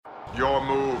Your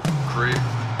move, creep.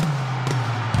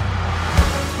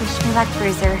 Wish me luck,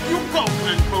 Bruiser. You go,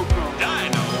 Pink Coco.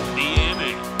 Dino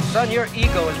DMing. Son, your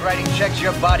ego is writing checks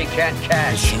your body can't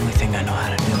cash. It's the only thing I know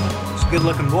how to do. It's a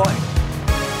good-looking boy.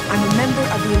 I'm a member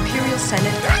of the Imperial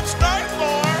Senate. That's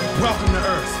Nightmare. Welcome to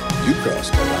Earth. You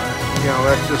crossed the line. You know,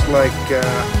 that's just like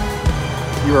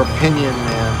your opinion,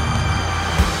 man.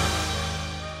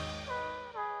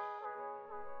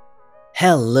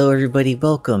 Hello, everybody.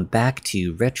 Welcome back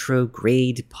to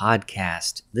Retrograde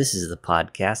Podcast. This is the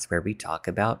podcast where we talk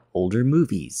about older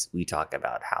movies. We talk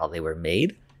about how they were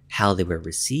made, how they were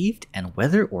received, and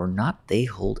whether or not they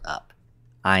hold up.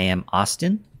 I am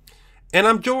Austin. And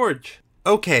I'm George.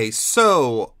 Okay,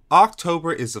 so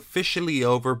October is officially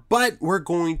over, but we're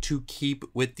going to keep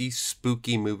with these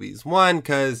spooky movies. One,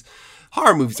 because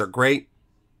horror movies are great.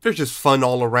 They're just fun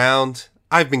all around.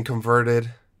 I've been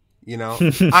converted. You know,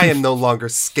 I am no longer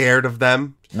scared of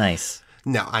them. Nice.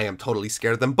 No, I am totally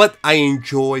scared of them, but I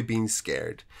enjoy being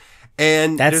scared.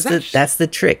 And that's the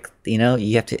trick. You know,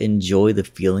 you have to enjoy the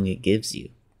feeling it gives you.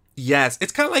 Yes,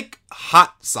 it's kind of like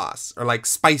hot sauce or like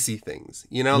spicy things.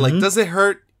 You know, like, does it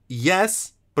hurt?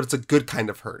 Yes, but it's a good kind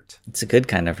of hurt. It's a good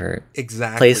kind of hurt.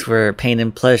 Exactly. Place where pain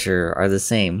and pleasure are the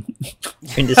same.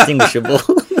 Indistinguishable.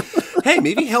 Hey,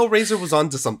 maybe Hellraiser was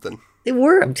onto something. They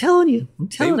were. I'm telling you. I'm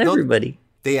telling everybody.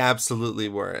 They absolutely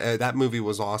were. That movie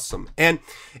was awesome. And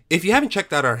if you haven't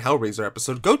checked out our Hellraiser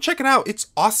episode, go check it out.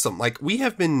 It's awesome. Like, we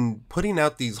have been putting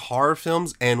out these horror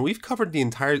films and we've covered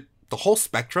the whole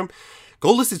spectrum.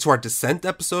 Go listen to our Descent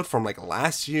episode from like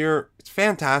last year. It's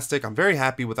fantastic. I'm very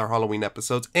happy with our Halloween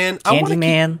episodes. And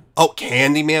Candyman.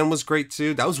 Candyman was great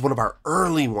too. That was one of our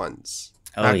early ones.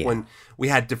 Back when we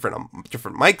had different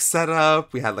mics set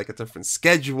up. We had like a different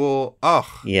schedule.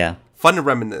 Oh, yeah. Fun to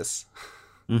reminisce.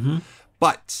 Mm-hmm.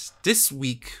 But this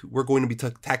week, we're going to be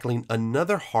tackling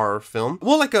another horror film.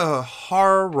 Well, like a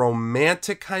horror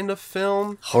romantic kind of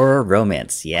film. Horror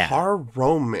romance, yeah. Horror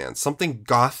romance, something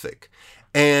gothic.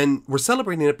 And we're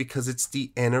celebrating it because it's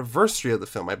the anniversary of the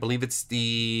film. I believe it's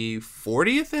the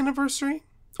 40th anniversary?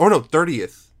 Or no,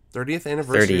 30th. 30th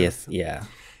anniversary. 30th, yeah.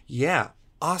 Yeah.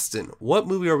 Austin, what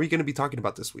movie are we going to be talking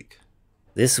about this week?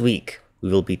 This week,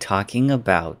 we will be talking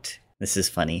about, this is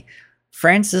funny,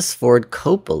 Francis Ford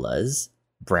Coppola's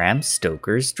Bram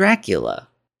Stoker's Dracula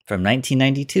from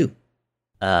 1992,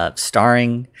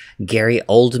 starring Gary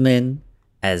Oldman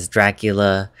as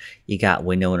Dracula. You got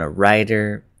Winona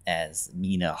Ryder as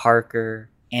Mina Harker,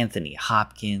 Anthony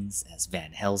Hopkins as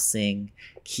Van Helsing,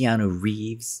 Keanu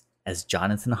Reeves as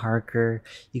Jonathan Harker.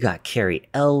 You got Carrie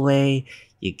Elway.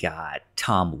 You got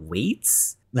Tom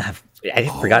Waits. I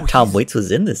forgot Tom Waits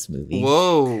was in this movie.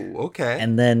 Whoa, okay.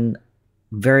 And then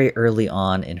very early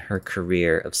on in her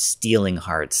career of stealing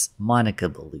hearts, Monica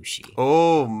Bellucci.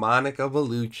 Oh, Monica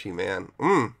Bellucci, man.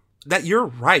 That you're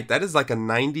right. That is like a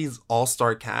 90s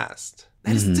all-star cast.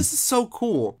 This is so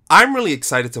cool. I'm really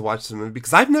excited to watch this movie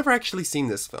because I've never actually seen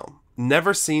this film.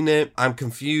 Never seen it. I'm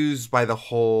confused by the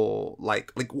whole,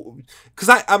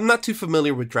 because I'm not too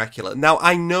familiar with Dracula. Now,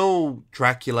 I know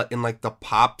Dracula in like the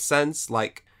pop sense,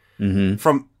 like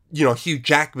from, Hugh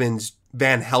Jackman's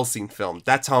Van Helsing film.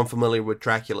 That's how I'm familiar with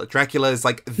Dracula. Dracula is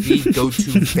like the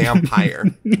go-to vampire,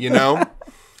 you know?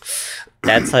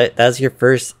 That's your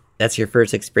first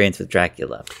experience with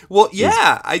Dracula. Well,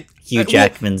 yeah, Hugh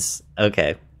Jackman's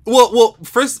okay. Well,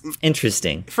 first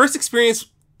interesting. First experience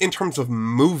in terms of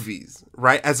movies,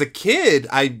 right? As a kid,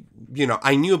 I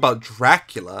knew about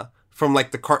Dracula from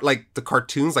like the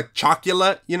cartoons, like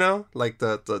Chocula, like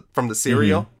the from the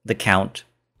cereal. The Count.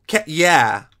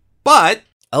 Yeah, but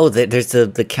there's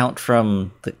the Count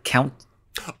from the Count.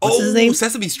 What's his name?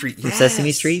 Sesame Street. From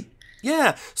Sesame Street.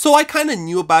 Yeah, so I kind of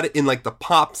knew about it in like the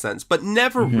pop sense, but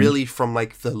never really from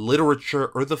like the literature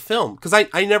or the film, because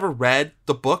I never read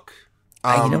the book.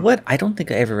 You know what? I don't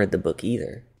think I ever read the book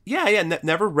either. Yeah,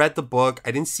 never read the book.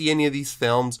 I didn't see any of these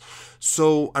films,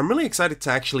 so I'm really excited to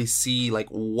actually see like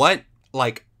what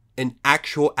like an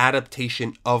actual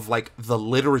adaptation of like the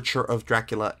literature of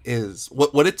Dracula is,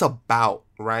 what it's about,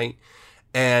 right?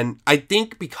 And I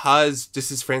think because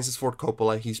this is Francis Ford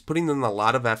Coppola, he's putting in a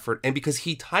lot of effort, and because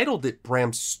he titled it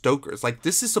Bram Stoker's, like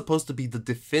this is supposed to be the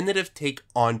definitive take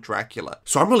on Dracula.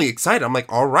 So I'm really excited. I'm like,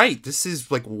 all right, this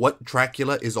is like what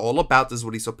Dracula is all about. This is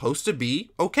what he's supposed to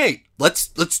be. Okay, let's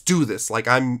do this. Like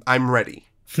I'm ready.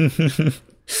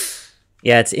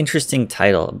 Yeah, it's an interesting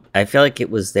title. I feel like it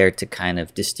was there to kind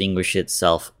of distinguish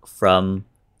itself from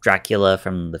Dracula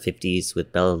from the 50s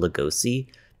with Bela Lugosi.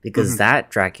 Because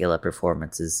that Dracula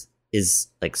performance is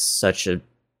like such a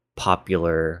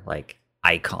popular like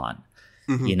icon.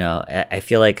 I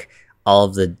feel like all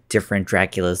of the different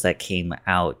Draculas that came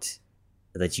out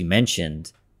that you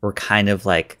mentioned were kind of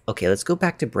like, okay, let's go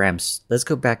back to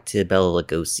Bela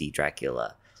Lugosi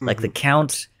Dracula. Like the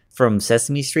Count from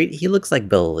Sesame Street, he looks like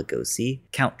Bela Lugosi.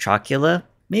 Count Chocula,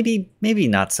 maybe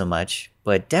not so much,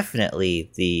 but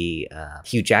definitely the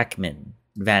Hugh Jackman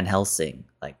Van Helsing,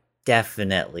 like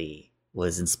definitely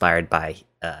was inspired by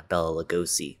Bela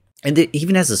Lugosi. And it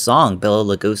even has a song, Bela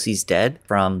Lugosi's Dead,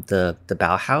 from the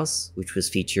Bauhaus, which was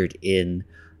featured in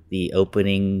the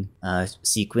opening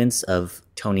sequence of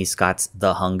Tony Scott's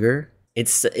The Hunger.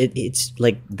 It's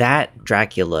like that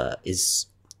Dracula is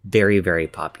very, very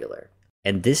popular.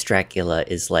 And this Dracula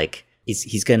is like,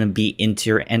 he's going to be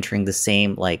entering the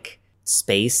same like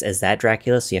space as that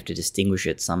Dracula, so you have to distinguish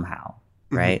it somehow,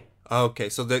 right? Okay,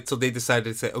 so they decided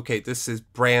to say, okay, this is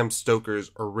Bram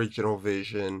Stoker's original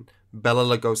vision. Bela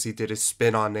Lugosi did his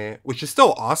spin on it, which is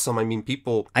still awesome. I mean,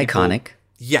 people Iconic.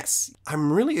 Yes,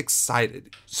 I'm really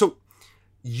excited. So,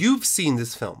 you've seen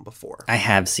this film before. I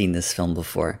have seen this film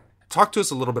before. Talk to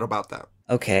us a little bit about that.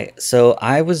 Okay, so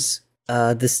I was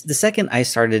the second I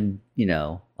started,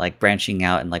 like branching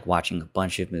out and like watching a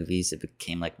bunch of movies, it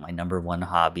became like my number one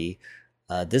hobby.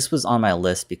 This was on my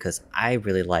list because I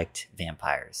really liked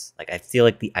vampires. Like I feel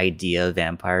like the idea of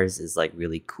vampires is like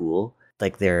really cool.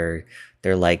 Like they're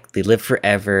like they live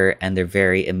forever and they're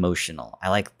very emotional. I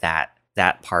like that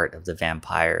part of the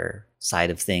vampire side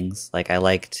of things. Like I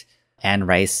liked Anne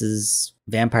Rice's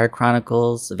Vampire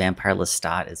Chronicles. Vampire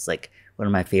Lestat is like one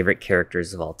of my favorite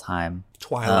characters of all time.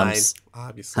 Twilight,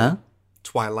 obviously. Huh?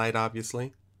 Twilight,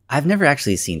 obviously. I've never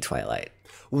actually seen Twilight.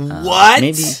 What?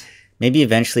 Maybe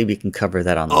eventually we can cover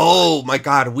that on the Oh my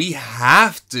god, we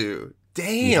have to.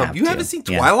 Damn, you haven't seen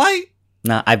Twilight?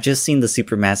 No, I've just seen the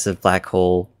supermassive black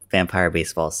hole vampire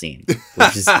baseball scene,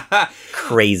 which is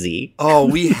crazy. Oh,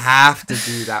 we have to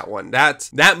do that one.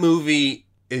 That movie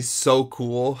is so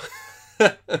cool.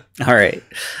 All right.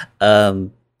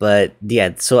 But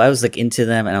yeah, so I was like into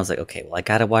them and I was like, okay, well, I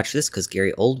got to watch this because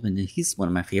Gary Oldman, he's one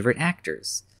of my favorite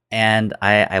actors. And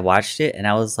I watched it and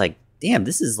I was like, damn,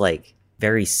 this is like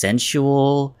very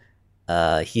sensual.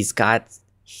 There's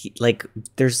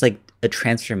like a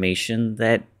transformation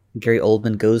that Gary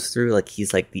Oldman goes through. Like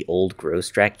he's like the old gross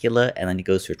Dracula and then he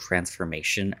goes through a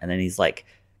transformation and then he's like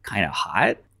kind of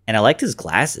hot. And I liked his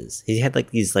glasses. He had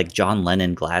like these like John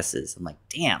Lennon glasses. I'm like,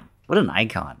 damn, what an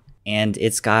icon. And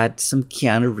it's got some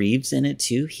Keanu Reeves in it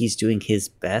too. He's doing his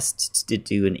best to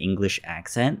do an English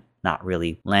accent. Not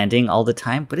really landing all the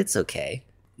time, but it's okay.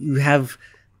 You have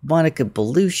Monica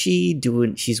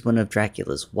Bellucci she's one of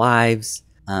Dracula's wives.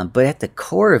 But at the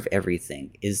core of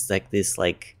everything is like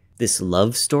this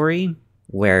love story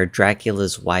where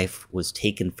Dracula's wife was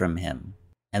taken from him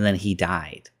and then he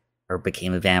died or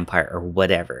became a vampire or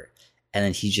whatever. And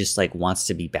then he just like wants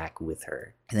to be back with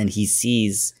her. And then he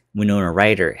sees Winona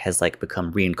Ryder has like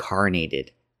become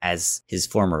reincarnated as his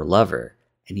former lover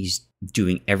and he's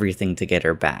doing everything to get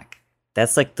her back.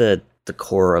 That's like the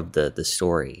core of the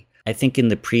story. I think in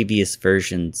the previous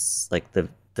versions, like the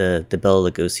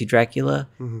Bela Lugosi Dracula,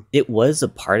 it was a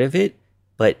part of it,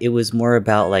 but it was more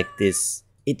about like this.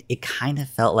 It kind of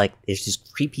felt like there's this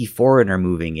creepy foreigner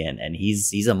moving in, and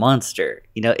he's a monster.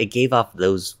 It gave off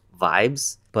those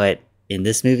vibes. But in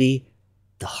this movie,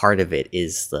 the heart of it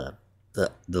is the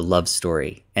love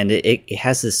story, and it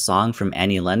has this song from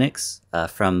Annie Lennox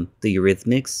from the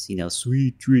Eurythmics.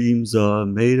 Sweet dreams are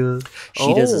made of.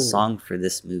 She does a song for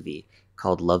this movie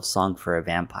called "Love Song for a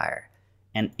Vampire."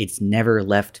 And it's never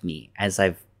left me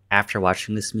after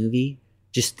watching this movie,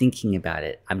 just thinking about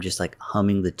it, I'm just like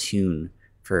humming the tune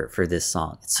for this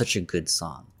song. It's such a good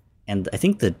song. And I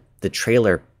think the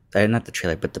trailer, not the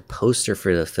trailer, but the poster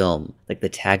for the film, like the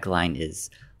tagline is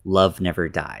 "Love Never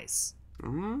Dies."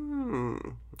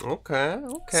 Okay.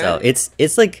 So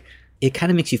it's like, it kind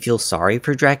of makes you feel sorry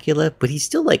for Dracula, but he's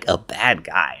still like a bad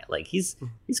guy. Like he's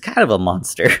kind of a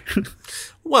monster.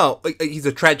 Well, he's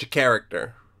a tragic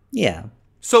character. Yeah.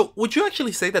 So, would you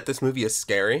actually say that this movie is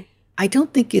scary? I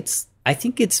think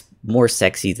it's more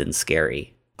sexy than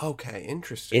scary. Okay,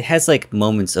 interesting. It has like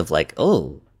moments of like,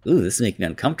 oh, ooh, this is making me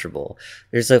uncomfortable.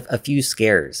 There's a few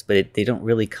scares, but they don't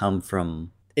really come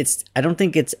from. I don't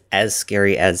think it's as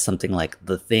scary as something like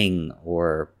The Thing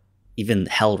or even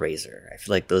Hellraiser. I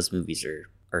feel like those movies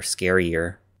are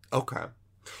scarier. Okay.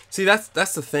 See, that's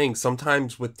the thing.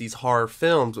 Sometimes with these horror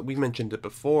films, we mentioned it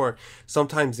before,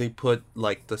 sometimes they put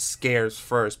like the scares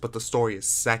first, but the story is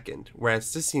second.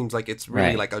 Whereas this seems like it's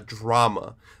really like a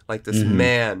drama. Like this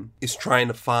man is trying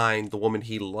to find the woman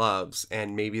he loves,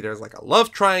 and maybe there's like a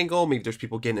love triangle, maybe there's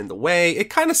people getting in the way. It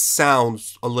kind of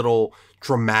sounds a little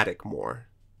dramatic more.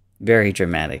 Very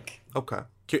dramatic. Okay.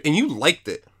 And you liked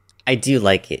it. I do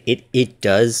like it. It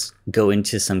does go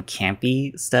into some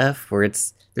campy stuff where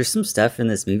there's some stuff in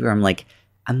this movie where I'm like,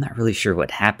 I'm not really sure what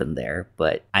happened there,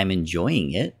 but I'm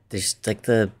enjoying it. There's like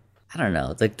I don't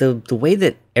know, like the way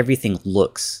that everything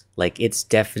looks, like they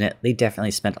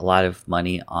definitely spent a lot of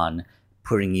money on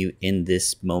putting you in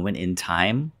this moment in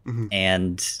time. Mm-hmm.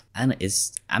 And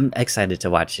I'm excited to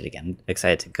watch it again. I'm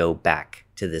excited to go back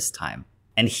to this time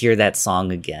and hear that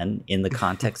song again in the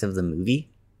context of the movie.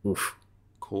 Oof.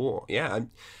 Cool. Yeah,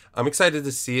 I'm excited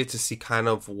to see it, to see kind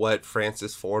of what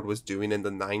Francis Ford was doing in the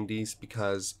 90s,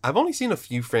 because I've only seen a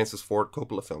few Francis Ford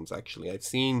Coppola films, actually. I've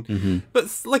seen, but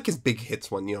it's like his big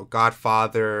hits one,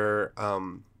 Godfather,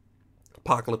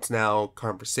 Apocalypse Now,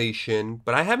 Conversation,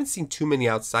 but I haven't seen too many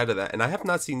outside of that, and I have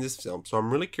not seen this film, so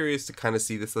I'm really curious to kind of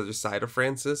see this other side of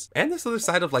Francis, and this other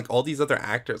side of like all these other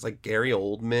actors, like Gary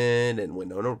Oldman and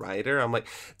Winona Ryder. I'm like,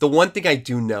 the one thing I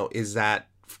do know is that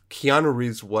Keanu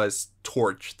Reeves was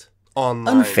torched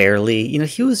online. Unfairly.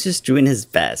 He was just doing his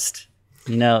best.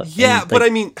 Yeah, but I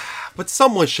mean, but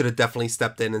someone should have definitely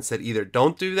stepped in and said either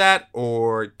don't do that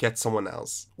or get someone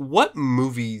else. What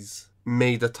movies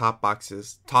made the top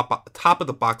of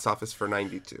the box office for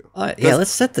 92? Yeah,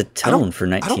 let's set the tone for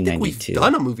 1992. I don't think we've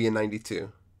done a movie in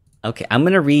 92. Okay, I'm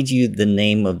going to read you the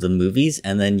name of the movies,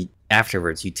 and then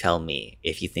afterwards you tell me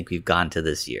if you think we've gone to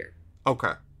this year.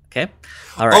 Okay. Okay?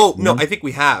 All right. Oh, no, I think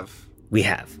we have. We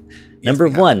have. Number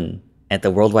one at the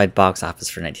worldwide box office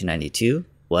for 1992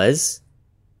 was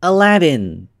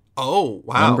Aladdin. Oh,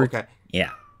 wow. Okay.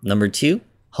 Yeah. Number 2,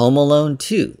 Home Alone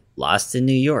 2, Lost in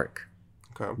New York.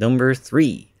 Okay. Number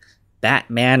 3,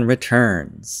 Batman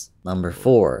Returns. Number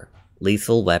 4,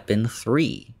 Lethal Weapon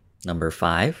 3. Number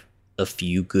 5, A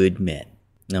Few Good Men.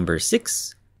 Number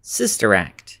 6, Sister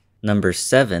Act. Number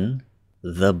 7,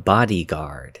 The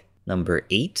Bodyguard. Number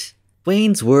 8,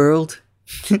 Wayne's World.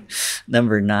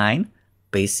 Number 9,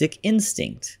 Basic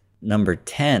Instinct. Number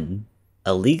 10,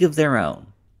 A League of Their Own.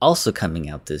 Also coming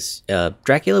out this...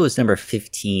 Dracula was number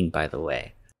 15, by the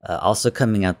way. Also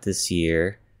coming out this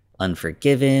year,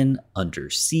 Unforgiven, Under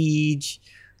Siege,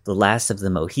 The Last of the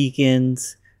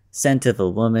Mohicans, Scent of a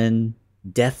Woman,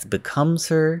 Death Becomes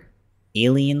Her,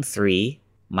 Alien 3,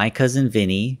 My Cousin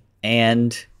Vinny,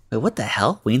 and... Wait, what the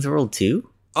hell? Wayne's World 2?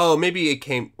 Oh, maybe it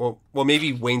came... Well,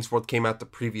 maybe Wayne's World came out the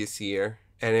previous year,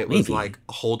 and it was like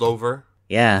a holdover.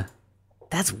 Yeah.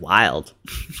 That's wild.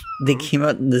 They came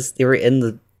out in this... They were in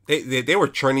the... They were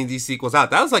churning these sequels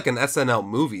out. That was like an SNL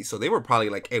movie, so they were probably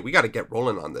like, hey, we got to get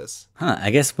rolling on this. Huh.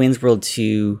 I guess Wayne's World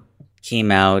 2 came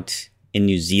out in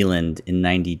New Zealand in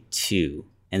 92,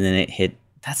 and then it hit...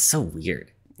 That's so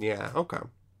weird. Yeah, okay.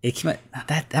 It came out...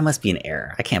 That must be an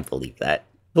error. I can't believe that.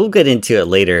 We'll get into it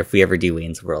later if we ever do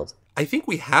Wayne's World. I think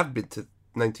we have been to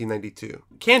 1992.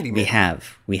 Candyman.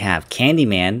 We have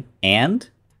Candyman and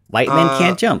White Men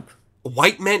Can't Jump.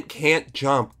 White Men Can't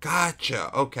Jump. Gotcha.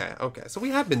 Okay. So we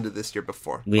have been to this year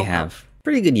before. We have.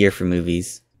 Pretty good year for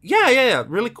movies. Yeah.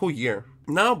 Really cool year.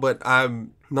 No, but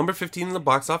number 15 in the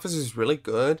box office is really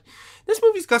good. This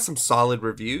movie's got some solid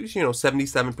reviews.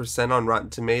 77% on Rotten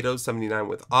Tomatoes, 79%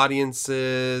 with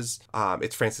audiences.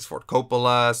 It's Francis Ford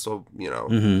Coppola, so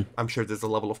I'm sure there's a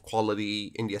level of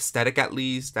quality in the aesthetic, at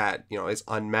least, that is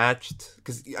unmatched.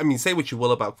 Because say what you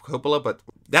will about Coppola, but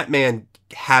that man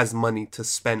has money to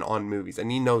spend on movies,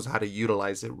 and he knows how to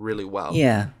utilize it really well.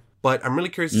 Yeah. But I'm really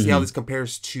curious to see how this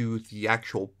compares to the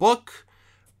actual book,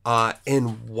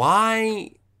 and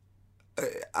why.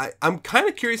 I'm kind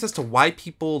of curious as to why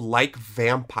people like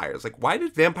vampires. Like, why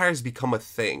did vampires become a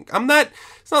thing?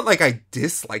 It's not like I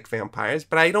dislike vampires,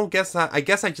 but I guess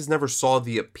I just never saw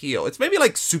the appeal. It's maybe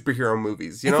like superhero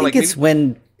movies, I think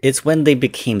it's when they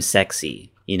became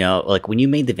sexy, like when you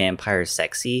made the vampires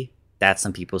sexy, that's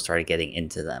when people started getting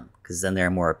into them, because then they're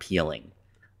more appealing.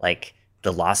 Like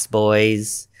the Lost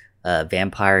Boys,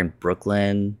 Vampire in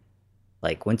Brooklyn.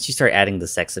 Like once you start adding the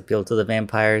sex appeal to the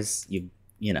vampires, you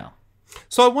know.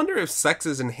 So I wonder if sex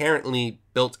is inherently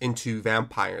built into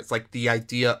vampires, like the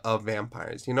idea of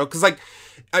vampires, because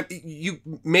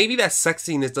maybe that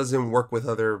sexiness doesn't work with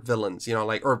other villains,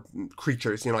 or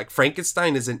creatures, like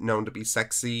Frankenstein isn't known to be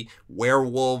sexy.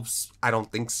 Werewolves, I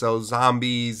don't think so.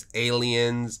 Zombies,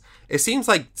 aliens. It seems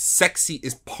like sexy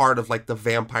is part of like the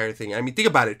vampire thing. Think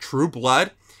about it. True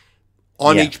Blood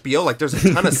on HBO, like there's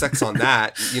a ton of sex on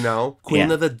that,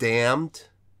 Queen of the Damned.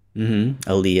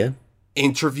 Aaliyah.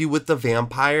 Interview with the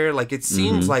Vampire. Like it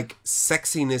seems like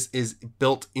sexiness is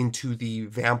built into the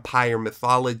vampire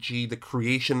mythology, the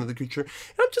creation of the creature.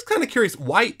 And I'm just kind of curious,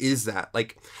 why is that?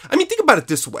 Like, think about it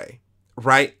this way,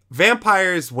 right?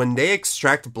 Vampires, when they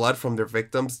extract blood from their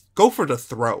victims, go for the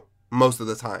throat most of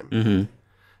the time. And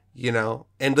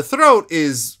the throat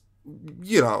is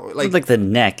you know, like the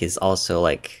neck is also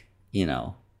like, you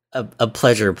know, a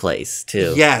pleasure place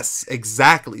too. Yes,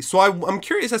 exactly. So I'm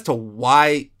curious as to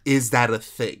why is that a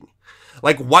thing?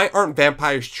 Like, why aren't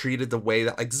vampires treated the way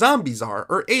that like zombies are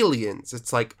or aliens?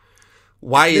 It's like,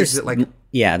 why is it like?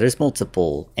 Yeah, there's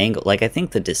multiple angles. Like, I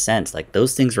think the Descent, like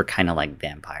those things were kind of like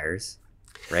vampires,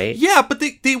 right? Yeah, but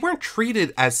they weren't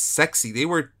treated as sexy. They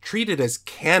were treated as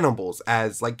cannibals.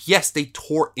 As like, yes, they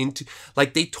tore into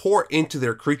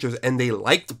their creatures and they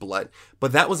liked blood,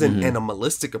 but that was an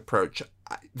animalistic approach.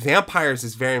 Vampires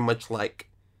is very much like,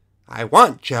 I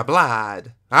want your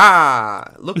blood.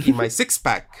 Ah, look at my six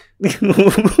pack.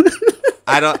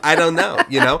 I don't know,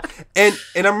 you know? And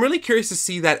I'm really curious to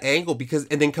see that angle because,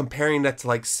 and then comparing that to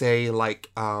like, say, like,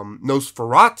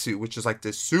 Nosferatu, which is like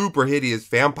this super hideous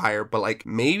vampire, but like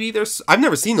maybe I've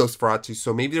never seen Nosferatu,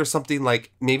 so maybe there's something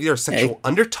like, maybe there's sexual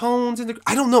undertones in the,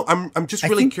 I don't know. I'm just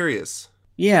really curious.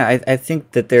 Yeah, I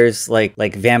think that there's like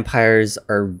vampires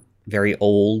are very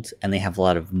old and they have a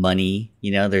lot of money,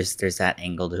 you know, there's that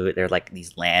angle to it. They're like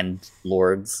these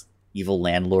landlords, evil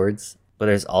landlords. But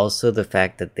there's also the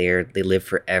fact that they live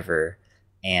forever,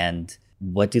 and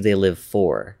what do they live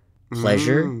for?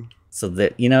 Pleasure. So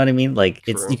that, you know what I mean? Like,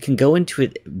 True. you can go into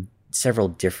it several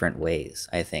different ways,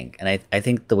 I think, and I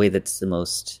think the way that's the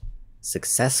most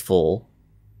successful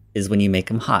is when you make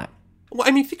them hot. Well,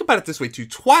 I mean, think about it this way, too.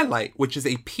 Twilight, which is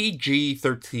a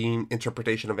PG-13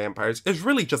 interpretation of vampires, is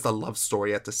really just a love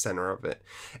story at the center of it.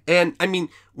 And, I mean,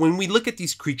 when we look at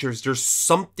these creatures, there's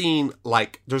something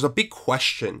like, there's a big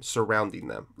question surrounding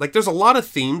them. Like, there's a lot of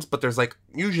themes, but there's, like,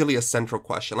 usually a central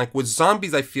question. Like, with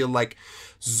zombies, I feel like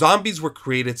zombies were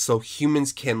created so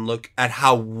humans can look at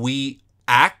how we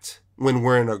act when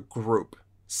we're in a group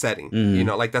setting, you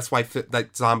know, like that's why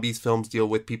like zombies films deal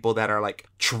with people that are like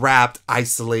trapped,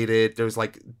 isolated. There's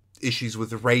like issues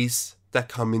with race that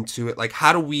come into it. Like,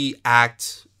 how do we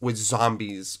act with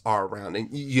zombies are around?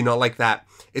 And you know, like that,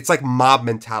 it's like mob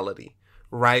mentality,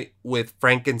 right? With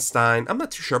Frankenstein, I'm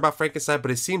not too sure about Frankenstein, but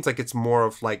it seems like it's more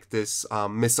of like this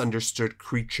misunderstood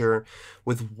creature.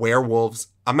 With werewolves,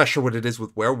 I'm not sure what it is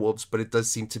with werewolves, but it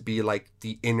does seem to be like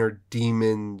the inner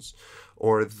demons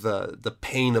or the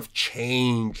pain of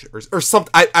change or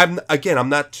something. I'm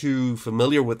not too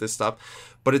familiar with this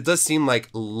stuff, but it does seem like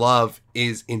love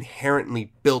is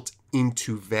inherently built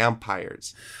into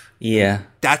vampires. Yeah,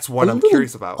 that's what I'm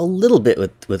curious about. A little bit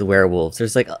with werewolves.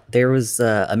 There was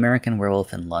American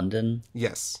Werewolf in London.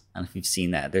 Yes, I don't know if you've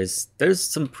seen that. There's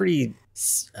some pretty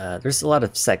there's a lot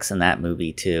of sex in that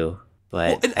movie too.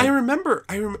 But I remember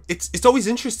it's always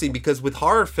interesting because with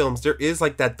horror films there is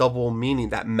like that double meaning,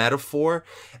 that metaphor.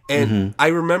 And I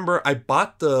remember I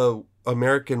bought the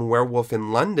American Werewolf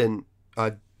in London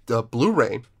the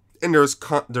Blu-ray, and there was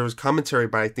commentary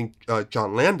by I think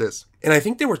John Landis, and I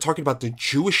think they were talking about the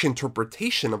Jewish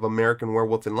interpretation of American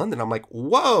Werewolf in London. I'm like,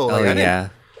 whoa! Like,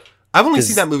 I've only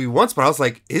seen that movie once, but I was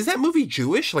like, is that movie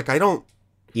Jewish? Like, I don't.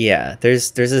 Yeah,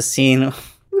 there's a scene.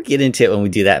 We'll get into it when we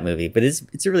do that movie, but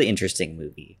it's a really interesting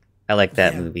movie. I like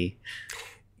that movie.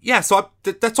 Yeah, so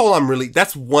that's all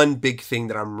that's one big thing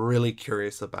that I'm really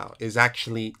curious about is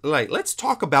actually, like, let's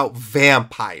talk about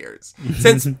vampires.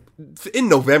 Since in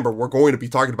November, we're going to be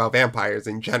talking about vampires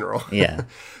in general. Yeah.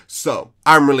 So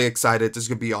I'm really excited. This is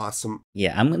going to be awesome.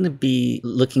 Yeah, I'm going to be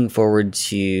looking forward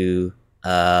to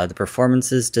the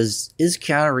performances. Is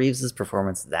Keanu Reeves'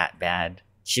 performance that bad?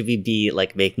 Should we be,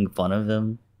 like, making fun of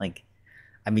him? Like,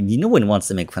 I mean, no one wants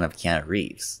to make fun of Keanu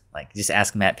Reeves. Like, just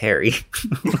ask Matt Perry.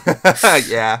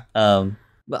 Yeah.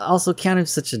 But also,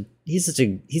 Keanu's he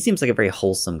seems like a very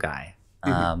wholesome guy.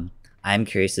 I'm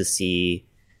curious to see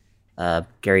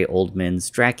Gary Oldman's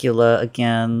Dracula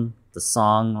again, the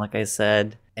song, like I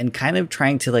said, and kind of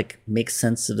trying to like make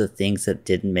sense of the things that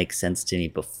didn't make sense to me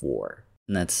before.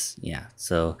 And that's, yeah.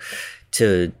 So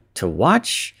to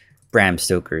watch Bram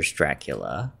Stoker's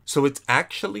Dracula. So it's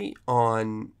actually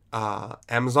on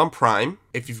Amazon Prime.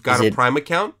 If you've got a Prime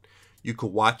account, you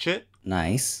could watch it.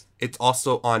 Nice. It's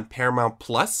also on Paramount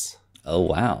Plus. Oh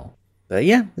wow! But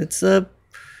yeah, it's if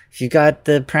you got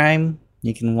the Prime,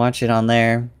 you can watch it on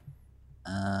there.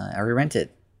 Or rent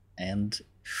it, and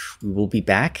we will be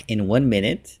back in 1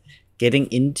 minute, getting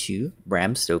into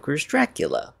Bram Stoker's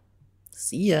Dracula.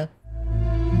 See ya.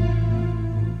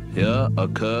 Here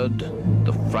occurred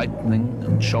the frightening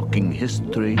and shocking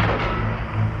history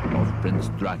of Prince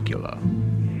Dracula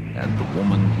and the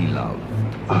woman he loved.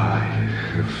 I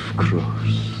have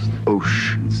crossed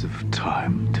oceans of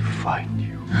time to find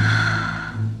you.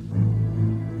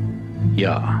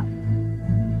 Ja,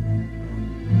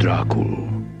 Dracula.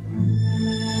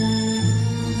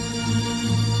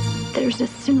 There's a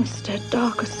sinister,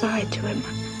 darker side to him.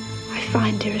 I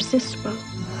find irresistible.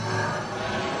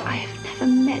 I have never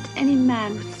met any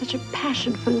man with such a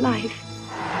passion for life.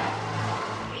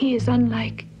 He is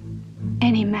unlike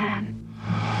any man.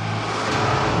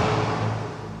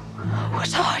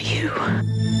 What are you?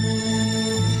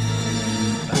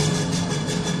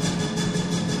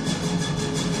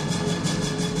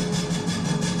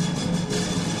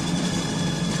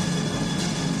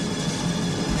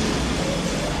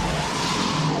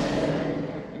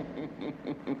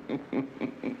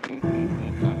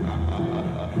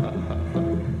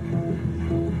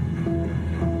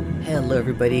 Hello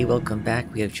everybody, welcome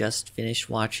back. We have just finished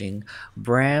watching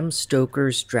Bram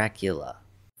Stoker's Dracula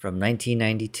from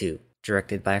 1992,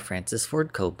 directed by Francis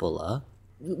Ford Coppola.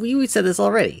 We said this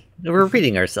already. We're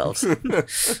repeating ourselves. Anthony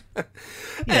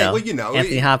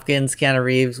Hopkins, Keanu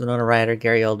Reeves, Winona Ryder,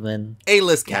 Gary Oldman.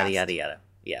 A-list yada, cast. yada, yada.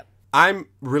 Yeah. I'm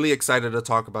really excited to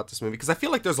talk about this movie because I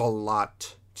feel like there's a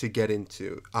lot to get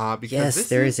into. Yes,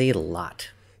 there is a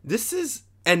lot. This is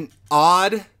an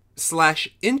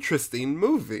odd/interesting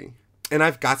movie. And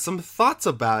I've got some thoughts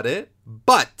about it.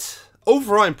 But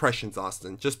overall impressions,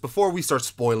 Austin, just before we start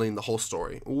spoiling the whole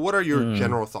story, what are your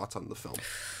general thoughts on the film?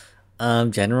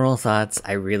 General thoughts.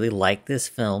 I really like this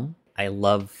film. I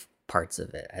love parts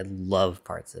of it.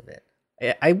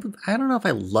 I don't know if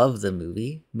I love the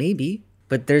movie. Maybe.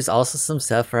 But there's also some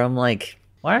stuff where I'm like,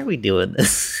 why are we doing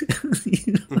this?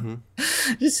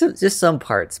 Just some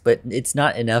parts. But it's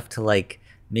not enough to like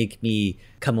make me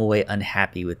come away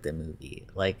unhappy with the movie.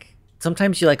 Like,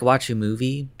 sometimes you like watch a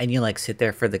movie and you like sit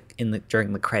there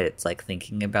during the credits, like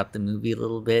thinking about the movie a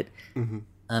little bit.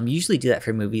 Usually do that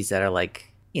for movies that are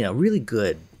like, really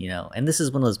good, and this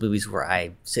is one of those movies where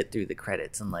I sit through the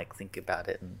credits and like think about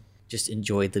it and just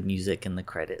enjoy the music in the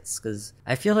credits. Cause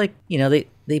I feel like,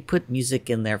 they put music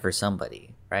in there for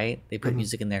somebody, right? They put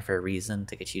music in there for a reason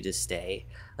to get you to stay.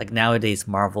 Like nowadays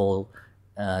Marvel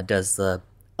does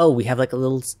we have like a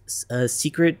little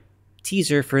secret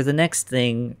teaser for the next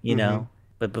thing,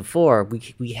 but before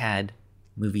we had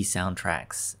movie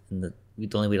soundtracks, and the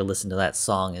only way to listen to that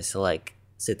song is to like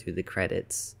sit through the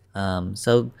credits.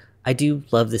 So I do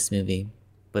love this movie,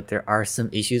 but there are some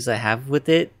issues I have with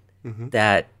it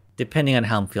that, depending on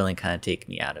how I'm feeling, kind of take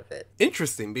me out of it.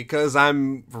 Interesting, because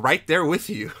I'm right there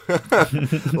with you.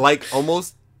 Like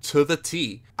almost to the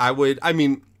T.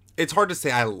 It's hard to say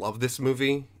I love this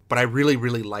movie, but I really,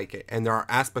 really like it. And there are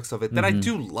aspects of it that I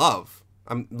do love.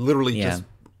 I'm literally just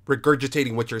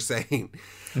regurgitating what you're saying.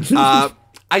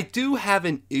 I do have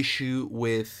an issue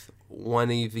with one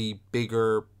of the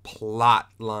bigger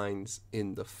plot lines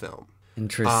in the film.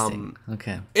 Interesting.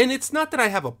 Okay. And it's not that I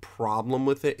have a problem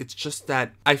with it. It's just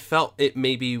that I felt it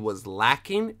maybe was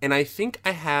lacking. And I think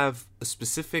I have a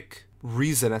specific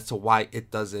reason as to why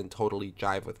it doesn't totally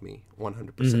jive with me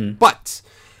 100%. But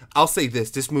I'll say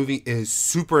this movie is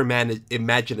super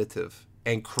imaginative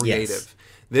and creative. Yes.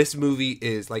 This movie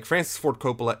is, like, Francis Ford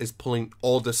Coppola is pulling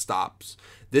all the stops.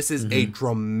 This is a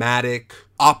dramatic,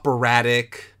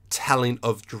 operatic telling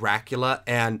of Dracula,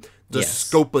 and the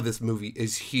scope of this movie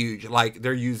is huge. Like,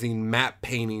 they're using matte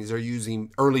paintings, they're using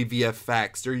early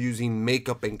VFX, they're using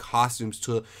makeup and costumes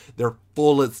to their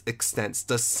fullest extent.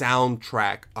 The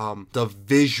soundtrack, the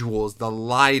visuals, the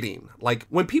lighting. Like,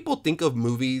 when people think of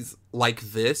movies like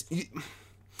this,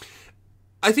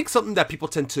 I think something that people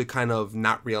tend to kind of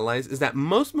not realize is that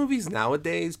most movies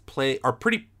nowadays are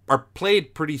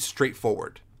played pretty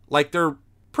straightforward. Like, they're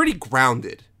pretty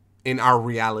grounded in our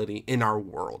reality, in our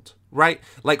world, right?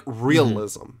 Like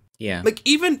realism. Yeah. Like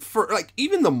even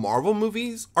the Marvel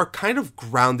movies are kind of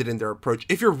grounded in their approach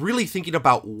if you're really thinking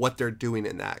about what they're doing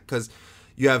in that, because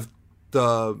you have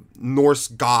the Norse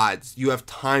gods, you have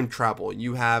time travel,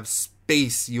 you have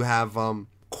space, you have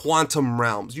quantum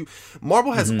realms.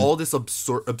 Marvel has all this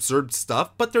absurd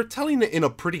stuff, but they're telling it in a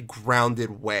pretty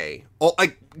grounded way.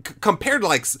 Compared to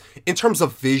like in terms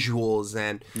of visuals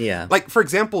and like, for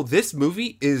example, this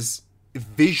movie is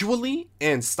visually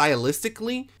and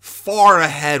stylistically far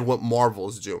ahead what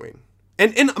Marvel's doing.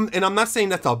 And I'm not saying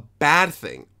that's a bad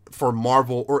thing for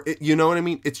Marvel, or you know what I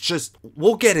mean? It's just,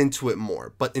 we'll get into it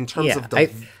more, but in terms of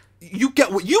you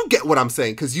get what I'm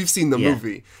saying, because you've seen the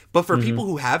movie. But for people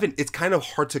who haven't, it's kind of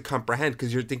hard to comprehend,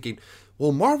 because you're thinking,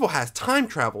 well, Marvel has time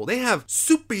travel, they have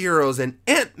superheroes and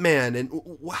Ant-Man, and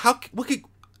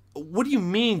what do you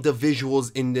mean the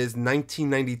visuals in this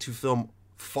 1992 film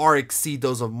far exceed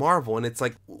those of Marvel? And it's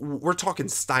like, we're talking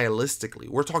stylistically,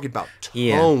 we're talking about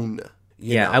tone.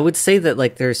 You know? I would say that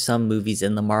like there's some movies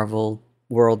in the Marvel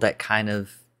world that kind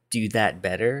of do that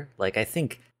better. Like, I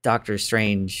think Doctor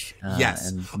Strange and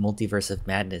Multiverse of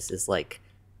Madness is like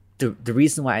the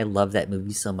reason why I love that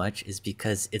movie so much is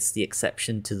because it's the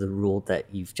exception to the rule that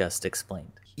you've just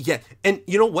explained. Yeah, and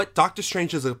you know what? Doctor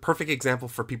Strange is a perfect example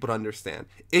for people to understand.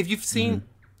 If you've seen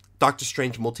Doctor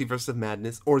Strange Multiverse of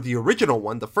Madness, or the original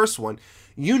one, the first one,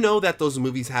 you know that those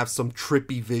movies have some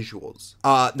trippy visuals.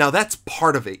 Now, that's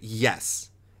part of it, yes.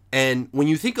 And when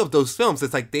you think of those films,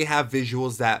 it's like they have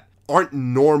visuals that aren't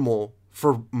normal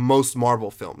for most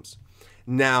Marvel films.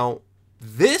 Now,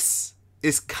 this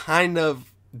is kind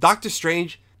of Doctor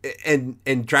Strange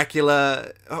and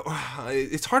Dracula.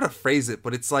 It's hard to phrase it,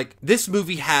 but it's like this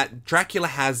movie Dracula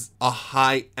has a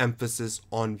high emphasis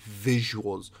on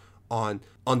visuals, on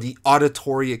the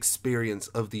auditory experience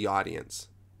of the audience,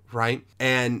 right?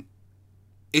 And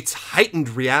it's heightened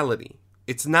reality.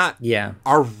 It's not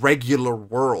our regular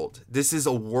world. This is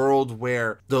a world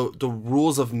where the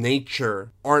rules of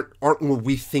nature aren't what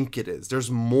we think it is.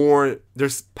 There's more.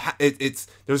 There's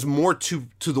more to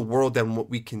the world than what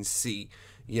we can see,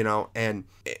 you know. And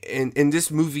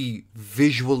this movie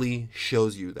visually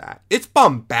shows you that it's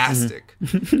bombastic.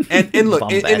 And look,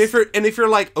 bombastic. and if you're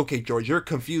like, okay, George, you're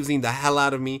confusing the hell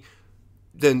out of me,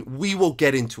 then we will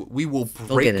get into it. We will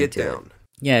break it down.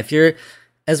 Yeah, if you're.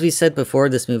 As we said before,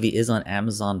 this movie is on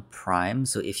Amazon Prime,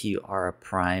 so if you are a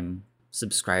Prime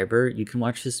subscriber, you can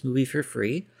watch this movie for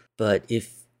free. But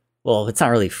it's not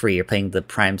really free. You're paying the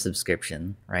Prime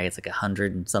subscription, right? It's like $100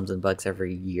 and something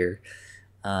every year.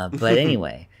 But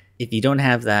anyway, if you don't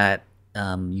have that,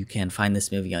 you can find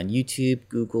this movie on YouTube,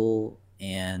 Google,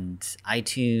 and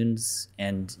iTunes,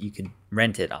 and you can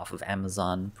rent it off of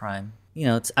Amazon Prime. You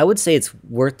know, I would say it's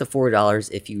worth the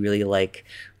 $4 if you really like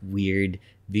weird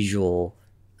visual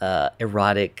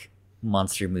erotic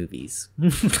monster movies.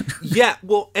 Yeah,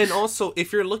 well, and also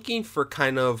if you're looking for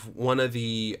kind of one of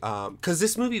the because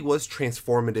this movie was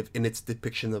transformative in its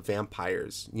depiction of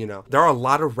vampires, you know, there are a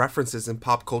lot of references in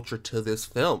pop culture to this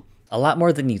film, a lot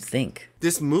more than you think.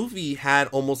 This movie had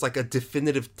almost like a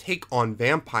definitive take on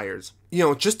vampires. You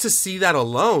know, just to see that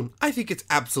alone, I think it's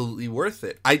absolutely worth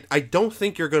it. I don't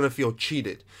think you're gonna feel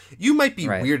cheated. You might be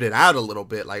weirded out a little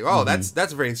bit, like, oh, that's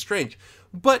very strange.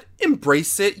 But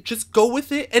embrace it, just go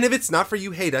with it. And if it's not for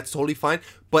you, hey, that's totally fine.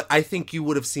 But I think you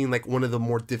would have seen like one of the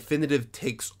more definitive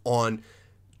takes on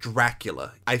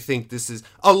Dracula. I think this is,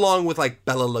 along with like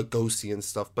Bela Lugosi and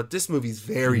stuff, but this movie's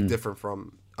very different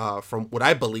from what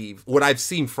I believe, what I've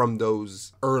seen from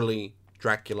those early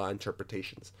Dracula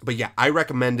interpretations. But yeah, I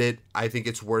recommend it. I think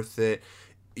it's worth it.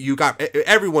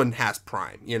 Everyone has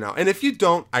Prime, you know, and if you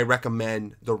don't, I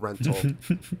recommend the rental.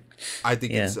 I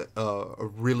think it's a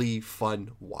really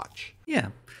fun watch. Yeah.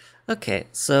 Okay,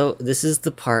 so this is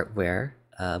the part where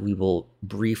we will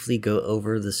briefly go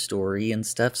over the story and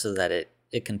stuff so that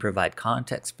it can provide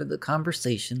context for the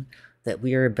conversation that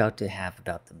we are about to have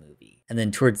about the movie. And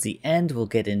then towards the end, we'll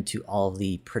get into all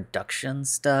the production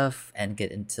stuff and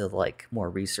get into like more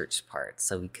research parts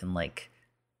so we can like,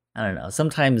 I don't know,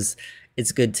 sometimes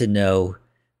it's good to know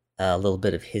a little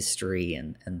bit of history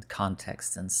and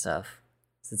context and stuff.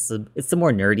 It's the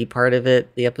more nerdy part of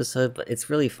it, the episode, but it's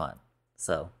really fun.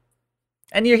 So,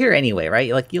 and you're here anyway, right?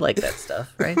 You like that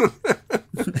stuff, right?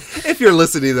 If you're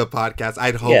listening to the podcast,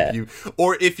 I'd hope you,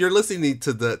 or if you're listening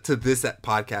to this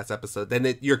podcast episode,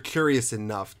 then you're curious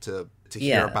enough to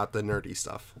hear about the nerdy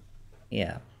stuff.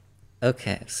 Yeah.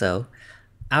 Okay, so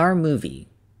our movie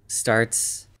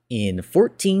starts in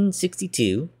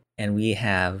 1462. And we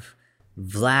have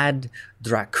Vlad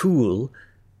Dracul,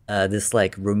 this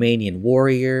like Romanian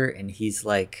warrior, and he's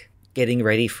like getting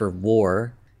ready for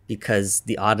war because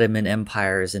the Ottoman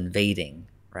Empire is invading,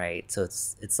 right? So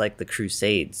it's like the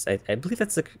Crusades. I believe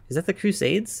is that the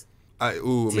Crusades? I'm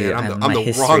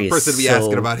the wrong person to be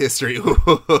asking about history.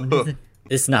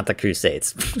 It's not the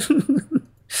Crusades,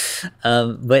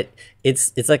 but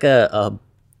it's like a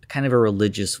kind of a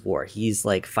religious war. He's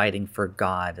like fighting for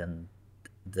God, and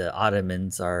the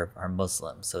Ottomans are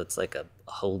Muslim, so it's like a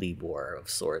holy war of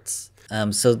sorts.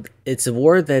 So it's a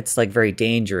war that's like very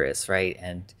dangerous, right?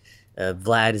 And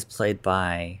Vlad is played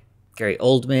by Gary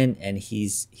Oldman, and he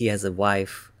has a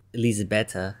wife,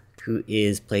 Elisabetta, who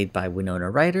is played by Winona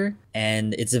Ryder.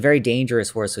 And it's a very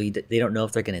dangerous war, so they don't know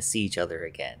if they're going to see each other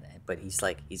again. But he's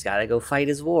got to go fight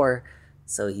his war,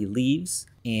 so he leaves,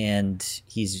 and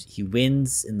he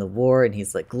wins in the war, and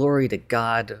he's like, glory to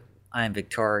God, I'm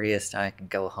victorious, now I can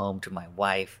go home to my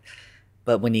wife.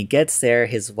 But when he gets there,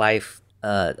 his wife,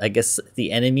 I guess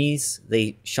the enemies,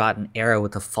 they shot an arrow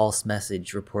with a false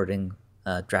message reporting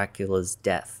Dracula's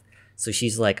death. So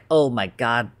she's like, oh my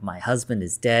God, my husband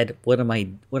is dead. What am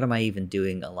I even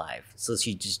doing alive? So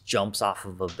she just jumps off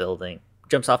of a building,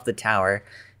 jumps off the tower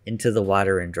into the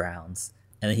water and drowns.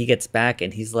 And then he gets back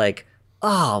and he's like,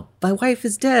 oh, my wife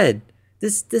is dead.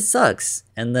 This sucks.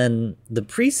 And then the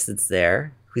priest that's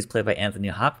there, who's played by Anthony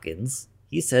Hopkins,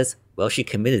 he says, well, she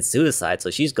committed suicide,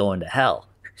 so she's going to hell.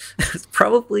 It's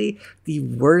probably the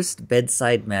worst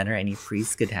bedside manner any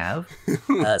priest could have.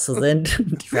 So then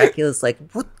Dracula's like,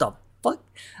 what the fuck?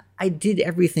 I did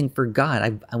everything for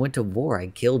God. I went to war. I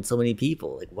killed so many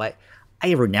people. Like, why?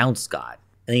 I renounced God.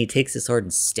 And then he takes his sword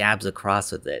and stabs a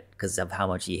cross with it because of how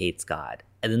much he hates God.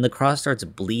 And then the cross starts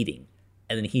bleeding.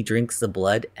 And then he drinks the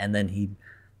blood, and then he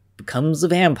becomes a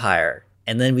vampire.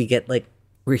 And then we get like,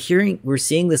 we're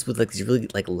seeing this with like these really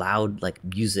like loud like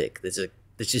music. There's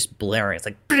just blaring. It's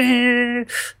like, and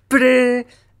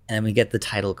then we get the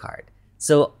title card.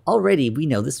 So already we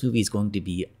know this movie is going to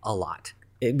be a lot.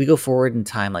 We go forward in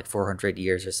time like 400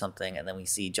 years or something, and then we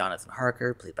see Jonathan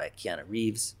Harker, played by Keanu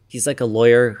Reeves. He's like a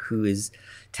lawyer who is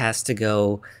tasked to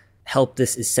go help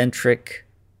this eccentric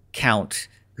count,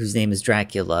 whose name is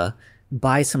Dracula,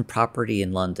 buy some property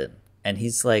in London. And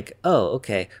he's like, oh,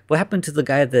 okay, what happened to the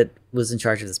guy that was in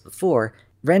charge of this before?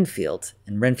 Renfield.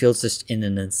 And Renfield's just in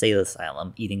an insane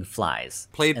asylum eating flies.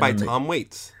 Played by Tom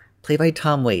Waits. Played by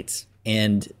Tom Waits.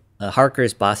 And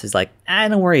Harker's boss is like,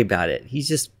 don't worry about it. He's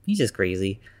just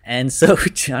crazy. And so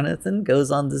Jonathan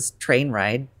goes on this train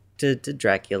ride to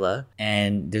Dracula,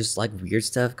 and there's like weird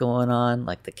stuff going on.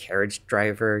 Like the carriage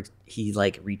driver, he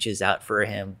like reaches out for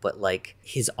him, but like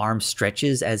his arm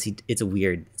stretches as it's a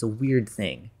weird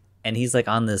thing. And he's like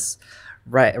on this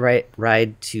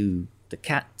ride to the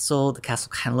castle. The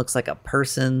castle kind of looks like a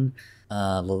person.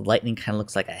 The lightning kind of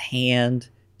looks like a hand.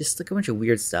 Just like a bunch of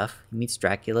weird stuff. He meets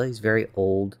Dracula. He's very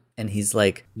old, and he's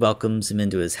like welcomes him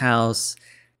into his house.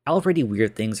 Already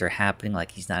weird things are happening.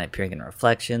 Like he's not appearing in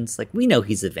reflections. Like we know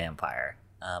he's a vampire.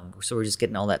 So we're just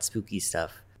getting all that spooky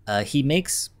stuff. He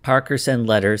makes Parker send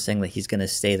letters saying that he's going to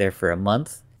stay there for a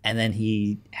month. And then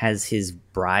he has his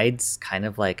brides kind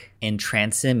of like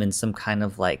entrance him in some kind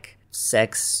of like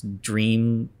sex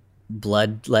dream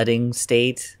bloodletting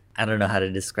state. I don't know how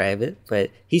to describe it, but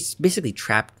he's basically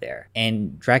trapped there.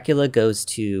 And Dracula goes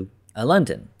to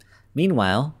London.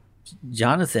 Meanwhile,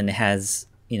 Jonathan has,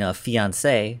 a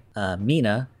fiancée,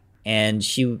 Mina, and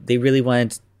they really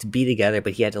wanted to be together,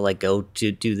 but he had to like go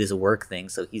to do this work thing.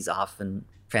 So he's off in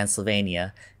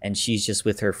Transylvania, and she's just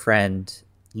with her friend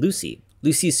Lucy.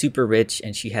 Lucy's super rich,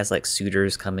 and she has like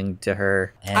suitors coming to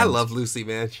her. And I love Lucy,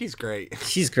 man. She's great.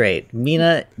 She's great.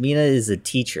 Mina is a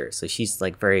teacher, so she's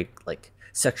like very like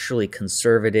sexually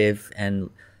conservative, and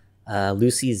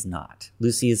Lucy is not.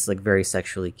 Lucy is like very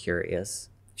sexually curious.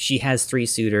 She has 3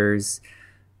 suitors.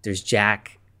 There's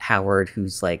Jack Howard,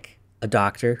 who's like a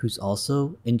doctor who's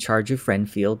also in charge of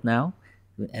Renfield now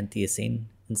at the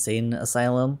insane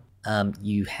asylum.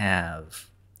 You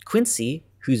have Quincy,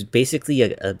 who's basically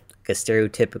a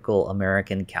stereotypical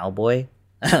American cowboy.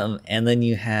 And then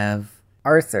you have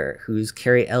Arthur, who's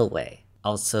Carrie Elway.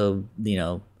 Also,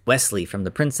 Wesley from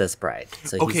The Princess Bride.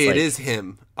 So okay, it is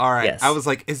him. All right. Yes. I was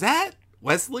like, is that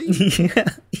Wesley?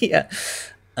 Yeah.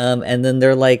 And then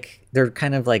they're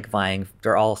kind of like vying.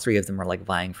 All 3 of them are like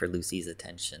vying for Lucy's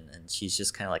attention. And she's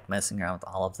just kind of like messing around with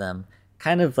all of them,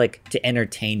 kind of like to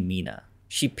entertain Mina.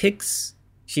 She picks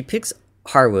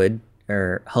Harwood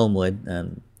or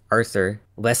Homewood, Arthur,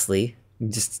 Wesley,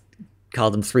 just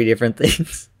called them 3 different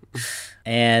things.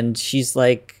 And she's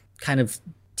like kind of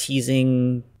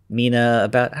teasing Mina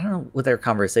about, I don't know what their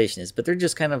conversation is, but they're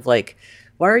just kind of like,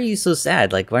 why are you so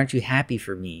sad? Like, why aren't you happy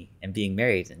for me and being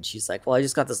married? And she's like, well, I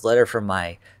just got this letter from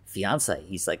my fiance.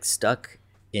 He's like stuck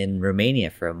in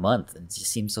Romania for a month and it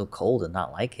just seems so cold and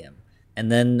not like him.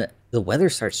 And then the weather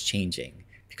starts changing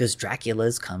because Dracula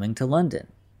is coming to London.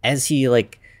 As he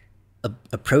like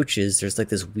approaches, there's like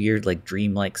this weird like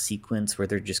dreamlike sequence where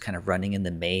they're just kind of running in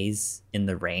the maze in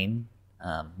the rain,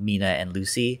 Mina and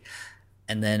Lucy.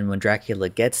 And then when Dracula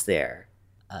gets there,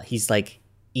 he's like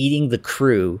eating the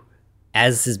crew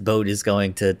as his boat is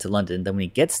going to London. Then when he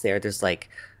gets there, there's like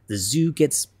the zoo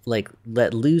gets like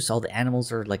let loose, all the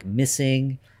animals are like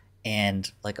missing, and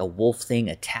like a wolf thing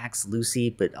attacks Lucy,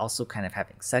 but also kind of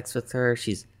having sex with her.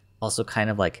 She's also kind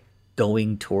of like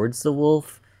going towards the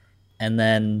wolf. And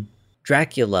then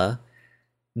Dracula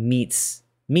meets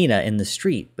Mina in the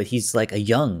street, but he's like a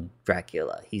young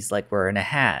Dracula. He's like wearing a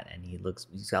hat and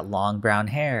he's got long brown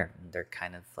hair. And they're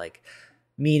kind of like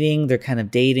meeting, they're kind of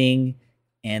dating,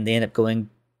 and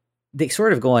they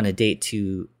sort of go on a date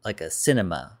to like a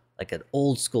cinema, like an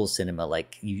old school cinema.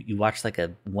 Like you watch like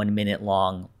a 1 minute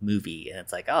long movie and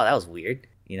it's like, oh, that was weird,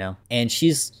 And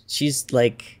she's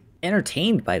like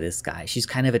entertained by this guy. She's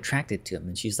kind of attracted to him,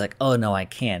 and she's like, oh no, I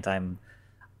can't.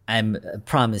 I'm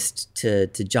promised to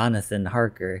Jonathan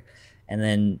Harker. And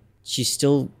then she's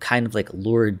still kind of like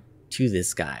lured to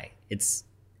this guy. It's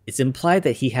implied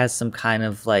that he has some kind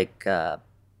of like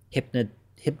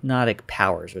hypnotic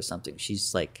powers or something.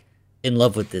 She's like in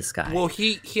love with this guy. Well,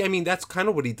 he I mean, that's kind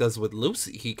of what he does with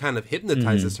Lucy. He kind of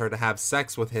hypnotizes her to have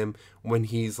sex with him when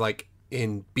he's like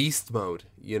in beast mode,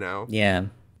 you know? Yeah.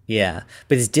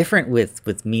 But it's different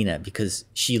with Mina because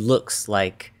she looks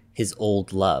like his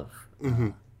old love,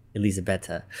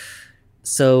 Elisabetta.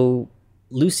 So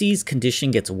Lucy's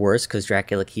condition gets worse because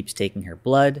Dracula keeps taking her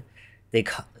blood.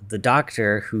 The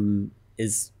doctor who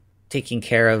is taking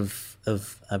care of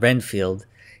Renfield,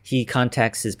 he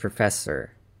contacts his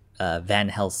professor, Van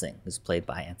Helsing, who's played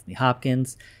by Anthony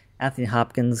Hopkins. Anthony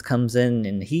Hopkins comes in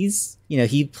and he's,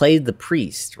 he played the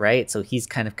priest, right? So he's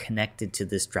kind of connected to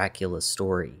this Dracula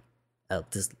story,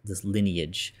 this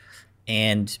lineage.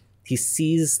 And he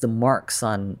sees the marks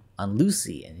on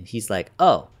Lucy and he's like,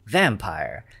 oh,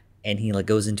 vampire. And he like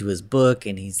goes into his book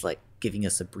and he's like giving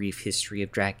us a brief history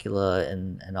of Dracula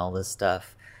and all this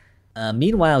stuff.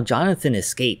 Meanwhile, Jonathan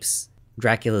escapes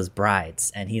Dracula's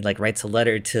brides and he like writes a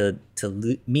letter to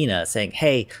Mina saying,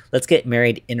 hey, let's get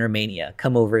married in Romania.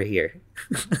 Come over here.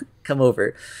 Come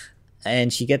over.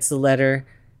 And she gets the letter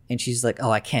and she's like,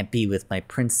 oh, I can't be with my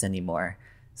prince anymore.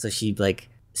 So she like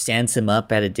stands him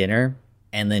up at a dinner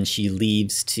and then she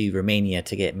leaves to Romania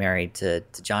to get married to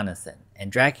Jonathan.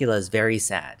 And Dracula is very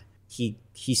sad.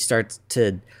 He starts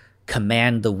to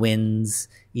command the winds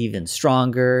even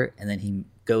stronger and then he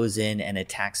goes in and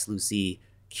attacks Lucy,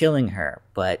 killing her.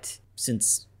 But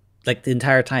since like the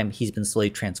entire time he's been slowly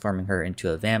transforming her into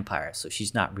a vampire, so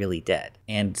she's not really dead.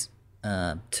 And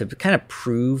to kind of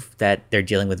prove that they're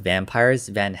dealing with vampires,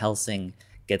 Van Helsing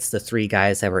gets the 3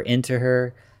 guys that were into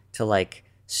her to like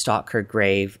stalk her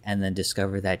grave and then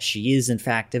discover that she is in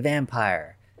fact a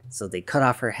vampire. So they cut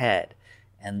off her head.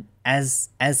 And as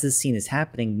this scene is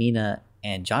happening, Mina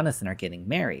and Jonathan are getting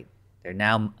married. They're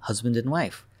now husband and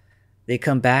wife. They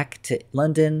come back to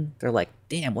London. They're like,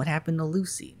 damn, what happened to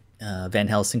Lucy? Van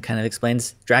Helsing kind of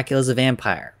explains, Dracula's a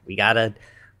vampire. We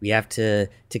have to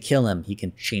kill him. He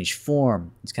can change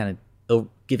form. He's kind of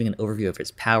giving an overview of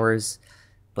his powers.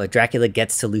 But Dracula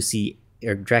gets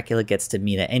to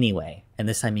Mina anyway. And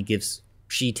this time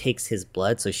she takes his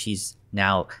blood. So she's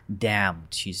now damned.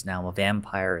 She's now a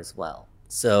vampire as well.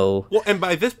 So, well, and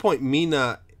by this point,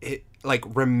 Mina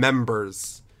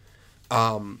remembers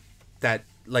that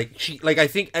I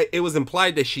think it was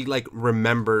implied that she like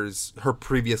remembers her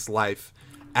previous life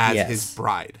as his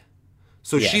bride.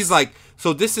 So she's like,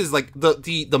 so this is like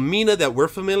the Mina that we're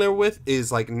familiar with is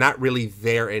like not really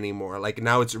there anymore. Like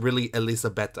now it's really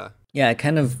Elisabetta. Yeah,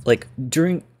 kind of like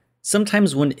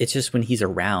sometimes when it's just when he's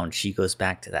around, she goes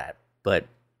back to that. But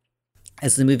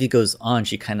as the movie goes on,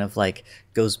 she kind of like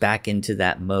goes back into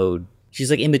that mode. She's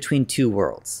like in between 2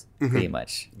 worlds, pretty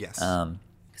much. Yes.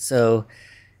 So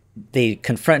they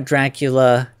confront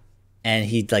Dracula and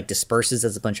he like disperses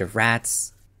as a bunch of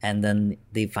rats. And then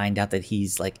they find out that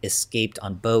he's like escaped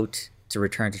on boat to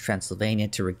return to Transylvania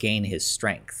to regain his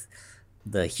strength.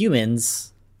 The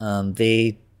humans,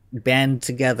 they band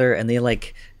together and they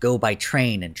like go by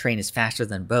train, and train is faster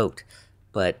than boat.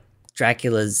 But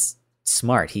Dracula's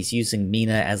smart. He's using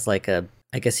Mina as like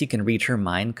I guess he can read her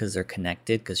mind because they're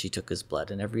connected because she took his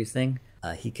blood and everything.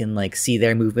 He can like see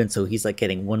their movement, so he's like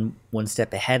getting one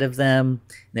step ahead of them.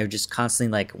 And they're just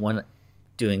constantly like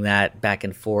doing that back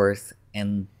and forth,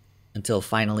 and until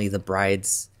finally the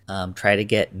brides try to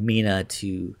get Mina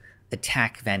to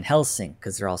attack Van Helsing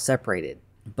because they're all separated.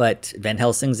 But Van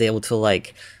Helsing's able to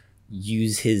like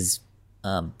use his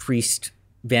priest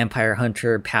vampire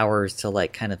hunter powers to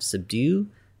like kind of subdue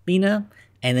Mina,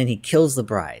 and then he kills the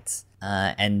brides.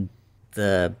 And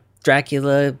the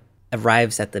Dracula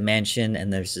arrives at the mansion,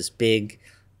 and there's this big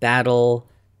battle.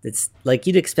 It's like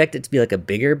you'd expect it to be like a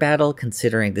bigger battle,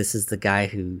 considering this is the guy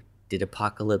who did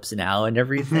Apocalypse Now and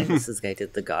everything. This is the guy who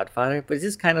did The Godfather. But it's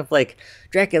just kind of like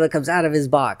Dracula comes out of his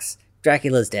box.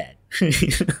 Dracula's dead.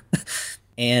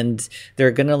 And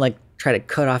they're gonna like try to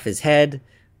cut off his head,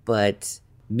 but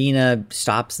Mina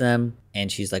stops them,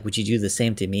 and she's like, would you do the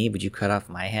same to me? Would you cut off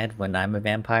my head when I'm a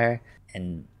vampire?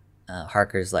 And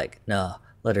Harker's like, no,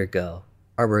 let her go.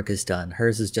 Our work is done.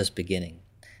 Hers is just beginning.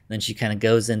 And then she kind of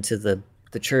goes into the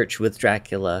church with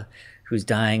Dracula, who's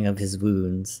dying of his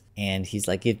wounds, and he's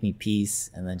like, give me peace.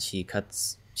 And then she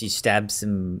stabs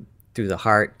him through the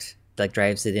heart, like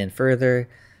drives it in further,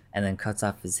 and then cuts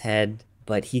off his head.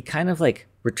 But he kind of like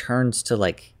returns to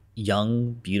like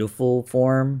young, beautiful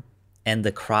form, and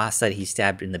the cross that he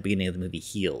stabbed in the beginning of the movie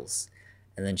heals.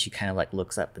 And then she kind of like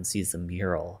looks up and sees the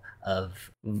mural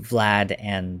of Vlad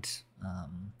and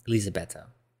Elisabetta.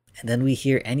 And then we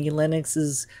hear Annie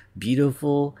Lennox's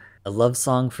beautiful A Love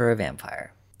Song for a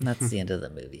Vampire. And that's the end of the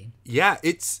movie. Yeah,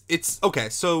 it's okay.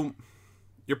 So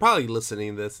you're probably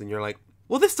listening to this and you're like,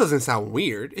 well, this doesn't sound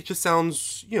weird. It just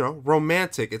sounds,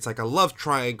 romantic. It's like a love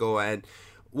triangle. And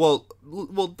well,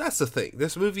 that's the thing.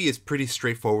 This movie is pretty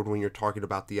straightforward when you're talking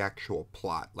about the actual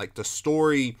plot. Like the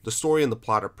story and the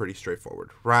plot are pretty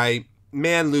straightforward, right?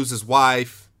 Man loses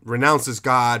wife, renounces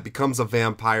God, becomes a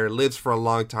vampire, lives for a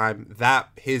long time. That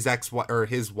his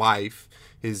wife,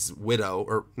 his widow,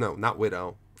 or no, not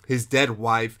widow, his dead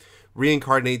wife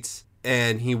reincarnates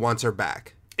and he wants her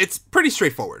back. It's pretty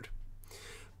straightforward.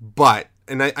 But,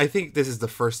 and I think this is the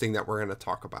first thing that we're going to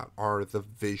talk about, are the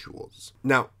visuals.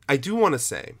 Now, I do want to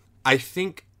say, I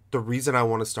think the reason I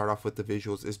want to start off with the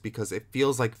visuals is because it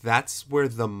feels like that's where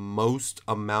the most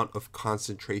amount of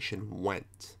concentration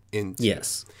went into.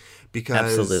 Yes.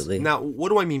 Because, absolutely. Now, what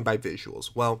do I mean by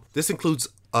visuals? Well, this includes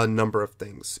a number of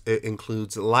things. It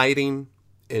includes lighting.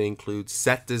 It includes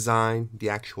set design, the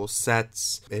actual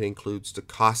sets. It includes the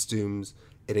costumes.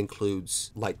 It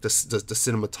includes like the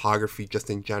cinematography just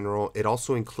in general. It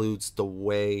also includes the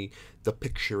way the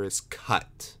picture is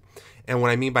cut. And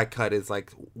what I mean by cut is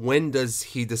like, when does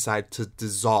he decide to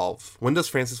dissolve? When does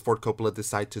Francis Ford Coppola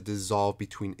decide to dissolve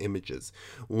between images?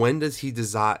 When does he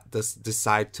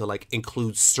decide to like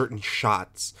include certain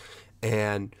shots?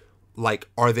 And like,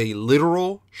 are they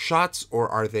literal shots or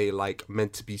are they like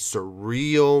meant to be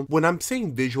surreal? When I'm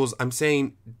saying visuals, I'm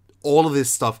saying all of this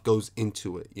stuff goes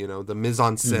into it, the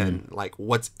mise-en-scène, like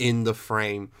what's in the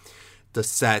frame, the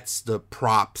sets, the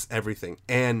props, everything.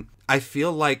 And I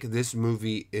feel like this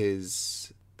movie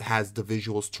has the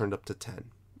visuals turned up to 10.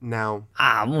 Now,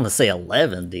 I'm going to say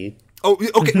 11, dude. Oh,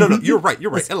 okay. No, you're right.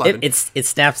 11. It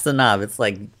snaps the knob. It's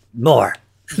like, more.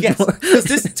 Yes,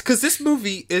 because this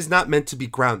movie is not meant to be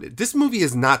grounded. This movie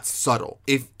is not subtle.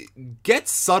 Get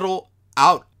subtle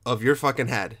out of your fucking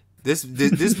head. This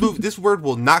word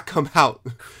will not come out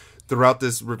throughout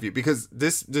this review because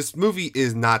this movie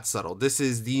is not subtle. This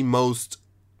is the most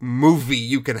movie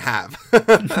you can have.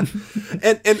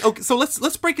 and okay, so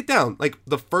let's break it down. Like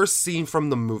the first scene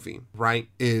from the movie, right,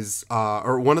 is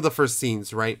or one of the first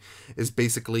scenes, right, is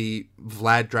basically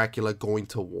Vlad Dracula going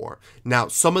to war. Now,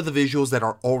 some of the visuals that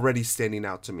are already standing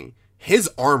out to me. His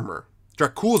armor,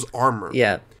 Dracula's armor.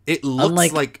 Yeah. It looks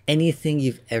unlike like anything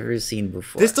you've ever seen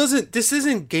before. This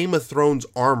isn't Game of Thrones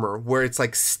armor where it's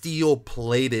like steel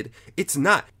plated. It's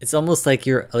not. It's almost like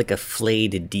you're like a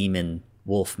flayed demon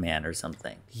wolfman or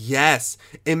something. Yes.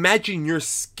 Imagine your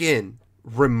skin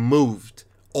removed.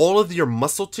 All of your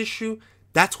muscle tissue.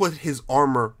 That's what his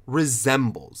armor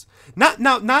resembles. Not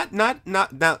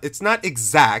it's not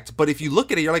exact, but if you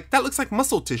look at it, you're like, that looks like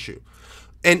muscle tissue.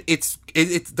 And it's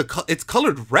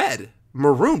colored red,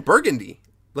 maroon, burgundy.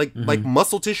 Like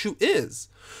muscle tissue is.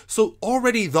 So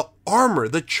already the armor,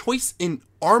 the choice in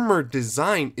armor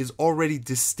design is already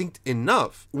distinct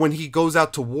enough. When he goes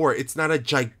out to war, it's not a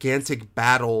gigantic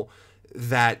battle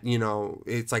that,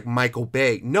 it's like Michael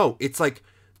Bay. No, it's like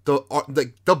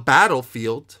the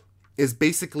battlefield is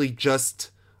basically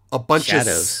just a bunch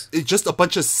shadows. It's just a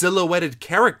bunch of silhouetted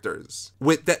characters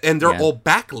with that, and they're all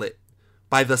backlit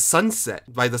by the sunset,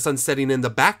 by the sun setting in the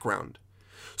background.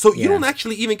 So you don't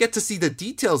actually even get to see the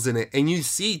details in it, and you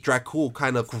see Dracul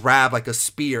kind of grab like a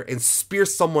spear and spear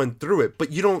someone through it,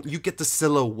 but you get the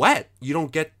silhouette. You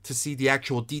don't get to see the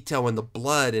actual detail and the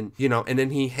blood, and and then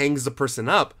he hangs the person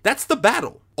up. That's the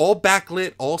battle. All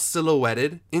backlit, all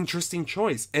silhouetted. Interesting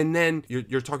choice. And then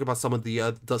you're talking about some of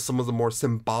the more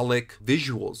symbolic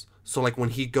visuals. So like when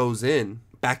he goes in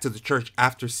back to the church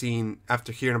after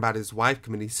hearing about his wife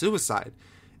committing suicide.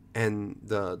 And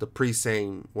the priest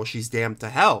saying, well, she's damned to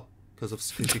hell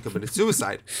because she committed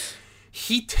suicide.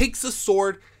 He takes a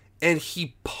sword and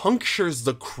he punctures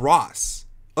the cross,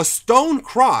 a stone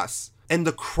cross, and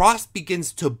the cross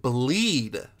begins to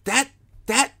bleed. That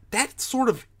sort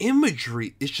of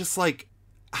imagery is just like,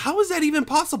 how is that even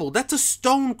possible? That's a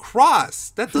stone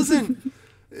cross. That doesn't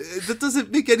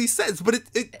make any sense. But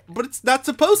it's not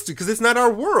supposed to because it's not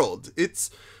our world. It's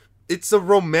a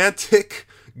romantic,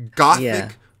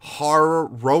 gothic horror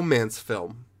romance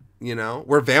film,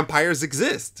 where vampires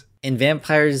exist. And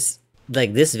vampires,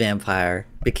 like this vampire,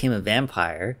 became a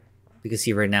vampire because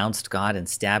he renounced God and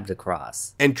stabbed a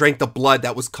cross. And drank the blood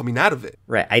that was coming out of it.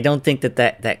 Right. I don't think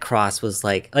that cross was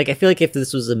like I feel like if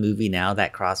this was a movie now,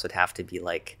 that cross would have to be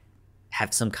like,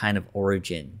 have some kind of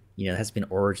origin. There has to be an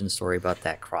origin story about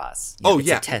that cross.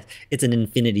 It's an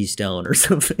infinity stone or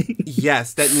something.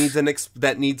 Yes,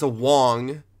 that needs a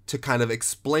Wong to kind of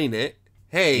explain it.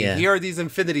 Hey, here are these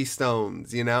infinity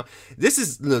stones, This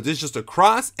is just a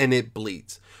cross and it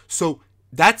bleeds. So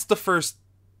that's the first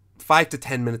 5 to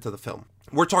 10 minutes of the film.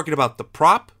 We're talking about the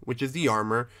prop, which is the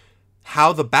armor,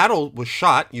 how the battle was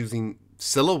shot using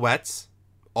silhouettes,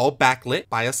 all backlit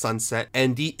by a sunset,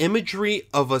 and the imagery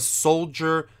of a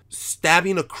soldier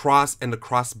stabbing a cross and the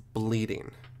cross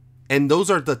bleeding. And those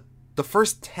are the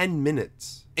first 10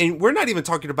 minutes. And we're not even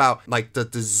talking about like the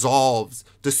dissolves,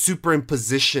 the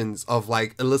superimpositions of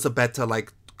like Elisabetta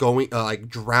like going like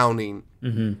drowning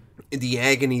in the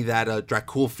agony that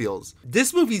Dracul feels.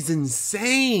 This movie's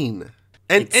insane.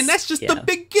 And that's just the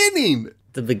beginning.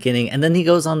 The beginning. And then he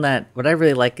goes on that, what I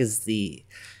really like is the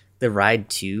ride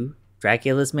to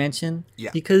Dracula's mansion.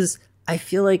 Yeah. Because I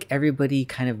feel like everybody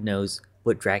kind of knows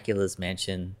what Dracula's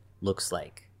mansion looks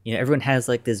like. You know, everyone has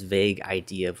like this vague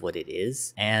idea of what it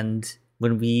is. And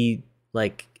when we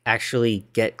like actually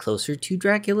get closer to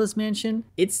Dracula's mansion,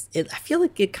 I feel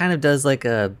like it kind of does like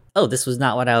a, oh, this was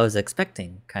not what I was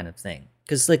expecting kind of thing.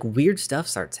 Because like weird stuff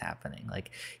starts happening.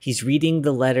 Like he's reading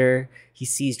the letter, he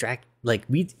sees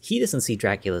he doesn't see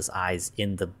Dracula's eyes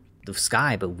in the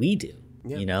sky, but we do.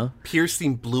 Yeah. You know,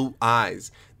 piercing blue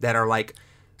eyes that are like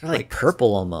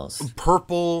purple almost.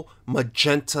 Purple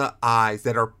magenta eyes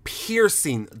that are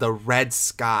piercing the red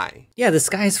sky. Yeah, the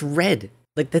sky is red.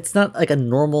 Like that's not like a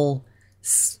normal.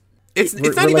 It's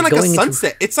not even like a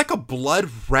sunset. It's like a blood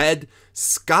red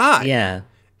sky. Yeah.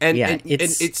 And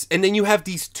then you have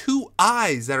these two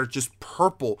eyes that are just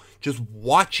purple, just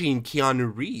watching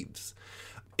Keanu Reeves.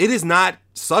 It is not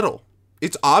subtle.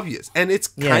 It's obvious, and it's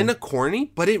kind of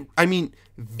corny, but it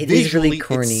is really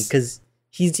corny because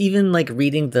he's even like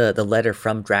reading the letter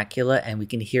from Dracula, and we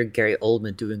can hear Gary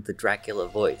Oldman doing the Dracula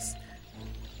voice.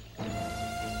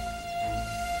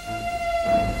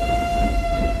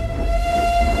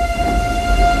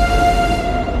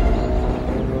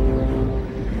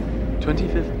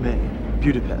 May,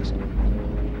 Budapest.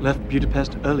 Left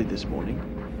Budapest early this morning.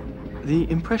 The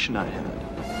impression I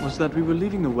had was that we were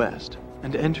leaving the west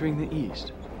and entering the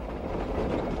east.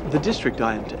 The district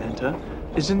I am to enter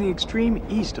is in the extreme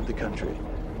east of the country,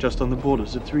 just on the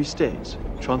borders of 3 states,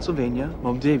 Transylvania,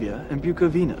 Moldavia, and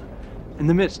Bukovina, in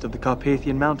the midst of the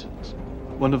Carpathian Mountains,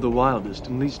 one of the wildest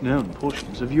and least known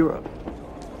portions of Europe.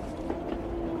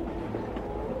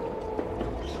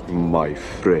 My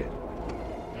friend,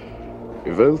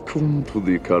 welcome to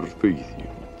the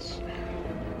Carpathians.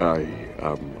 I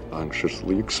am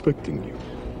anxiously expecting you.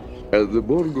 At the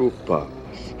Borgo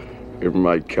Pass,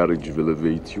 my carriage will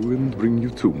await you and bring you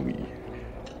to me.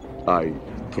 I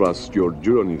trust your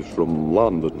journey from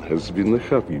London has been a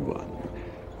happy one,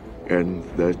 and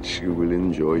that you will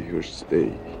enjoy your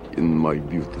stay in my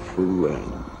beautiful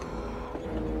land.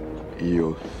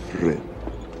 Your friend,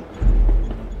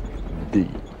 D.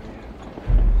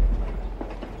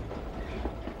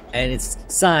 And it's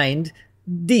signed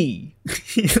D.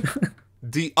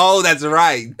 D. Oh, that's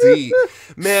right, D.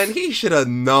 Man, he should have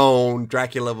known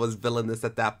Dracula was villainous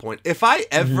at that point. If I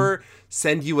ever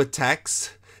send you a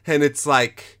text and it's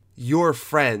like, your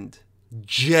friend,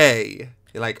 J,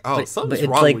 you're like, oh, something's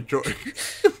wrong with George.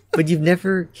 But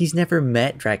he's never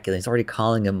met Dracula. He's already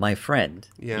calling him my friend.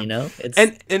 Yeah. You know?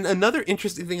 And another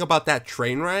interesting thing about that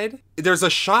train ride, there's a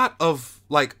shot of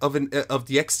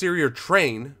the exterior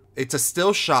train. It's a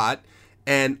still shot,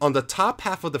 and on the top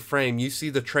half of the frame, you see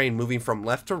the train moving from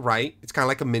left to right. It's kind of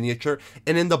like a miniature.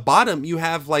 And in the bottom, you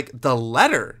have like the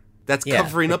letter that's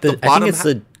covering up the bottom. I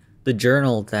think it's the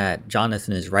journal that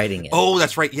Jonathan is writing in. Oh,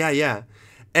 that's right. Yeah.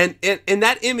 And in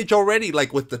that image already,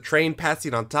 like with the train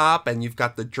passing on top, and you've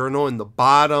got the journal in the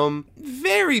bottom,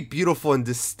 very beautiful and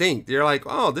distinct. You're like,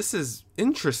 oh, this is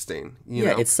interesting. You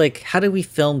know? It's like, how do we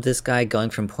film this guy going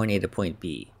from point A to point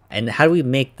B? And how do we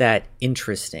make that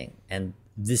interesting? And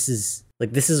this is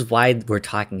why we're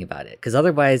talking about it. Because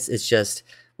otherwise it's just,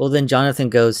 well, then Jonathan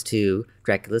goes to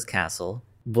Dracula's castle.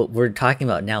 What we're talking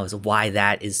about now is why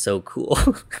that is so cool.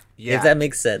 Yeah. If that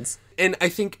makes sense. And I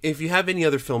think if you have any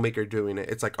other filmmaker doing it,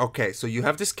 it's like, okay, so you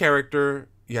have this character,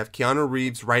 you have Keanu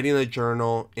Reeves writing a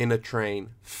journal in a train,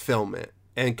 film it.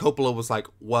 And Coppola was like,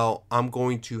 well, I'm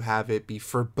going to have it be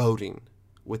foreboding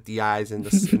with the eyes in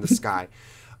the sky.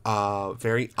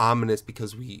 Very ominous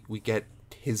because we get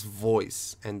his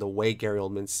voice and the way Gary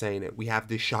Oldman's saying it. We have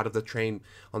this shot of the train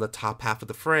on the top half of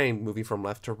the frame moving from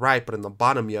left to right, but in the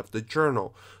bottom you have the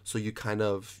journal. So you kind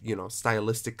of,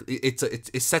 stylistically,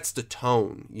 it sets the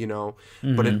tone,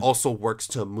 but it also works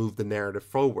to move the narrative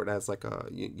forward as like a,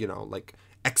 like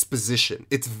exposition.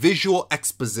 It's visual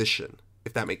exposition.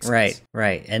 If that makes sense.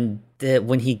 Right. And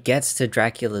when he gets to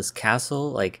Dracula's castle,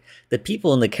 like the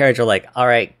people in the carriage are like, all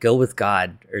right, go with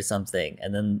God or something.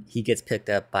 And then he gets picked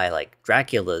up by like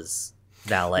Dracula's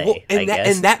valet, I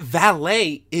guess. And that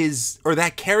valet or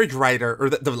that carriage rider, or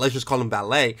let's just call him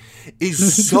valet,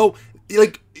 is so,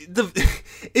 like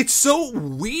it's so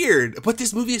weird, but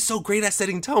this movie is so great at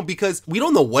setting tone because we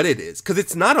don't know what it is, because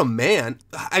it's not a man.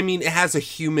 I mean, it has a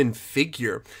human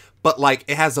figure, but like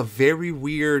it has a very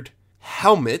weird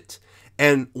helmet,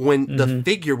 and when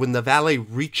the valet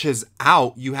reaches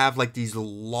out, you have like these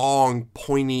long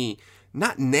pointy,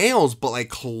 not nails, but like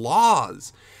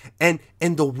claws. And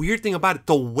the weird thing about it,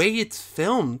 the way it's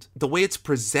filmed, the way it's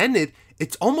presented,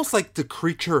 it's almost like the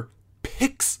creature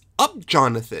picks up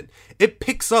Jonathan. It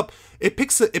picks up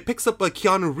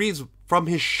Keanu Reeves from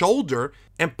his shoulder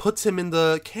and puts him in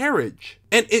the carriage.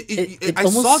 And I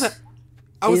almost, saw that.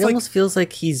 I was it like, almost feels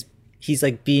like he's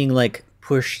like being like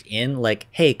pushed in, like,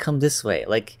 hey, come this way,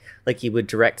 like he would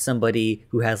direct somebody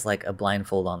who has like a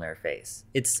blindfold on their face.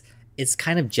 It's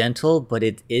kind of gentle, but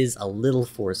it is a little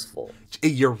forceful.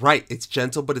 You're right. It's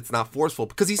gentle, but it's not forceful,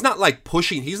 because he's not like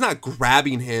pushing. He's not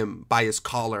grabbing him by his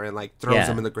collar and like throws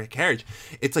him in the carriage.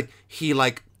 It's like he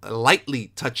like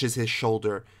lightly touches his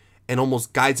shoulder and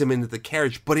almost guides him into the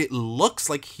carriage, but it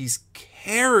looks like he's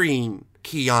carrying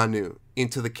Keanu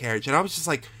into the carriage. And I was just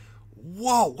like,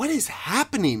 whoa, what is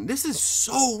happening? This is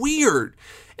so weird.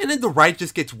 And then the ride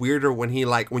just gets weirder when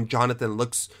when Jonathan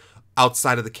looks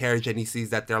outside of the carriage and he sees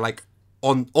that they're like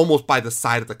on almost by the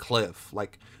side of the cliff,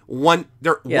 like one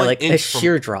like inch a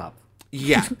sheer drop.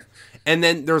 Yeah. And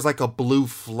then there's like a blue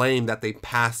flame that they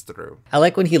pass through. I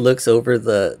like when he looks over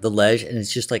the ledge and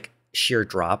it's just like sheer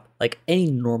drop. Like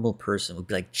any normal person would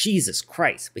be like, Jesus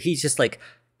Christ, but he's just like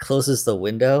closes the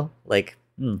window, like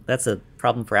that's a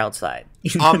problem for outside.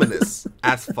 Ominous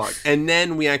as fuck. And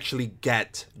then we actually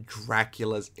get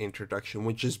Dracula's introduction,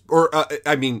 which is,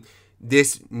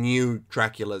 this new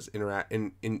Dracula's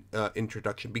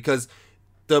introduction, because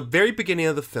the very beginning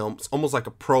of the film is almost like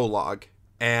a prologue,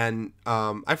 and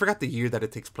I forgot the year that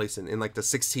it takes place in like the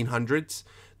 1600s.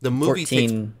 The movie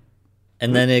 14,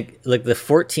 and then it like the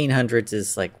 1400s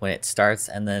is like when it starts,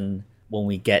 and then when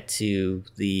we get to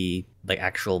the like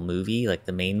actual movie, like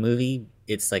the main movie,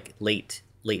 it's like late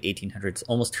 1800s,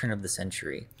 almost turn of the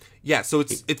century. Yeah, so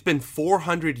it's been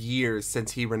 400 years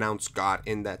since he renounced God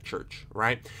in that church,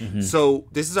 right? Mm-hmm. So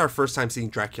this is our first time seeing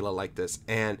Dracula like this,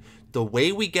 and the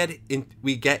way we get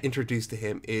introduced to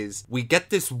him is we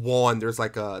get this wall, and there's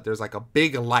like a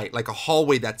big light, like a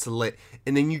hallway that's lit,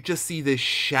 and then you just see this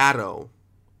shadow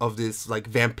of this like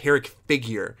vampiric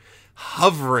figure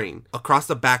hovering across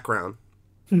the background.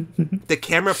 The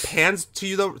camera pans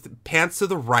to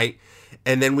the right,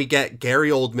 and then we get Gary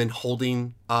Oldman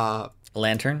holding a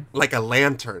lantern, like a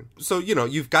lantern. So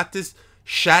you've got this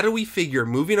shadowy figure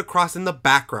moving across in the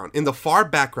background, in the far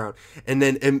background, and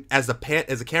then as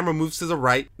the camera moves to the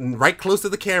right close to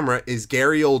the camera is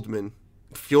Gary Oldman,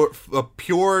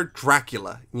 pure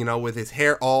Dracula, with his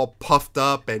hair all puffed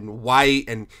up and white,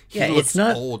 and he looks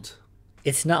old.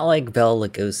 It's not like Bela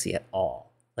Lugosi at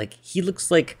all. Like he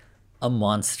looks like a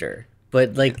monster,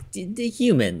 but like the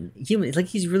human, like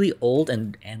he's really old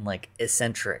and like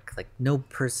eccentric. Like no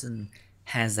person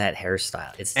has that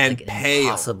hairstyle. It's and like pale. An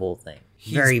impossible thing.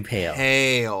 He's very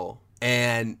pale,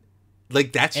 and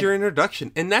like that's your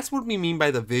introduction, and that's what we mean by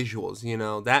the visuals.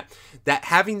 That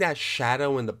having that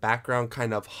shadow in the background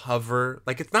kind of hover,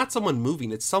 like it's not someone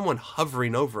moving, it's someone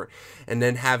hovering over, and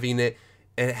then having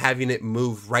it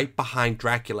move right behind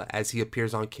Dracula as he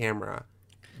appears on camera.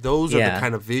 Those are the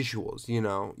kind of visuals,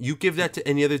 You give that to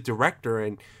any other director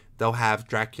and they'll have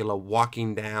Dracula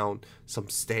walking down some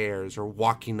stairs or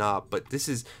walking up.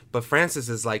 But Francis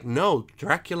is like, no,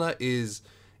 Dracula is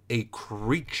a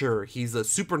creature. He's a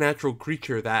supernatural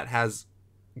creature that has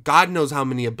God knows how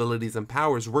many abilities and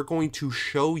powers. We're going to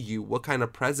show you what kind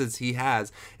of presence he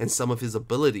has and some of his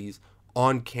abilities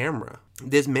on camera.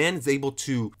 This man is able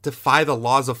to defy the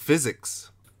laws of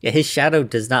physics. Yeah, his shadow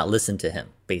does not listen to him,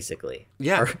 basically.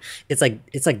 Yeah. Or it's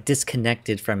like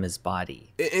disconnected from his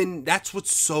body. And that's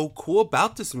what's so cool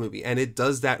about this movie. And it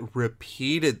does that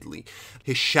repeatedly.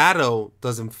 His shadow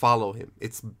doesn't follow him.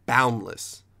 It's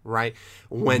boundless, right?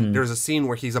 When there's a scene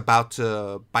where he's about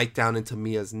to bite down into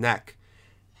Mia's neck,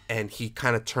 and he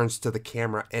kind of turns to the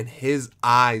camera, and his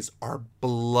eyes are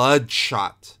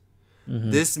bloodshot.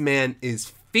 This man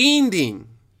is fiending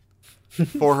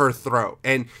for her throat,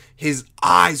 and his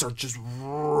eyes are just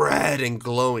red and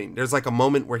glowing. There's like a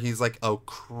moment where he's like a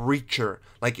creature,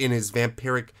 like in his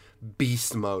vampiric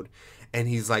beast mode, and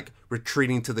he's like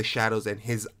retreating to the shadows, and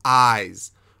his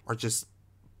eyes are just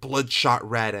bloodshot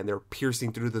red, and they're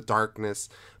piercing through the darkness,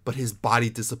 but his body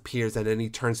disappears, and then he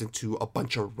turns into a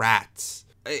bunch of rats.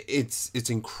 It's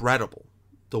incredible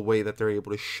the way that they're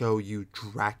able to show you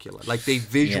Dracula. Like they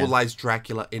visualize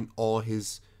Dracula in all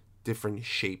his different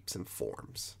shapes and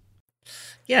forms.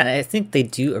 Yeah, I think they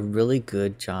do a really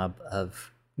good job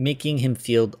of making him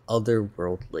feel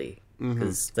otherworldly. Mm-hmm.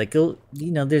 Because like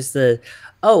there's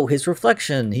his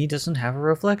reflection. He doesn't have a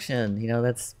reflection.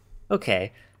 That's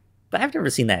okay. But I've never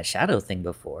seen that shadow thing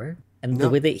before. And the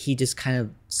way that he just kind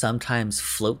of sometimes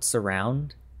floats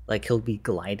around, like he'll be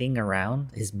gliding around,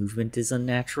 his movement is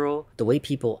unnatural. The way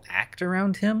people act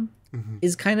around him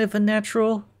is kind of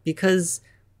unnatural because,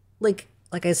 like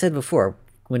I said before,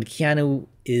 when Keanu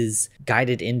is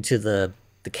guided into the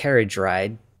carriage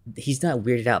ride, he's not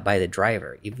weirded out by the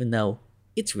driver, even though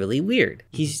it's really weird.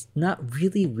 He's not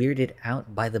really weirded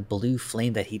out by the blue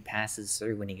flame that he passes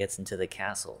through when he gets into the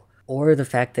castle, or the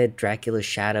fact that Dracula's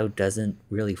shadow doesn't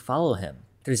really follow him.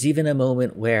 There's even a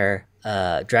moment where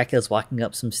Dracula's walking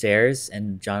up some stairs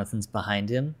and Jonathan's behind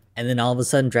him, and then all of a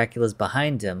sudden Dracula's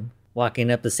behind him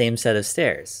walking up the same set of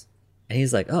stairs. And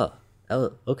he's like, oh,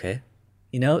 okay.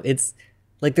 It's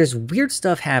like there's weird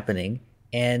stuff happening,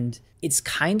 and it's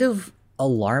kind of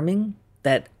alarming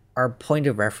that our point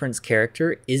of reference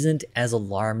character isn't as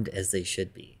alarmed as they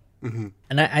should be. Mm-hmm.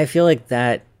 And I feel like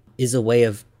that is a way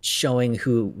of showing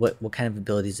what kind of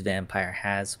abilities a vampire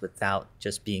has without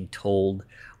just being told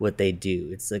what they do.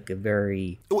 It's like a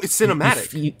very... it's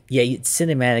cinematic. It's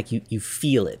cinematic. You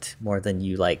feel it more than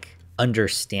you like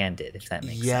understand it, if that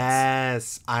makes sense.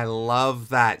 Yes, I love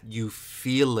that. You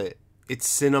feel it. It's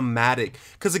cinematic.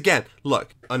 Because again,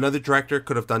 look, another director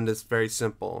could have done this very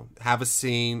simple. Have a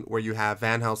scene where you have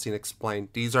Van Helsing explain,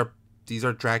 these are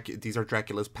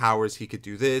Dracula's powers. He could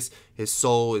do this. His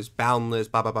soul is boundless,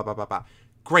 blah, blah, blah, blah, blah, blah.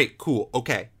 Great, cool,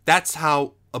 okay. That's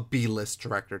how a B-list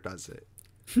director does it.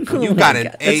 You got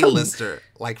an A-lister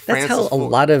like Francis Ford. That's how a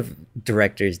lot of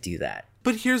directors do that.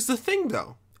 But here's the thing,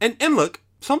 though. And look,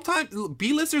 sometimes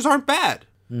B-listers aren't bad.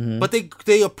 But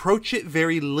they approach it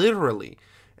very literally.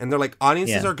 And they're like,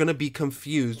 audiences are going to be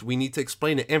confused. We need to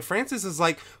explain it. And Francis is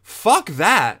like, fuck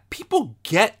that. People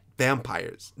get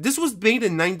vampires. This was made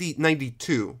in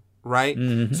 1992, right?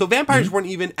 Mm-hmm. So vampires weren't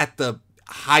even at the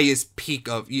highest peak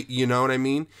of, you know what I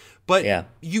mean? But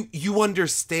you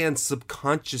understand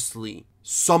subconsciously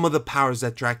some of the powers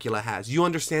that Dracula has. You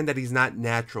understand that he's not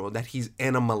natural, that he's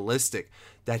animalistic,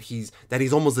 that he's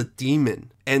almost a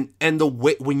demon. And the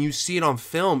way when you see it on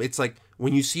film, it's like,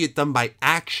 when you see it done by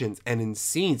actions and in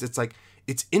scenes, it's like,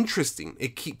 it's interesting.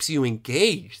 It keeps you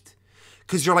engaged.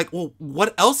 Because you're like, well,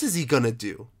 what else is he going to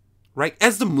do? Right?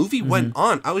 As the movie went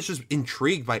on, I was just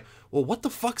intrigued by, well, what the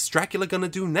fuck's Dracula going to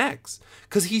do next?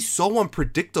 Because he's so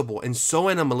unpredictable and so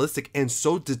animalistic and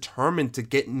so determined to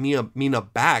get Mina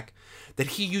back that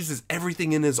he uses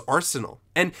everything in his arsenal.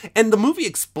 And the movie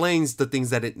explains the things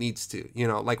that it needs to.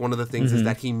 Like one of the things is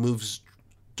that he moves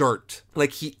dirt.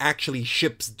 Like he actually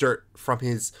ships dirt from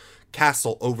his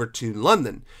castle over to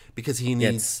London because he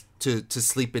needs to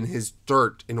sleep in his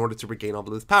dirt in order to regain all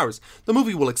of his powers. The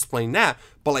movie will explain that,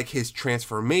 but like his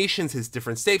transformations, his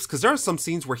different states, because there are some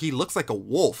scenes where he looks like a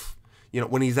wolf,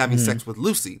 when he's having sex with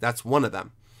Lucy. That's one of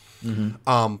them.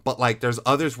 But like there's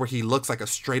others where he looks like a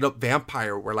straight up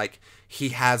vampire where like he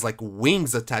has like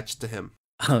wings attached to him.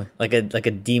 Oh, like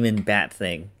a demon bat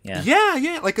thing.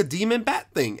 Yeah, like a demon bat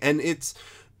thing. And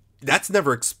that's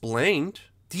never explained.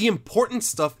 The important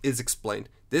stuff is explained.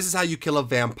 This is how you kill a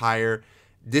vampire.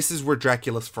 This is where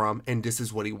Dracula's from, and this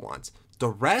is what he wants. The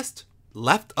rest,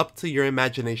 left up to your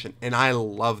imagination. And I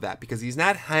love that because he's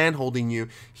not hand-holding you.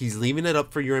 He's leaving it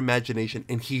up for your imagination,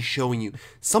 and he's showing you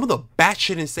some of the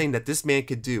batshit insane that this man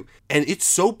could do. And it's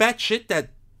so batshit that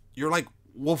you're like,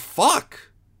 well, fuck.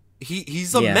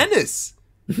 He's a menace.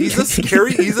 He's a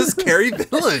scary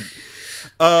villain.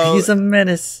 He's a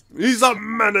menace. He's a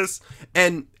menace.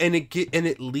 And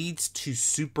it leads to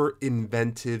super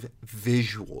inventive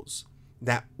visuals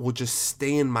that will just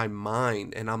stay in my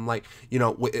mind. And I'm like,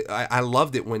 I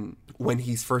loved it when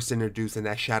he's first introduced and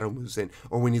that shadow moves in,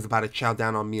 or when he's about to chow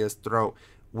down on Mia's throat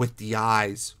with the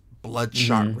eyes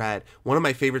bloodshot red. One of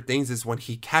my favorite things is when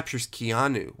he captures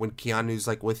Keanu, when Keanu's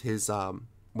like with his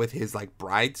like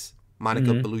brides,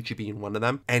 Monica Bellucci being one of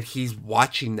them, and he's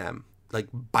watching them like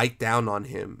bite down on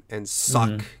him and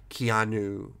suck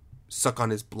on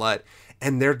his blood.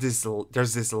 And there's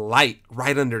this light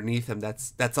right underneath him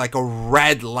that's like a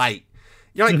red light.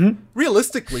 You're like,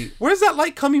 realistically, where's that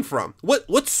light coming from?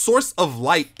 What source of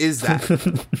light is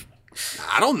that?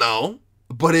 I don't know,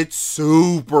 but it's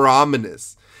super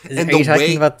ominous. Are you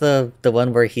talking about the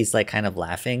one where he's like kind of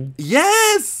laughing?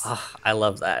 Yes! Oh, I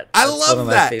love that. I love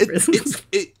that. It's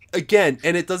again,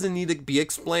 and it doesn't need to be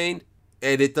explained,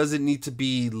 and it doesn't need to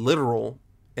be literal.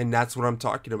 And that's what I'm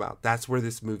talking about. That's where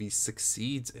this movie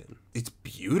succeeds in. It's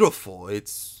beautiful.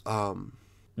 It's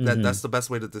that's the best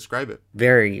way to describe it.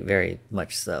 Very, very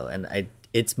much so. And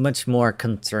it's much more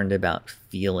concerned about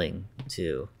feeling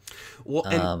too. Well,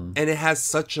 and it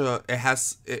has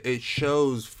it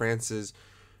shows Francis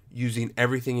using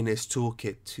everything in his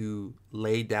toolkit to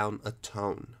lay down a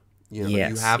tone. You know,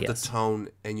 you have the tone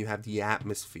and you have the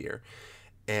atmosphere.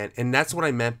 And that's what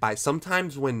I meant by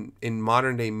sometimes when in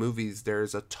modern day movies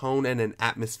there's a tone and an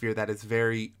atmosphere that is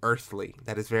very earthly,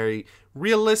 that is very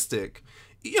realistic.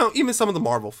 You know, even some of the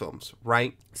Marvel films,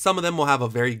 right? Some of them will have a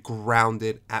very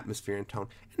grounded atmosphere and tone.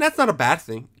 And that's not a bad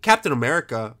thing. Captain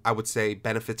America, I would say,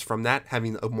 benefits from that,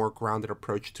 having a more grounded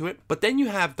approach to it. But then you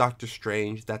have Doctor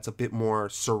Strange that's a bit more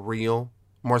surreal,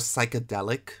 more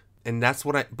psychedelic. And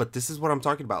but this is what I'm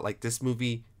talking about. Like, this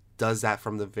movie does that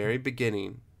from the very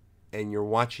beginning. And you're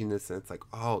watching this and it's like,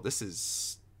 oh, this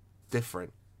is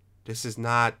different. This is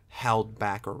not held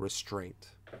back or restraint.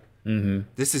 Mm-hmm.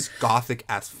 This is gothic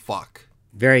as fuck.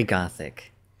 Very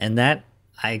gothic. And that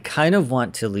I kind of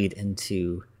want to lead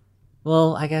into,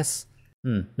 well, I guess,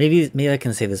 maybe I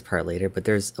can say this part later, but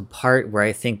there's a part where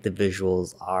I think the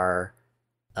visuals are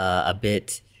a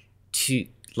bit too,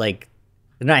 like,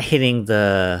 they're not hitting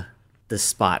the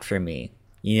spot for me.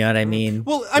 You know what I mean?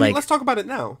 Well, I mean, let's talk about it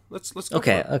now. Let's go.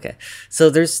 Okay.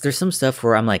 So there's some stuff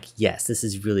where I'm like, yes, this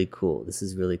is really cool. This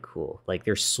is really cool. Like,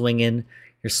 you're swinging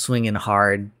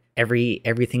hard.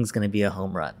 Everything's gonna be a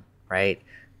home run, right?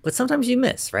 But sometimes you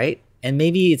miss, right? And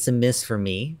maybe it's a miss for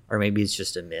me, or maybe it's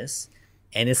just a miss.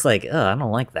 And it's like, oh, I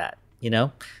don't like that. You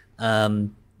know,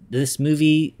 this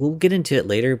movie, we'll get into it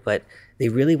later, but they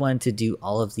really wanted to do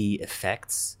all of the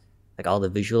effects, like all the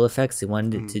visual effects. They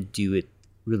wanted to do it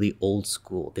really old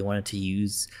school. They wanted to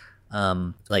use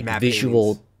like matte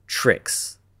visual paintings.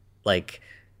 Tricks. Like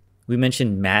we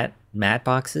mentioned matte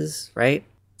boxes, right?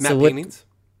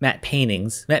 Matte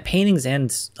paintings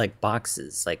and like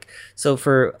boxes. Like, so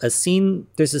for a scene,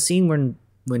 there's a scene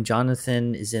when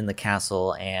Jonathan is in the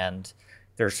castle and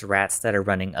there's rats that are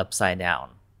running upside down,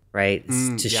 right?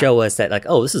 To show us that, like,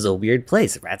 oh, this is a weird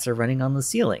place. Rats are running on the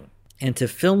ceiling. And to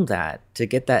film that, to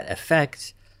get that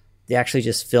effect, they actually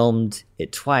just filmed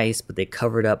it twice, but they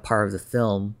covered up part of the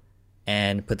film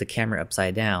and put the camera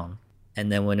upside down.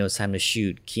 And then when it was time to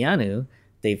shoot Keanu,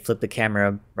 they flipped the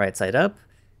camera right side up,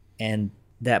 and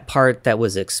that part that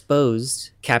was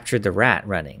exposed captured the rat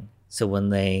running. So when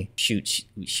they shoot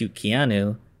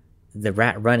Keanu, the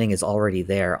rat running is already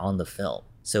there on the film.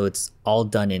 So it's all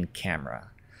done in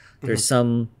camera. There's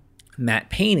some matte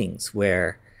paintings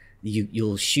where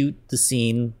you'll shoot the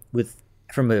scene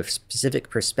from a specific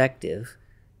perspective,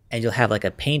 and you'll have like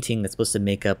a painting that's supposed to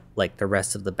make up like the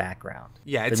rest of the background.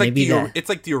 Yeah, it's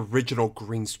like the original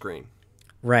green screen.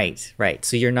 Right.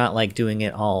 So you're not like doing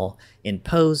it all in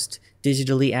post,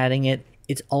 digitally adding it.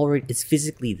 It's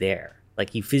physically there.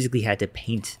 Like, you physically had to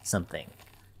paint something.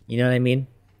 You know what I mean?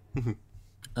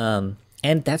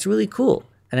 And that's really cool.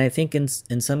 And I think in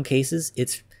some cases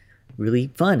it's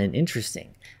really fun and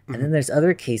interesting. And then there's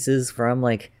other cases where I'm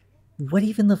like, what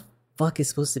even the fuck is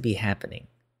supposed to be happening?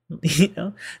 You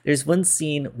know, there's one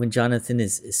scene when Jonathan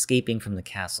is escaping from the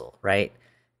castle, right?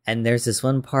 And there's this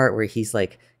one part where he's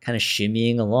like kind of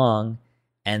shimmying along,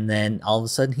 and then all of a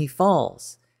sudden he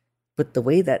falls. But the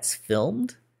way that's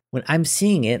filmed, when I'm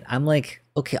seeing it, I'm like,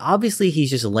 okay, obviously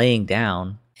he's just laying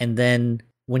down, and then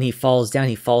when he falls down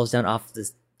off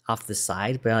the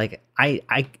side. But like,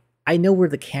 I know where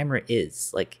the camera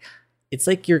is. Like, it's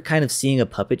like you're kind of seeing a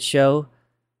puppet show,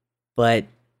 but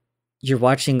you're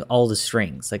watching all the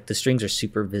strings. Like, the strings are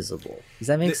super visible. Does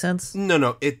that make sense?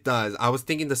 No, it does. I was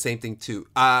thinking the same thing too.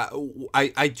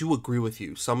 I do agree with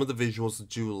you. Some of the visuals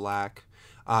do lack,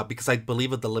 because I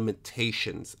believe of the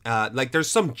limitations. Like, there's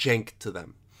some jank to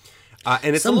them,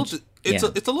 and it's a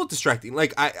little distracting.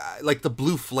 Like, I like the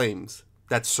blue flames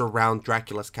that surround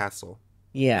Dracula's castle.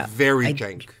 Yeah, very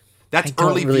jank. That's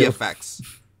early VFX.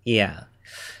 Yeah,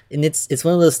 and it's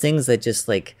one of those things that just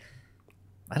like,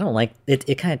 I don't like it.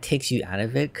 It kind of takes you out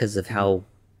of it because of how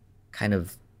kind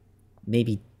of,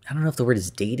 maybe, I don't know if the word is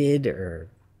dated, or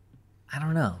I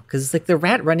don't know, because it's like the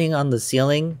rat running on the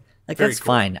ceiling. Like, very that's cool.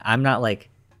 Fine. I'm not like,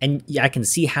 and yeah, I can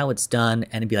see how it's done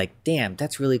and be like, damn,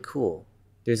 that's really cool.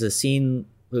 There's a scene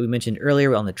that we mentioned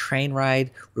earlier on the train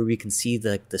ride where we can see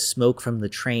the smoke from the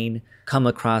train come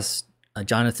across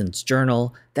Jonathan's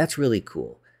journal. That's really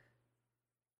cool.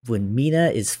 When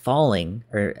Mina is falling,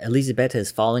 or Elisabetta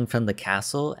is falling from the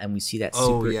castle, and we see that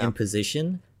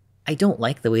superimposition, I don't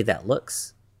like the way that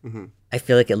looks. I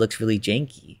feel like it looks really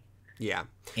janky. Yeah,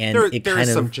 and there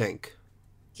is some jank.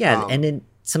 Yeah, and then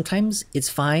sometimes it's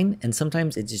fine, and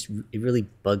sometimes it really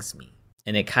bugs me,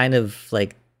 and it kind of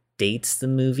like dates the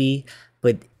movie,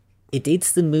 but it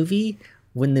dates the movie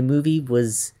when the movie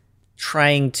was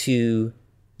trying to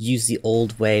use the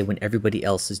old way when everybody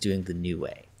else is doing the new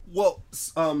way. Well,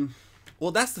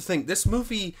 Well, that's the thing. This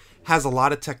movie has a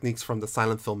lot of techniques from the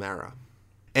silent film era.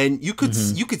 And you could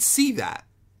see that.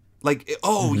 Like,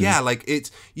 yeah, like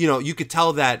it's, you could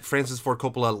tell that Francis Ford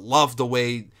Coppola loved the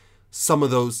way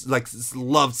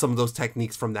loved some of those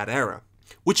techniques from that era,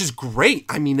 which is great.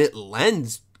 I mean, it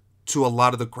lends to a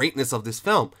lot of the greatness of this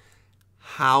film.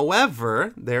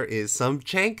 However, there is some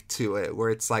jank to it where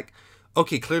it's like,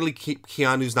 okay, clearly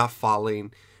Keanu's not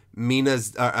falling.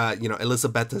 Mina's,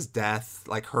 Elisabeta's death,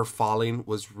 like her falling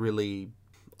was really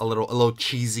a little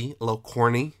cheesy, a little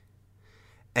corny.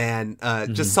 And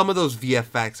just some of those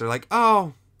VFX are like,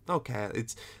 oh, okay.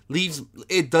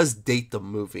 It does date the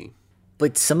movie.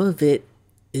 But some of it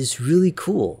is really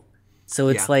cool. So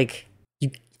it's like,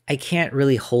 I can't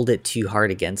really hold it too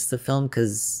hard against the film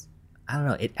because, I don't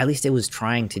know, at least it was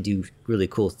trying to do really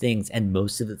cool things. And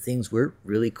most of the things were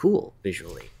really cool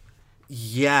visually.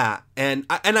 Yeah, and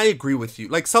I agree with you.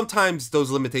 Like, sometimes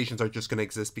those limitations are just going to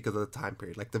exist because of the time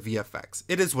period, like the VFX.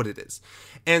 It is what it is.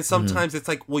 And sometimes it's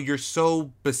like, well, you're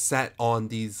so beset on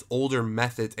these older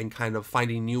methods and kind of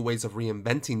finding new ways of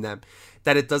reinventing them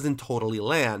that it doesn't totally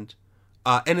land.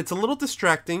 And it's a little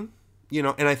distracting,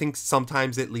 and I think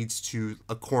sometimes it leads to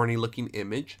a corny-looking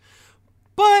image.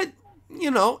 But,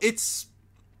 it's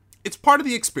part of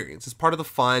the experience. It's part of the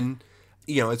fun.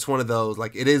 It's one of those,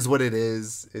 like, it is what it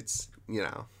is. It's...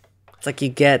 It's like you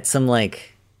get some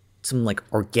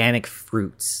organic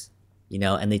fruits,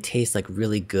 and they taste like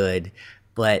really good,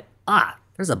 but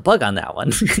there's a bug on that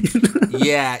one.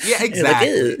 yeah,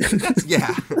 exactly.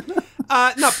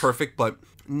 Not perfect, but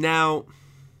now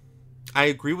I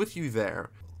agree with you there.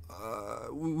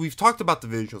 We've talked about the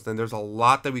visuals, and there's a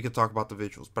lot that we could talk about the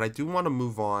visuals, but I do want to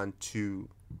move on to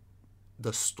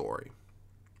the story.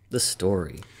 The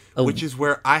story. Which is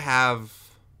where I have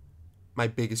my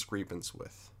biggest grievance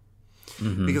with,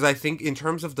 because I think in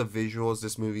terms of the visuals,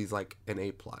 this movie is like an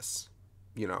A+,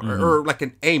 or like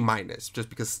an A-, just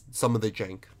because some of the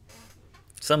jank,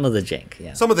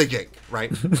 right?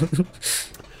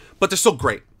 But they're still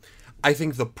great. I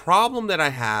think the problem that I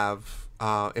have,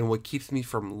 and what keeps me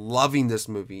from loving this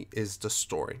movie, is the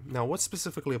story. Now, what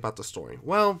specifically about the story?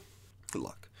 Well,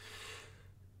 look,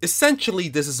 essentially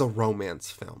this is a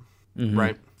romance film,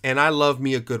 right? And I love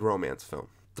me a good romance film.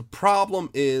 The problem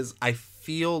is I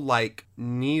feel like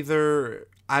it's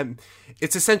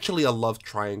essentially a love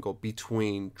triangle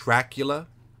between Dracula,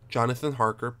 Jonathan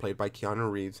Harker, played by Keanu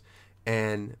Reeves,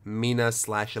 and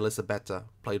Mina/Elisabetta,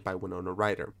 played by Winona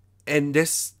Ryder. And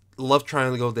this love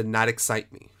triangle did not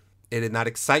excite me. It did not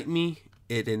excite me.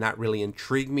 It did not really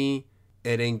intrigue me.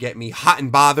 It didn't get me hot and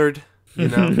bothered,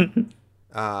 It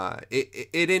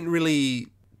didn't really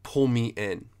pull me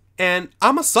in. And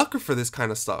I'm a sucker for this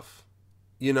kind of stuff.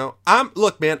 I'm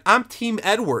Team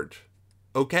Edward,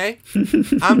 okay?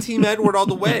 I'm Team Edward all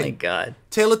the way. Oh my God.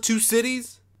 Tale of Two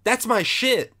Cities, that's my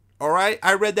shit, all right?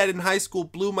 I read that in high school,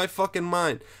 blew my fucking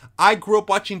mind. I grew up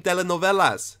watching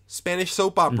telenovelas, Spanish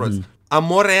soap operas,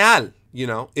 Amor Real,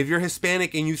 If you're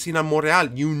Hispanic and you've seen Amor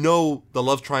Real, you know the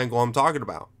love triangle I'm talking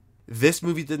about. This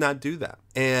movie did not do that.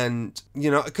 And,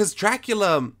 because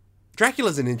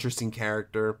Dracula's an interesting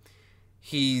character.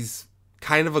 He's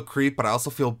kind of a creep, but I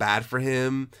also feel bad for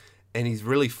him, and he's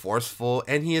really forceful,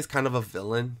 and he is kind of a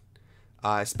villain,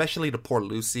 especially to poor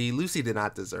Lucy. Lucy did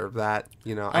not deserve that,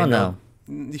 I know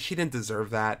she didn't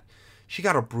deserve that. She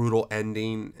got a brutal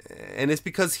ending, and it's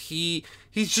because he's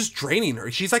just draining her.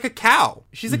 She's like a cow.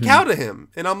 She's a cow to him,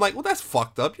 and I'm like, well, that's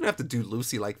fucked up. You don't have to do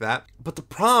Lucy like that. But the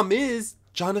problem is,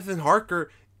 Jonathan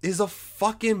Harker is a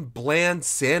fucking bland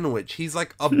sandwich. He's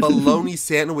like a bologna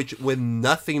sandwich with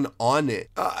nothing on it.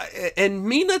 And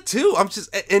Mina too.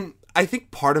 And I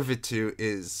think part of it too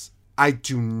is I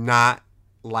do not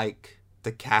like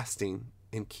the casting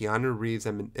in Keanu Reeves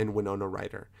and Winona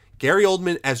Ryder. Gary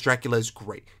Oldman as Dracula is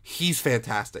great. He's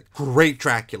fantastic. Great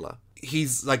Dracula.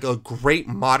 He's like a great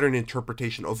modern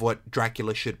interpretation of what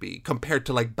Dracula should be compared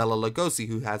to like Bela Lugosi,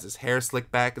 who has his hair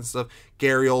slicked back and stuff.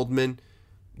 Gary Oldman,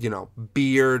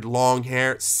 beard, long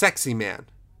hair, sexy man,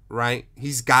 right?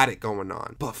 He's got it going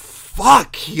on. But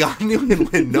fuck, Keanu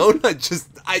and Winona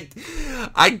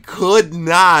I could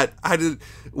not.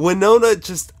 Winona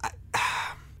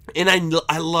and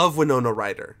I love Winona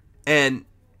Ryder. And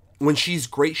when she's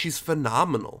great, she's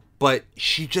phenomenal. But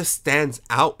she just stands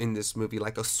out in this movie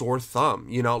like a sore thumb,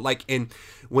 like in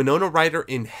Winona Ryder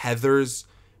in Heathers,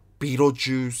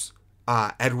 Beetlejuice,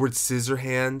 Edward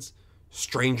Scissorhands,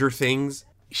 Stranger Things.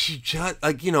 She just,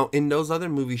 in those other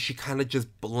movies, she kind of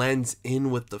just blends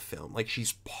in with the film. Like,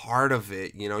 she's part of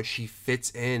it, she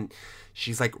fits in.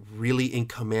 She's, like, really in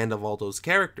command of all those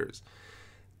characters.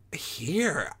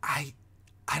 Here, I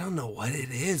don't know what it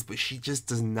is, but she just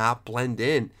does not blend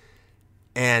in.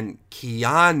 And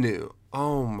Keanu,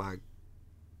 oh my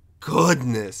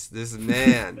goodness, this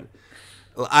man.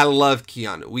 I love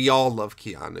Keanu. We all love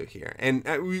Keanu here. And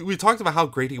we talked about how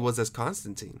great he was as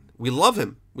Constantine. We love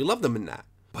him. We loved him in that.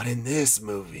 But in this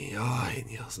movie, oh,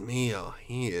 Dios mío,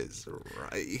 he is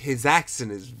right. His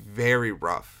accent is very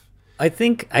rough. I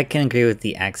think I can agree with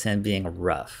the accent being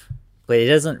rough, but it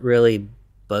doesn't really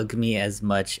bug me as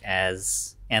much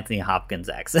as Anthony Hopkins'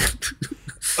 accent.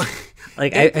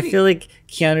 Like, I feel like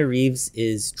Keanu Reeves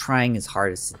is trying his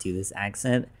hardest to do this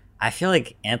accent. I feel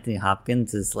like Anthony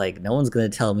Hopkins is like, no one's going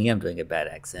to tell me I'm doing a bad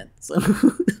accent. So.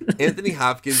 Anthony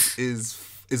Hopkins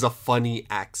is a funny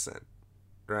accent,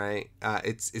 right?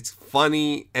 It's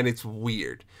funny and it's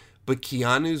weird. But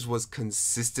Keanu's was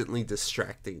consistently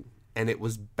distracting and it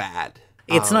was bad.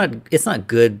 It's not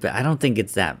good, but I don't think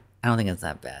it's that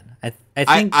bad. I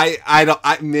think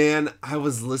I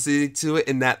was listening to it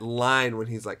in that line when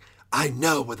he's like, I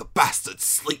know where the bastard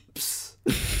sleeps.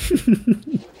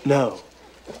 No.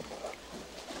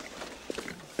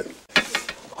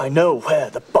 I know where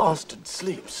the bastard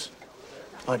sleeps.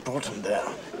 I brought him there.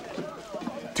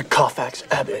 To Carfax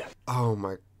Abbey. Oh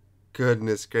my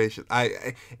goodness gracious.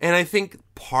 I think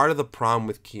part of the problem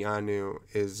with Keanu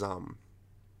is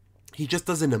he just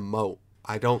doesn't emote.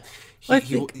 I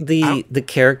think the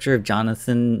character of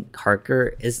Jonathan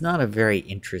Harker is not a very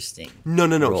interesting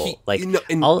role.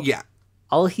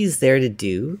 All he's there to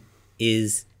do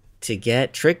is to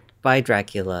get tricked by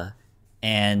Dracula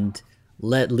and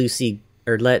let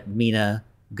Mina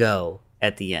go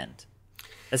at the end.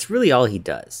 That's really all he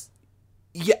does.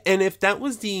 Yeah, and if that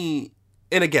was and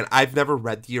again, I've never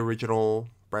read the original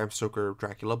Bram Stoker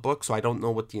Dracula book, so I don't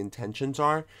know what the intentions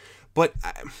are, but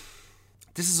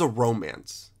this is a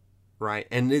romance, right?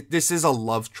 And this is a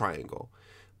love triangle,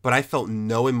 but I felt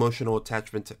no emotional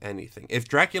attachment to anything. If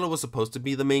Dracula was supposed to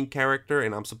be the main character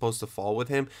and I'm supposed to fall with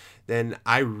him, then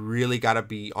I really gotta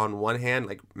be, on one hand,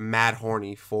 like mad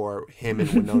horny for him and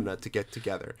Winona to get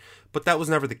together. But that was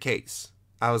never the case.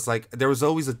 I was like, there was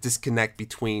always a disconnect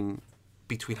between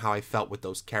how I felt with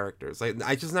those characters. Like,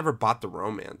 I just never bought the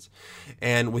romance.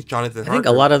 And with Jonathan Harker, I think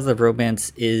a lot of the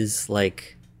romance is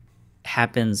like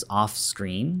happens off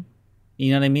screen.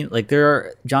 You know what I mean? Like,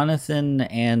 Jonathan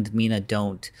and Mina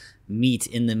don't meet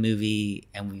in the movie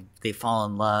and they fall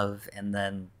in love and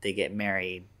then they get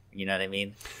married. You know what I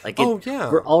mean? Like,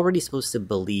 we're already supposed to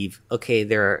believe, okay,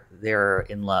 they're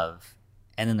in love,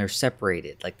 and then they're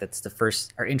separated. Like, that's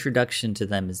our introduction to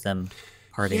them is them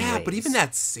parting ways. Yeah, but even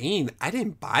that scene, I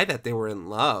didn't buy that they were in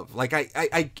love. Like,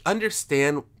 I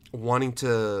understand wanting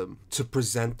to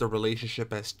present the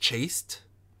relationship as chaste,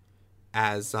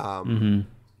 as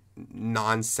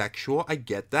non-sexual. I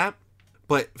get that,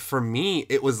 but for me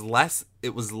it was less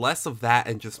of that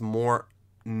and just more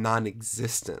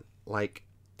non-existent. Like,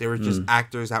 they were just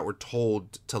actors that were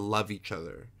told to love each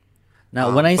other.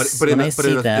 Now but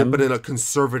in a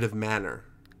conservative manner.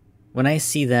 When I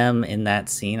see them in that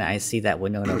scene, I see that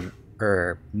Winona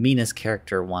or Mina's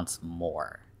character wants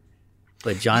more,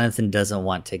 but Jonathan doesn't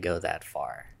want to go that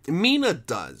far. Mina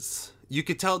does. You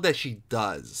could tell that she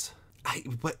does.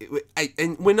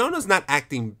 And Winona's not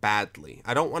acting badly.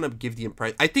 I don't want to give the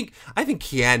impression. I think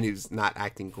Keanu's not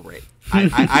acting great.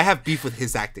 I have beef with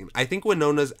his acting. I think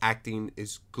Winona's acting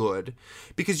is good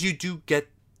because you do get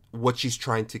what she's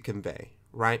trying to convey,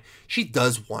 right? She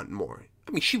does want more.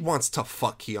 I mean, she wants to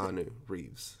fuck Keanu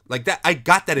Reeves. Like that. I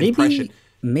got that impression.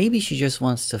 Maybe she just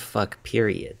wants to fuck,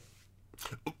 period.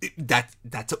 That's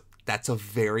a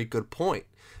very good point.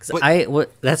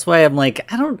 That's why I'm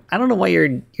like, I don't know why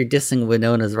you're dissing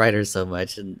Winona's writer so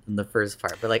much in the first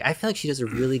part, but like, I feel like she does a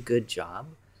really good job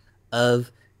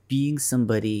of being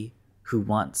somebody who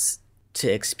wants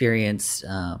to experience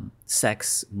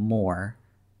sex more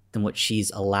than what she's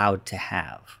allowed to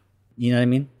have. You know what I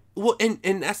mean? Well,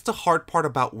 and that's the hard part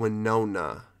about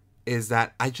Winona, is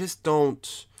that I just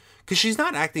don't, because she's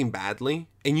not acting badly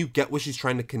and you get what she's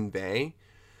trying to convey,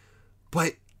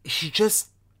 but she just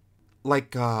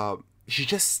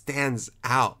stands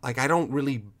out. Like, I don't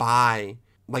really buy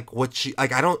like what she,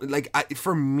 like, I don't like,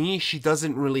 for me, she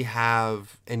doesn't really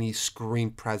have any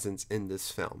screen presence in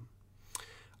this film.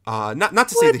 Not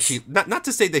to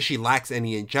say that she lacks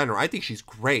any in general. I think she's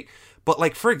great, but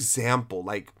like, for example,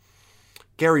 like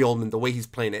Gary Oldman, the way he's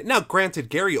playing it. Now, granted,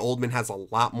 Gary Oldman has a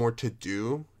lot more to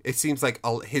do. It seems like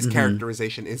his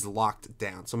characterization is locked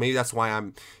down, so maybe that's why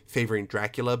I'm favoring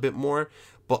Dracula a bit more.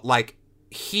 But like,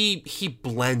 he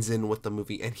blends in with the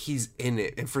movie and he's in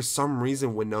it, and for some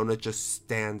reason Winona just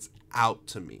stands out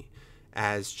to me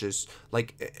as just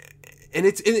like, and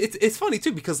it's funny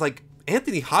too, because like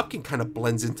Anthony Hopkins kind of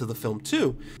blends into the film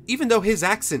too, even though his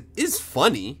accent is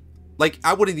funny. like,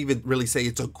 I wouldn't even really say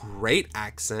it's a great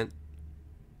accent,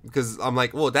 because I'm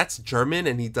like, well, that's German,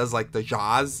 and he does like the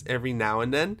jaws every now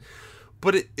and then.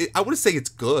 But I wouldn't say it's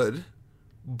good,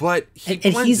 but and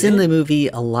he's in the movie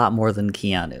a lot more than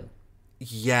Keanu.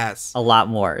 Yes. A lot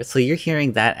more. So you're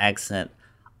hearing that accent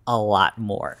a lot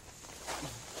more.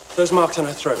 Those marks on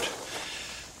her throat.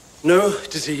 No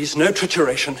disease, no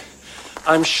trituration.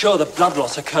 I'm sure the blood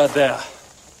loss occurred there.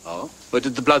 Oh? Where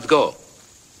did the blood go?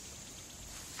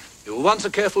 You were once a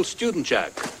careful student,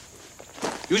 Jack.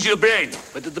 Use your brain.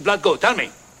 Where did the blood go? Tell me.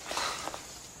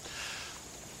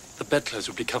 The bedclothes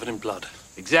would be covered in blood.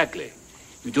 Exactly.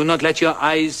 You do not let your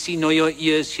eyes see nor your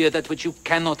ears hear that which you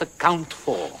cannot account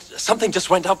for. Something just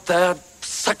went up there,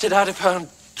 sucked it out of her, and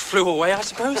flew away, I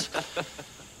suppose.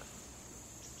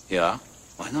 Yeah?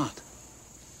 Why not?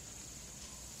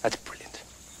 That's brilliant.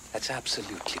 That's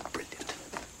absolutely brilliant.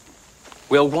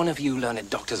 Will one of you learned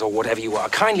doctors or whatever you are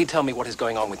kindly tell me what is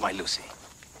going on with my Lucy?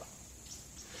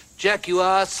 Jack, you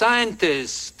are a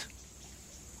scientist.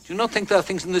 Do you not think there are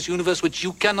things in this universe which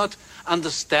you cannot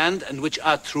understand and which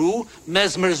are true?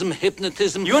 Mesmerism,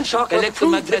 hypnotism, you and Shark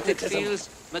electromagnetic fields,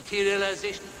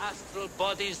 materialization, astral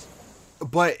bodies.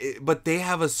 But they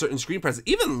have a certain screen presence.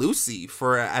 Even Lucy,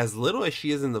 for as little as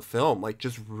she is in the film, like,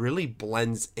 just really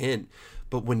blends in.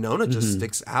 But Winona just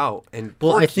sticks out. And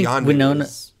well, I think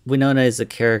Keanu Winona is a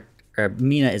character, or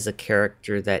Mina is a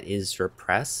character that is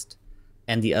repressed,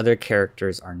 and the other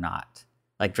characters are not.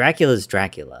 Like, Dracula's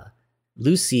Dracula.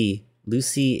 Lucy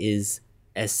is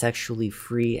as sexually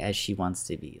free as she wants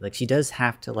to be. Like, she does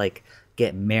have to, like,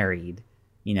 get married,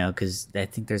 you know, because I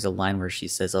think there's a line where she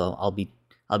says, "Oh, I'll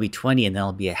be 20 and then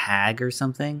I'll be a hag or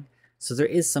something." So there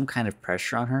is some kind of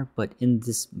pressure on her, but in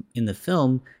the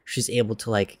film, she's able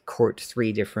to, like, court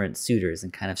 3 different suitors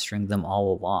and kind of string them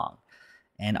all along.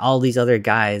 And all these other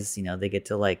guys, you know, they get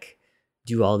to, like,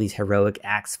 do all these heroic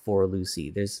acts for Lucy.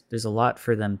 There's a lot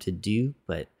for them to do,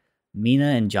 but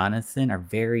Mina and Jonathan are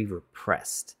very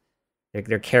repressed.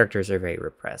 Their characters are very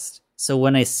repressed. So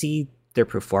when I see their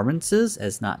performances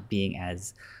as not being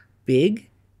as big,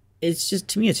 it's just,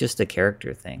 to me, it's just a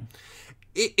character thing.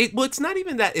 Well, it's not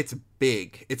even that it's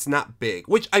big. It's not big,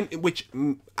 which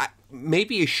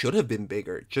maybe it should have been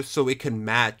bigger, just so it can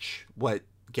match what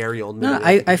Gary Oldman. No,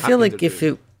 I feel like if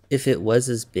it was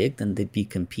as big, then they'd be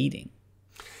competing.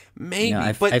 Maybe, you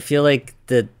know, but I feel like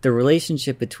the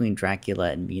relationship between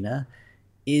Dracula and Mina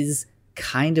is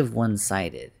kind of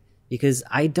one-sided, because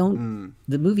the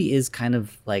movie is kind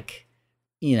of like,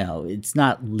 you know, it's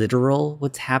not literal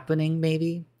what's happening.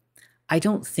 Maybe I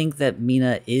don't think that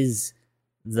Mina is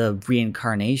the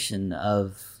reincarnation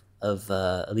of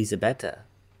Elisabetta.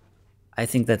 I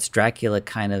think that's Dracula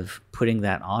kind of putting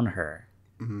that on her.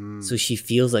 So she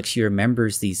feels like she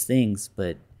remembers these things,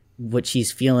 but what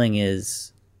she's feeling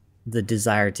is the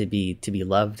desire to be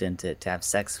loved and to have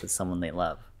sex with someone they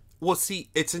love. Well, see,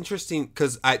 it's interesting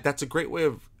because that's a great way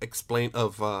of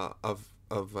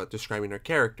describing her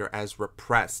character as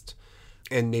repressed,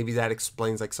 and maybe that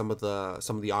explains like some of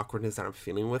the awkwardness that I'm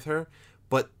feeling with her.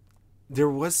 But there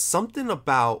was something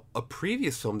about a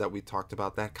previous film that we talked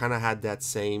about that kind of had that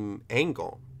same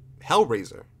angle,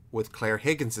 Hellraiser, with Claire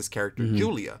Higgins' character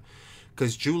Julia,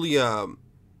 because Julia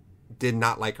did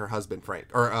not like her husband Frank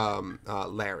or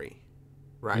Larry,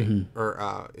 right?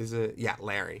 Or is it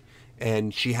Larry?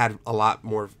 And she had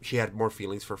more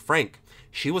feelings for Frank.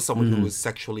 She was someone who was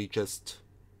sexually just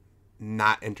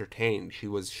not entertained. She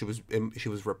was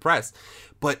repressed.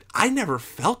 But I never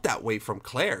felt that way from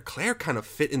Claire. Claire kind of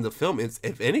fit in the film.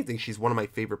 If anything, she's one of my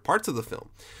favorite parts of the film.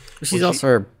 She's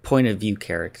also a point of view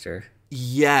character.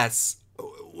 Yes.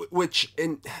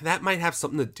 And that might have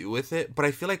something to do with it, but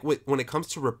I feel like when it comes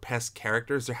to repressed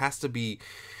characters, there has to be,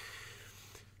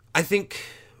 I'm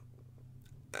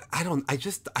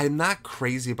not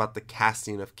crazy about the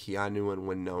casting of Keanu and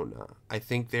Winona. I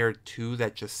think there are two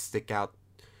that just stick out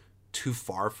too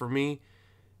far for me,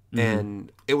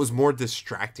 and it was more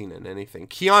distracting than anything.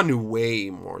 Keanu way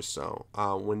more so.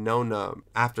 Winona,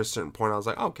 after a certain point, I was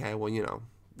like, okay, well, you know,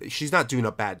 she's not doing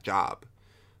a bad job,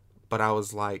 but I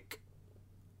was like,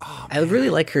 oh, I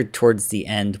really like her towards the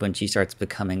end when she starts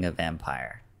becoming a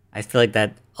vampire. I feel like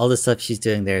that all the stuff she's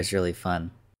doing there is really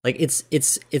fun. Like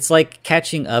it's like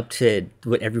catching up to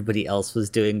what everybody else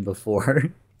was doing before.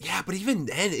 Yeah, but even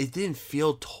then, it didn't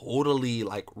feel totally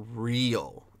like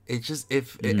real. It just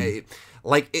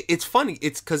it's funny.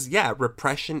 It's because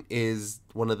repression is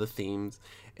one of the themes,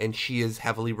 and she is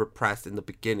heavily repressed in the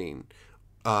beginning.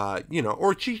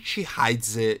 Or she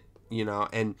hides it,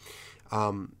 and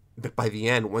But by the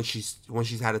end, when she's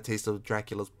had a taste of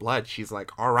Dracula's blood, she's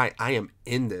like, all right, I am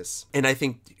in this. And I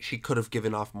think she could have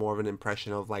given off more of an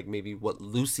impression of like maybe what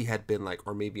Lucy had been like,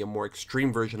 or maybe a more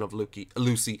extreme version of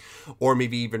Lucy, or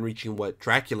maybe even reaching what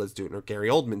Dracula's doing or Gary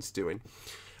Oldman's doing.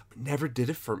 Never did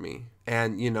it for me.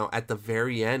 And, you know, at the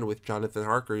very end with Jonathan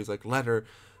Harker, he's like, let her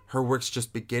work's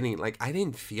just beginning. Like, I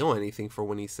didn't feel anything for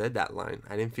when he said that line.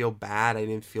 I didn't feel bad. I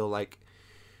didn't feel like,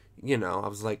 you know, I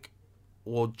was like,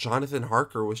 well, Jonathan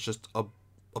Harker was just a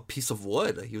piece of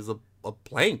wood. He was a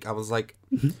blank. I was like,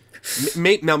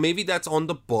 now maybe that's on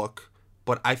the book,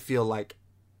 but I feel like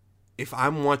if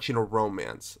I'm watching a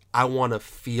romance, I want to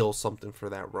feel something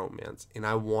for that romance. And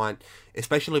I want,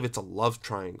 especially if it's a love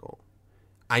triangle,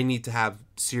 I need to have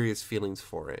serious feelings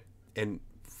for it. And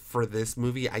for this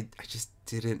movie, I just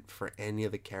didn't for any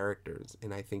of the characters.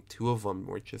 And I think 2 of them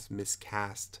were just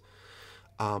miscast.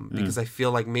 Because I feel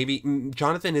like maybe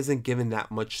Jonathan isn't given that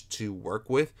much to work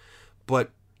with. But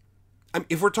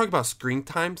if we're talking about screen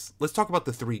times, let's talk about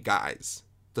the 3 guys.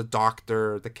 The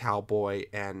doctor, the cowboy,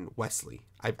 and Wesley.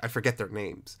 I forget their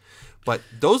names. But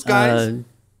those guys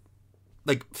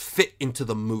like fit into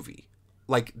the movie.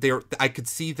 Like I could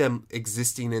see them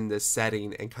existing in this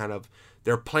setting and kind of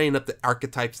they're playing up the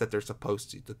archetypes that they're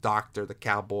supposed to. The doctor, the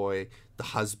cowboy, the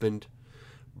husband.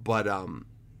 But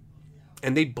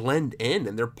and they blend in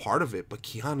and they're part of it, but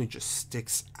Keanu just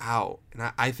sticks out.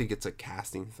 And I think it's a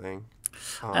casting thing.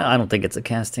 I don't think it's a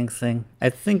casting thing. I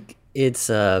think it's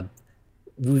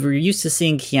we were used to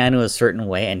seeing Keanu a certain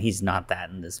way, and he's not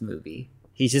that in this movie.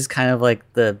 He's just kind of like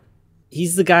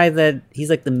he's the guy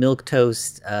he's like the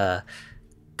milquetoast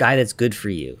guy that's good for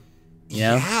you. You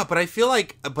know? Yeah, but I feel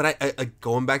like, I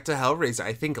going back to Hellraiser,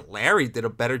 I think Larry did a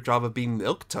better job of being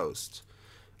milquetoast.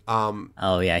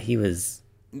 Oh yeah, he was.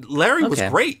 Larry was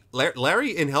great.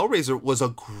 Larry in Hellraiser was a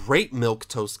great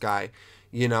milquetoast guy,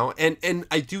 you know? And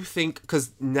I do think,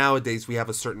 because nowadays we have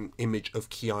a certain image of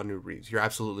Keanu Reeves. You're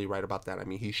absolutely right about that. I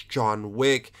mean, he's John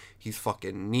Wick. He's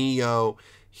fucking Neo.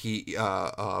 He,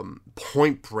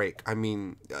 Point Break. I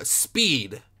mean,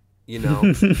 Speed, you know?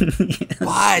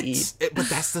 But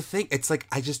that's the thing. It's like,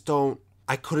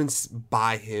 I couldn't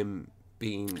buy him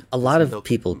being... A lot of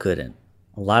people couldn't.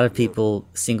 A lot of people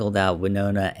singled out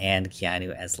Winona and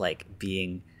Keanu as like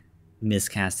being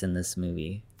miscast in this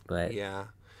movie, but yeah,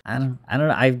 I don't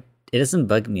know. It doesn't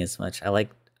bug me as much. I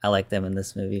like them in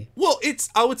this movie. Well,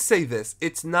 I would say this: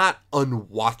 it's not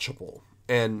unwatchable,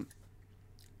 and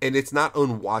it's not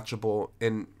unwatchable.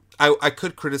 And I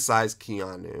could criticize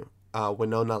Keanu,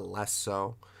 Winona less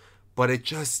so, but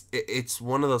it's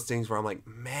one of those things where I'm like,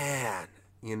 man,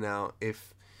 you know,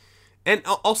 and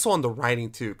also on the writing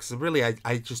too, because really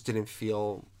I just didn't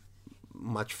feel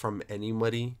much from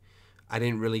anybody. I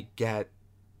didn't really get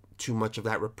too much of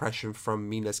that repression from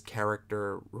Mina's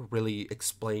character really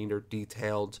explained or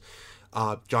detailed.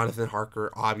 Jonathan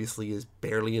Harker obviously is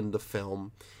barely in the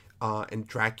film, and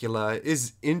Dracula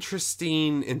is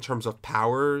interesting in terms of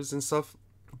powers and stuff,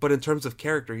 but in terms of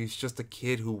character, he's just a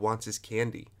kid who wants his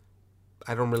candy.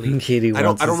 I don't really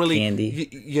candy.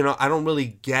 You know, I don't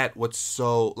really get what's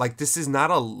so like. This is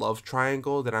not a love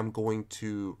triangle that I'm going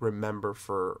to remember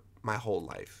for my whole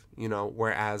life. You know,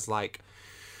 whereas like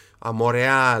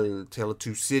Montreal, Tale of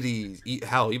Two Cities,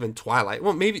 hell, even Twilight.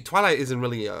 Well, maybe Twilight isn't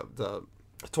really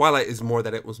Twilight is more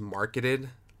that it was marketed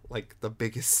like the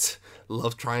biggest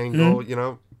love triangle. You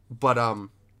know, but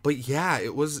yeah,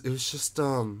 it was just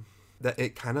that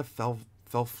it kind of fell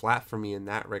flat for me in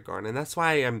that regard, and that's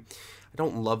why I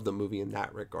don't love the movie in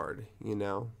that regard, you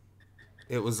know.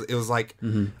 It was like,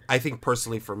 I think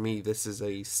personally for me, this is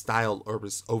a style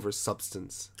over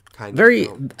substance kind of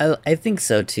film. I think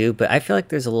so too, but I feel like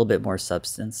there's a little bit more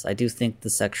substance. I do think the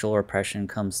sexual repression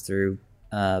comes through.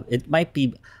 It might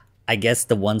be, I guess,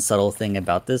 the one subtle thing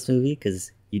about this movie,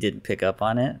 because you didn't pick up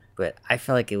on it, but I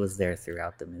feel like it was there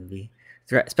throughout the movie,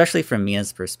 especially from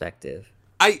Mia's perspective.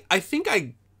 I think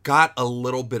I got a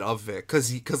little bit of it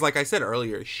because like I said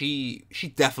earlier, she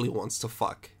definitely wants to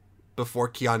fuck before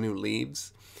Keanu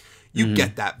leaves. You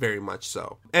get that very much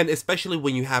so, and especially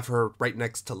when you have her right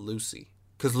next to Lucy,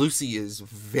 because Lucy is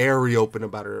very open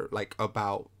about her, like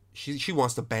about she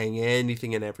wants to bang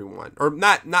anything and everyone, or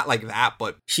not like that,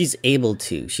 but she's able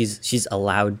to, she's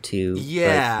allowed to.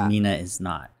 Yeah, but Mina is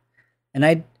not, and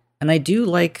I do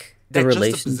like the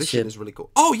relationship. Juxtaposition is really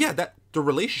cool. Oh yeah, the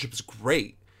relationship is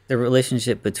great. The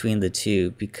relationship between the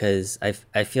two, because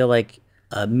I feel like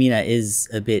Mina is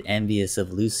a bit envious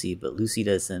of Lucy, but Lucy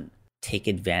doesn't take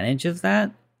advantage of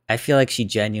that. I feel like she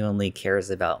genuinely cares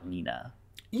about Mina.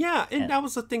 Yeah, and that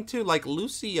was the thing too. Like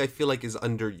Lucy, I feel like is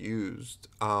underused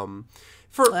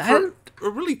for a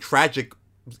really tragic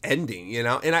ending, you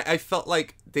know? And I felt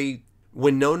like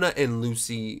Winona and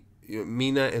Lucy,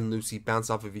 Mina and Lucy bounce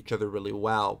off of each other really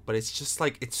well, but it's just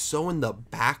like, it's so in the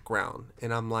background.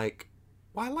 And I'm like,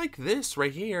 well, I like this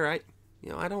right here.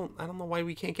 I don't know why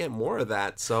we can't get more of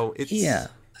that. So it's... Yeah.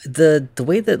 The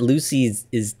way that Lucy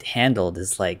is handled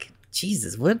is like,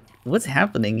 Jesus, what's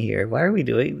happening here? Why are we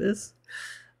doing this?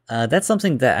 That's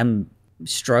something that I'm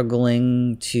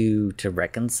struggling to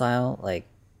reconcile. Like,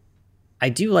 I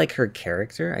do like her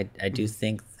character. I do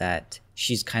think that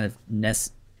she's kind of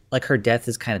like her death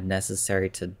is kind of necessary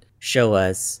to show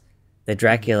us that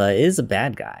Dracula is a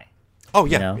bad guy. Oh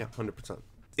yeah, 100%.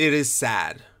 It is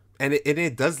sad, and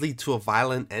it does lead to a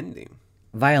violent ending.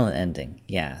 Violent ending,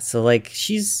 yeah. So like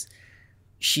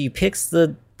she picks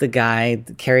the guy,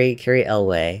 Carrie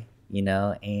Elway, you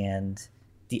know, and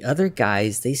the other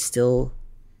guys, they still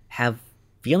have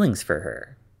feelings for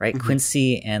her, right? Mm-hmm.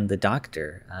 Quincy and the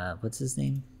doctor, what's his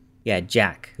name? Yeah,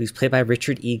 Jack, who's played by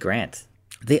Richard E. Grant.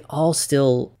 They all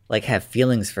still like have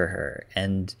feelings for her,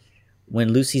 and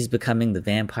when Lucy's becoming the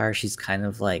vampire, she's kind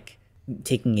of like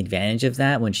taking advantage of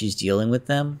that when she's dealing with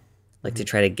them, like to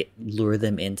try to lure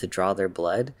them in to draw their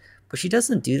blood. But she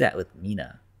doesn't do that with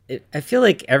Mina. I feel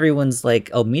like everyone's like,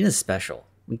 oh, Mina's special.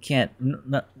 We can't,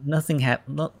 let nothing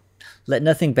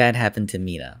bad happen to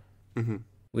Mina. Mm-hmm.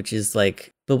 Which is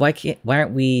like, but why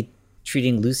aren't we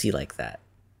treating Lucy like that?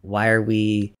 Why are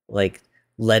we like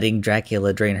letting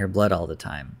Dracula drain her blood all the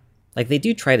time? Like, they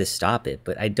do try to stop it,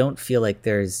 but I don't feel like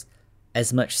there's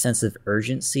as much sense of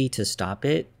urgency to stop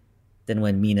it than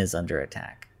when Mina's under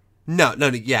attack. No,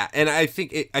 yeah, and I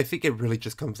think it really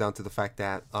just comes down to the fact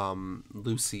that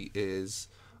Lucy is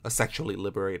a sexually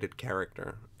liberated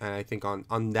character, and I think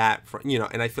on that front, you know,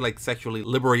 and I feel like sexually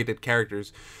liberated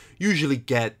characters usually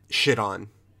get shit on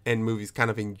in movies,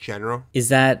 kind of in general. Is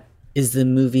the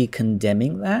movie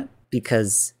condemning that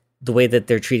because the way that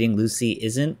they're treating Lucy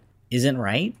isn't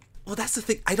right? Well, that's the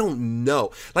thing. I don't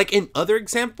know. Like in other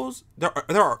examples, there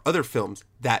are other films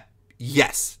that,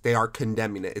 yes, they are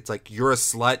condemning it. It's like, you're a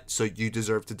slut, so you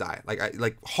deserve to die.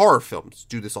 Like horror films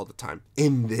do this all the time.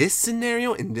 In this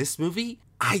scenario, in this movie,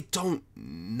 I don't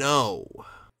know.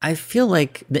 I feel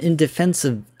like in defense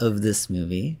of this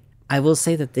movie, I will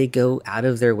say that they go out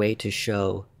of their way to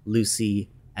show Lucy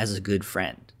as a good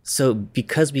friend. So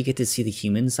because we get to see the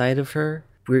human side of her,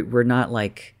 we're not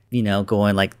like, you know,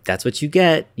 going like, that's what you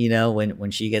get, you know,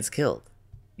 when she gets killed.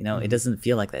 You know, It doesn't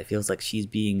feel like that. It feels like she's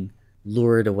being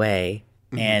lured away.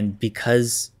 Mm-hmm. And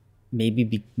because maybe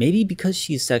because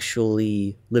she's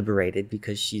sexually liberated,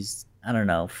 because she's, I don't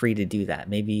know, free to do that.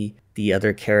 Maybe the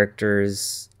other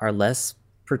characters are less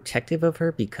protective of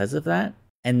her because of that.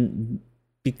 And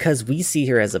because we see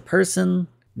her as a person,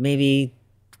 maybe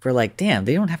we're like, damn,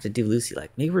 they don't have to do Lucy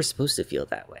like, maybe we're supposed to feel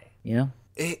that way, you know?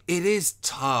 It is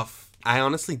tough. I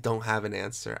honestly don't have an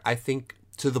answer. I think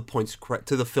to the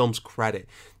film's credit,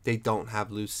 they don't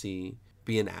have Lucy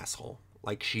be an asshole.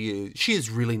 Like, she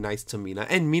is really nice to Mina,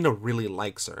 and Mina really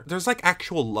likes her. There's like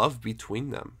actual love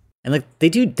between them. And like they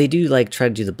do like try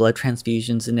to do the blood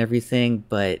transfusions and everything,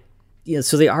 but yeah,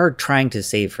 so they are trying to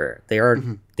save her.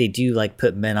 They do like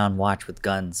put men on watch with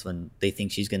guns when they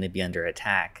think she's going to be under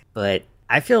attack. But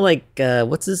I feel like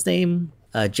what's his name?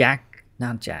 Arthur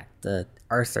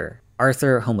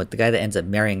Homewood, the guy that ends up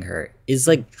marrying her, is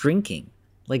like drinking.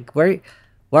 Like, why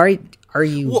are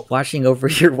you watching over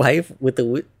your wife with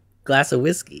a glass of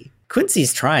whiskey?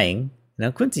 Quincy's trying.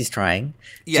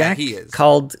 Yeah, Jack he is.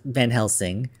 Called Van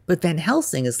Helsing, but Van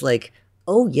Helsing is like,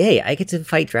 oh yay, I get to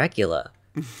fight Dracula.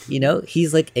 You know,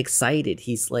 he's like excited.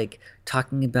 He's like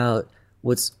talking about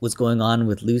what's going on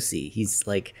with Lucy. He's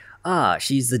like,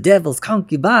 she's the devil's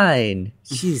concubine.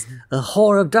 She's a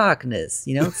whore of darkness.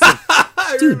 You know, it's like,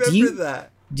 I remember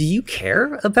that. Do you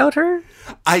care about her?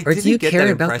 Or do you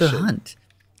care about the hunt?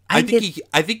 I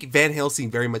think Van Helsing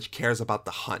very much cares about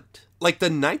the hunt. Like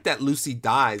the night that Lucy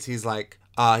dies, he's like,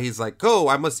 oh,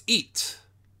 I must eat.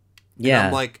 Yeah. And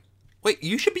I'm like, wait,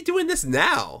 you should be doing this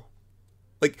now.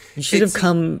 Like, you should have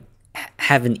come,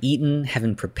 having eaten,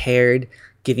 having prepared,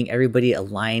 giving everybody a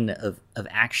line of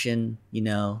action, you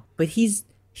know. But he's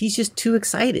just too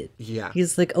excited. Yeah.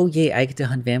 He's like, oh yeah, I get to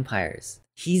hunt vampires.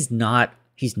 He's not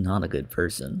a good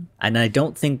person. And I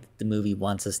don't think the movie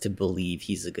wants us to believe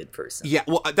he's a good person. Yeah,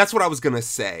 well, that's what I was going to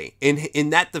say. In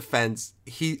that defense,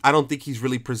 I don't think he's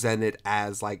really presented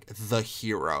as like the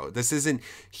hero. This isn't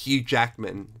Hugh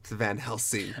Jackman to Van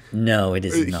Helsing. No, it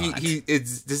is not.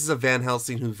 This is a Van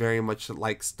Helsing who very much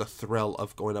likes the thrill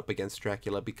of going up against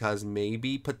Dracula, because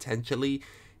maybe potentially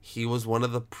he was one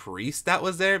of the priests that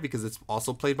was there, because it's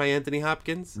also played by Anthony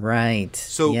Hopkins. Right.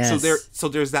 So yes.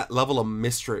 there's that level of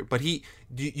mystery, but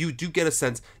you do get a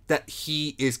sense that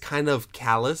he is kind of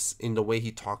callous in the way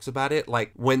he talks about it.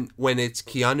 Like when it's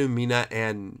Keanu, Mina,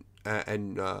 and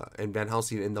Van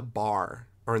Helsing in the bar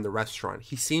or in the restaurant,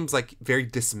 he seems like very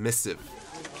dismissive.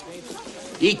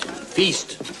 Eat,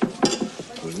 feast.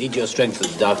 We'll need your strength for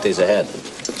the dark days ahead.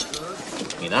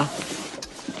 Mina?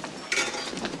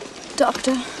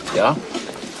 Doctor, Yeah?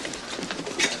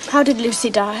 how did Lucy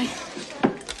die?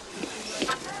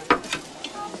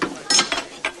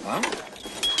 Huh?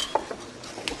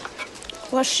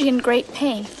 Was she in great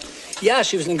pain? Yeah,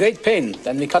 she was in great pain.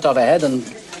 Then we cut off her head and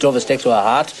drove a stake to her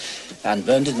heart and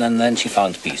burned it, and then she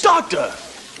found peace. Doctor!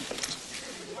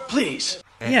 Please.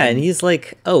 Yeah, and he's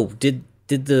like, oh, did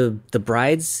the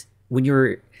brides, when you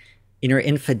were in your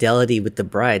infidelity with the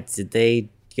brides, did they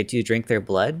get you to drink their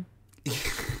blood?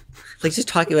 Like, just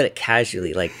talking about it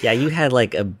casually. Like, yeah, you had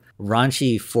like a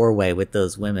raunchy four-way with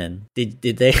those women. Did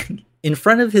they, in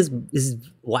front of his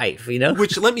wife, you know?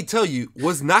 Which, let me tell you,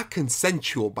 was not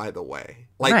consensual, by the way.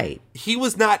 Like, right. He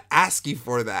was not asking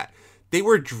for that. They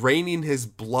were draining his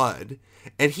blood,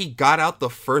 and he got out the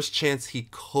first chance he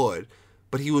could,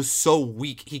 but he was so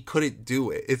weak he couldn't do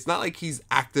it. It's not like he's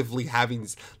actively having,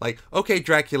 like, okay,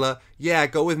 Dracula, yeah,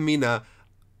 go with Mina.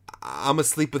 I'm gonna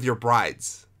sleep with your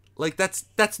brides. Like,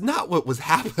 that's not what was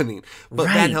happening. But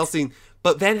right.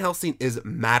 Van Helsing is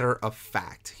matter of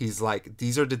fact. He's like,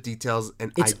 these are the details,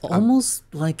 and it's almost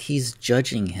like he's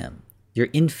judging him. Your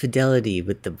infidelity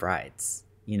with the brides,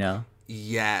 you know?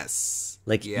 Yes.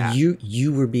 Like, yeah.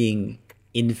 you were being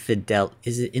infidel.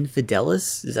 Is it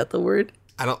infidelis? Is that the word?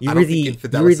 I don't think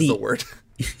infidelis is a word.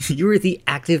 You were the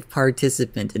active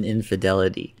participant in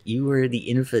infidelity. You were the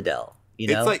infidel. You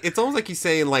know? It's almost like he's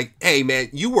saying, like, hey man,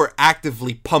 you were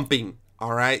actively pumping,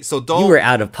 all right? So don't. You were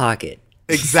out of pocket.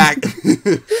 Exactly.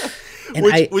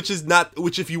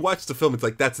 which if you watch the film, it's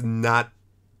like, that's not,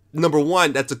 number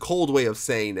one, that's a cold way of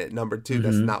saying it. Number two,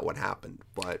 that's not what happened.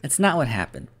 But it's not what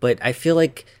happened. But I feel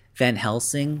like Van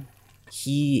Helsing,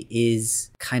 he is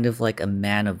kind of like a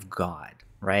man of God,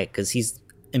 right? Because he's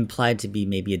implied to be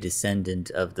maybe a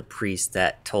descendant of the priest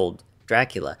that told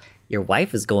Dracula, your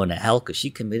wife is going to hell because she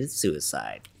committed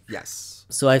suicide. Yes.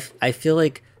 So I feel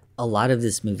like a lot of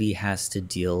this movie has to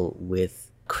deal with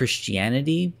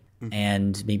Christianity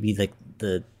and maybe like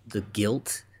the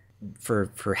guilt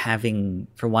for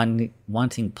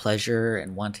wanting pleasure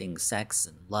and wanting sex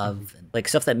and love and like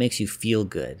stuff that makes you feel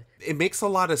good. It makes a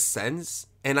lot of sense,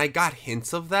 and I got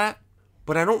hints of that,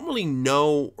 but I don't really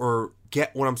know or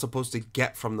get what I'm supposed to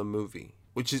get from the movie,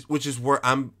 which is where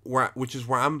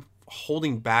I'm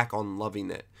holding back on loving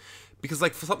it. Because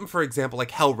like for example,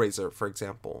 like Hellraiser, for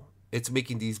example, it's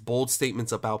making these bold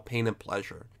statements about pain and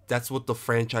pleasure. That's what the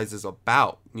franchise is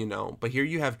about, you know. But here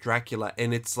you have Dracula,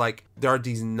 and it's like there are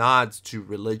these nods to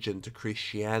religion, to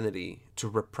Christianity,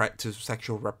 to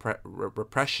sexual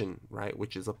repression, right?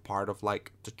 Which is a part of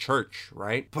like the church,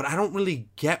 right? But I don't really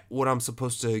get what I'm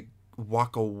supposed to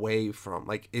walk away from.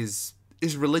 Like, is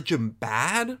religion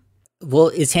bad? Well,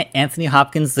 is Anthony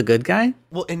Hopkins the good guy?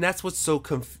 Well, and that's what's so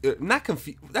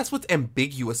that's what's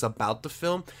ambiguous about the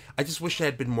film. I just wish it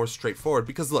had been more straightforward,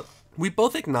 because look, we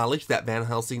both acknowledge that Van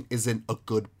Helsing isn't a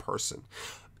good person.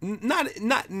 Not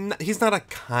he's not a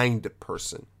kind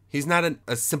person. He's not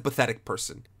a sympathetic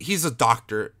person. He's a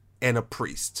doctor and a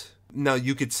priest. Now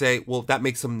you could say, well, that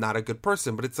makes him not a good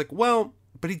person, but it's like, well,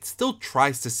 but he still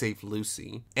tries to save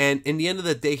Lucy. And in the end of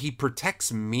the day, he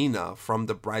protects Mina from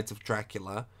the Brides of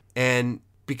Dracula. And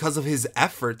because of his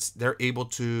efforts, they're able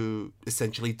to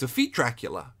essentially defeat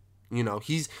Dracula. You know,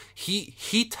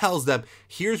 he tells them,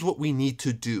 here's what we need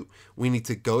to do. We need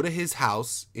to go to his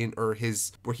house where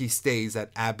he stays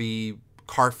at Abbey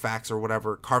Carfax or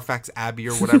whatever, Carfax Abbey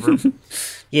or whatever.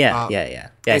 Yeah.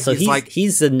 So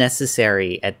he's the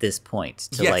necessary at this point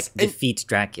to defeat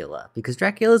Dracula, because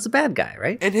Dracula's a bad guy,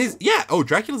 right? And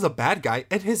Dracula's a bad guy,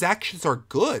 and his actions are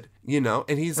good, you know.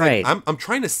 And he's right. like, I'm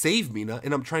trying to save Mina,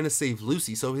 and I'm trying to save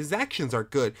Lucy, so his actions are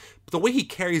good. But the way he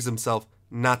carries himself,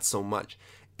 not so much.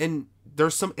 And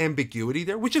there's some ambiguity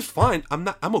there, which is fine.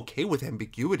 I'm okay with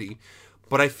ambiguity.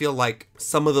 But I feel like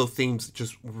some of those themes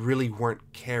just really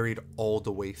weren't carried all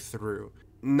the way through.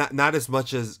 Not as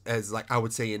much as like I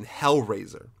would say in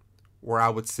Hellraiser, where I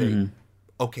would say,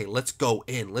 okay, let's go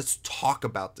in. Let's talk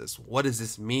about this. What does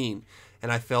this mean?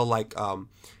 And I feel like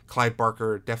Clive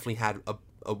Barker definitely had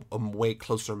a way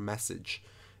closer message.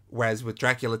 Whereas with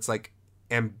Dracula, it's like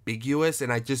ambiguous.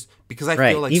 And I just, because I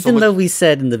feel like even though we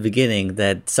said in the beginning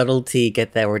that subtlety,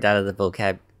 get that word out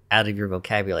of your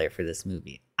vocabulary for this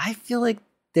movie, I feel like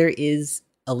there is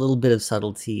a little bit of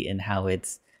subtlety in how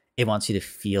it wants you to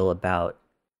feel about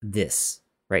this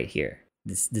right here.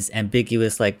 This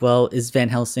ambiguous, like, well, is Van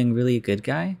Helsing really a good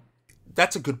guy?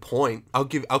 That's a good point. I'll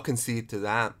concede to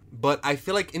that. But I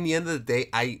feel like in the end of the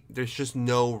day, there's just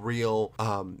no real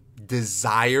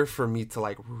desire for me to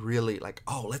like really like,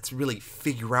 oh, let's really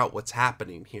figure out what's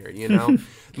happening here, you know?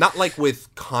 Not like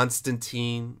with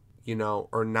Constantine, you know,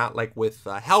 or not like with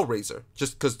Hellraiser,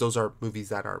 just because those are movies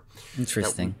that are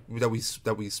interesting that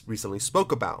we recently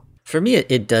spoke about. For me,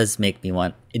 it does make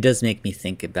me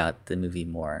think about the movie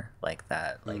more like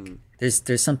that. Like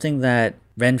there's something that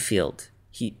Renfield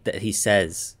he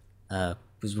says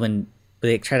was when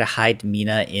they try to hide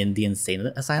Mina in the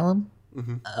insane asylum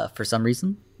for some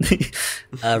reason.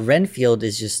 Renfield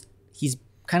he's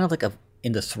kind of like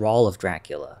in the thrall of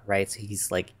Dracula, right? So he's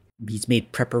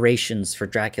made preparations for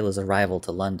Dracula's arrival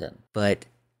to London. But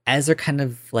as they're kind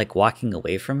of like walking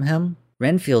away from him,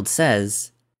 Renfield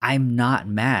says, "I'm not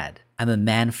mad. I'm a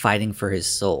man fighting for his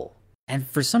soul." And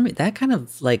for some reason, that kind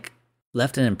of like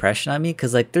left an impression on me,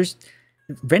 because like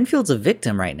Renfield's a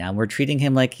victim right now. We're treating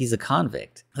him like he's a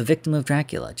convict, a victim of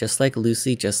Dracula, just like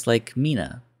Lucy, just like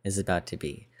Mina is about to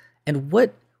be. And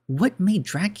what made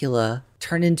Dracula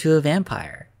turn into a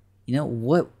vampire? You know,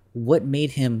 what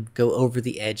made him go over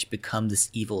the edge, become this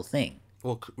evil thing?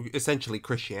 Well, essentially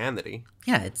Christianity.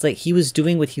 Yeah, it's like he was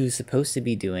doing what he was supposed to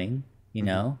be doing, you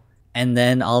know? And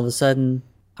then all of a sudden,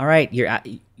 all right,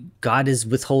 God is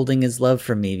withholding his love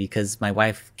from me because my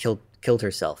wife killed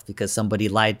herself because somebody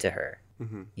lied to her.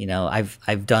 You know,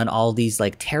 I've done all these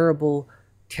like terrible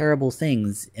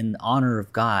things in honor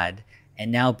of God,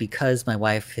 and now because my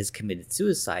wife has committed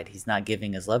suicide, he's not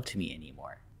giving his love to me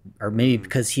anymore. Or maybe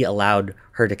because he allowed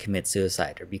her to commit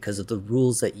suicide, or because of the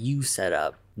rules that you set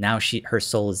up, now her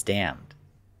soul is damned.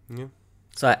 Yeah.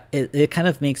 So it kind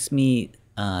of makes me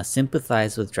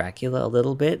sympathize with Dracula a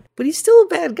little bit, but he's still a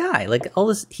bad guy. Like all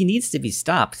this, he needs to be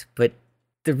stopped. But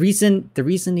the reason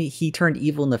he turned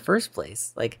evil in the first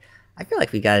place, like I feel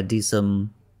like we got to do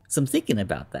some thinking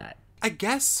about that. I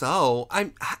guess so.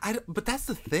 But that's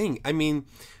the thing. I mean,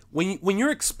 when you're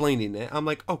explaining it, I'm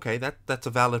like, okay, that's a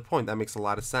valid point. That makes a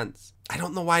lot of sense. I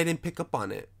don't know why I didn't pick up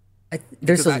on it.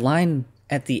 There's a line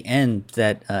at the end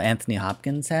that Anthony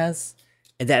Hopkins has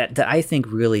that I think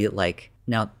really, like,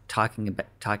 now talking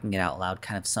it out loud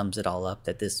kind of sums it all up,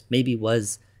 that this maybe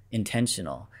was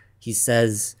intentional. He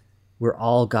says, "We're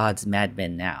all God's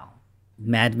madmen now."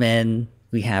 Madmen.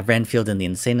 We have Renfield in the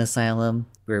insane asylum,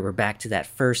 where we're back to that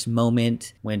first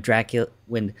moment when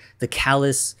the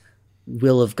callous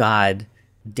will of God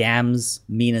damns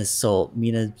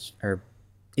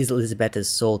Elizabeth's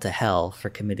soul to hell for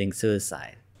committing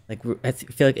suicide. Like I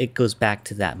feel like it goes back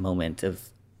to that moment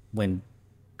of when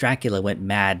Dracula went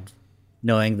mad,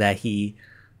 knowing that he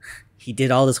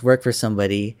did all this work for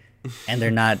somebody, and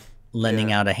they're not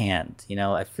lending out a hand. You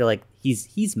know, I feel like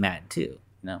he's mad too.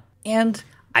 You know, and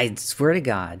I swear to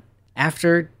God,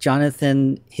 after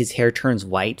Jonathan, his hair turns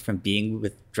white from being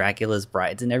with Dracula's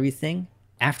brides and everything,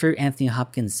 after Anthony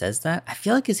Hopkins says that, I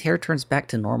feel like his hair turns back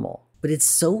to normal. But it's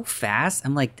so fast.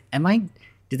 I'm like,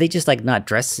 did they just like not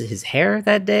dress his hair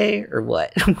that day or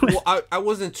what? Well, I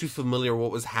wasn't too familiar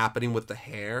what was happening with the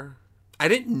hair. I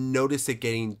didn't notice it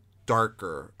getting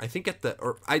darker. I think I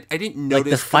didn't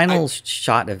notice. Like the final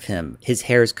shot of him, his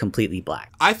hair is completely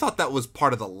black. I thought that was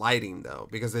part of the lighting though,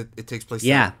 because it takes place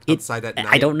outside at night.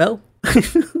 I don't know.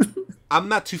 I'm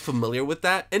not too familiar with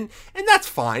that, and that's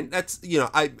fine. That's, you know,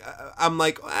 I'm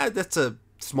like, that's a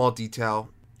small detail.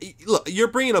 Look, you're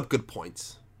bringing up good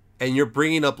points, and you're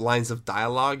bringing up lines of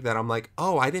dialogue that I'm like,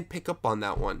 oh, I didn't pick up on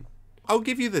that one. I'll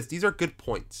give you this. These are good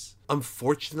points.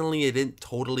 Unfortunately, it didn't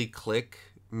totally click.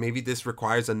 Maybe this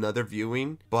requires another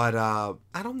viewing, but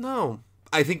I don't know.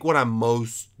 I think what I'm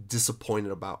most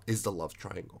disappointed about is the love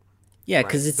triangle. Yeah,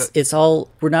 because it's all,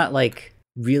 we're not like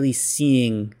really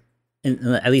seeing,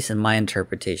 at least in my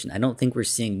interpretation, I don't think we're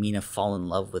seeing Mina fall in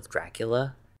love with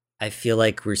Dracula. I feel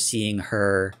like we're seeing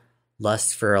her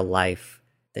lust for a life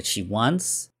that she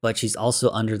wants, but she's also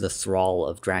under the thrall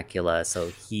of Dracula,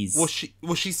 so he's...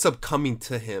 Well, she's succumbing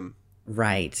to him.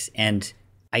 Right, and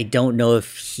I don't know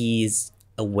if he's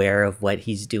aware of what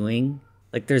he's doing.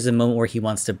 Like, there's a moment where he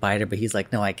wants to bite her, but he's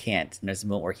like, no, I can't. And there's a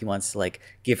moment where he wants to, like,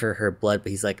 give her blood, but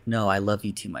he's like, no, I love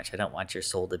you too much. I don't want your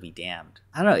soul to be damned.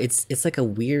 I don't know. It's like a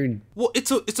weird... Well,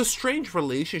 it's a strange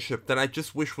relationship that I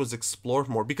just wish was explored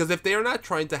more. Because if they are not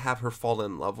trying to have her fall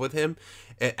in love with him,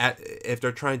 if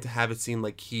they're trying to have it seem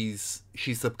like she's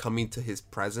succumbing to his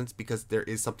presence because there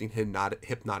is something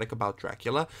hypnotic about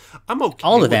Dracula, I'm okay.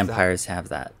 All the vampires have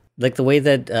that. Like the way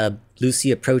that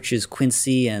Lucy approaches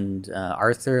Quincy and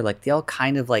Arthur, like they all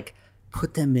kind of like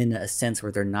put them in a sense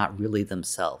where they're not really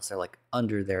themselves. They're like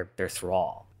under their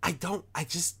thrall. I don't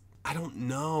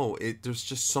know. There's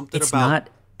just something It's about not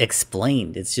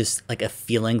explained. It's just like a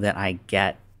feeling that I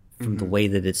get from the way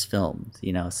that it's filmed,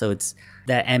 you know? So it's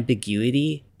that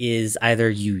ambiguity is either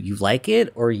you like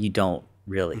it or you don't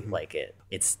really like it.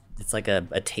 It's like a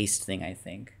taste thing, I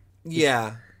think.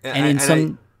 Yeah.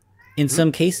 And in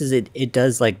some cases it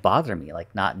does like bother me,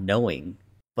 like not knowing,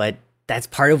 but that's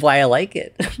part of why I like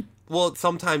it. Well,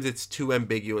 sometimes it's too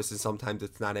ambiguous and sometimes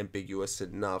it's not ambiguous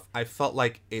enough. I feel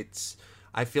like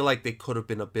they could have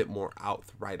been a bit more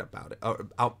outright about it.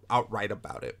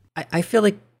 I feel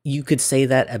like you could say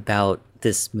that about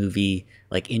this movie,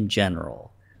 like in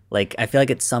general. Like, I feel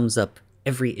like it sums up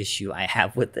every issue I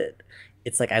have with it.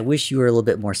 It's like, I wish you were a little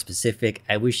bit more specific.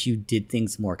 I wish you did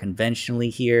things more conventionally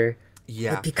here.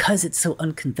 Yeah. But because it's so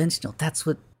unconventional, that's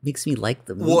what makes me like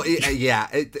the movie.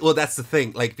 Well, that's the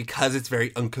thing. Like, because it's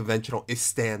very unconventional, it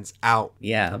stands out.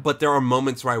 Yeah. But there are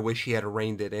moments where I wish he had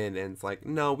reined it in, and it's like,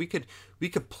 no, we could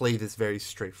play this very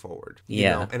straightforward. You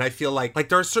know? And I feel like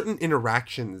there are certain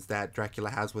interactions that Dracula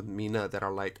has with Mina that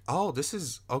are like, oh, this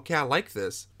is okay, I like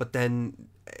this. But then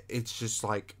it's just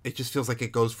like, it just feels like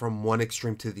it goes from one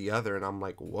extreme to the other, and I'm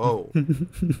like, whoa.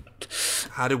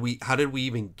 How did we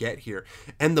even get here?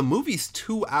 And the movie's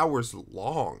 2 hours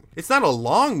long. It's not a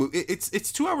long movie.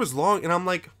 It's 2 hours long, and I'm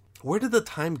like, where did the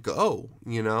time go?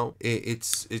 You know,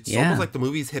 it's almost like the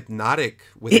movie's hypnotic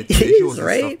with its visuals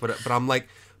and stuff. But I'm like,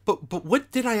 but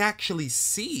what did I actually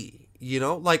see? You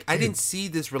know, like I didn't see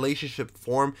this relationship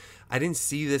form. I didn't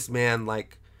see this man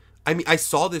like. I mean, I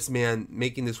saw this man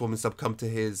making this woman succumb to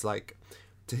his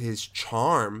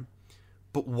charm.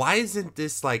 But why isn't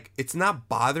this like, it's not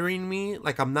bothering me.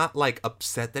 Like, I'm not like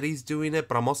upset that he's doing it,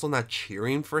 but I'm also not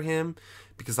cheering for him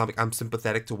because I'm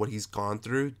sympathetic to what he's gone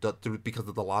through because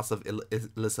of the loss of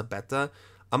Elisabetta.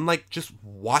 I'm like just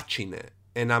watching it,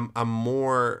 and I'm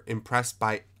more impressed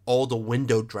by all the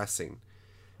window dressing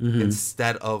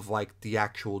instead of like the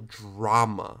actual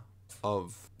drama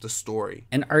of the story.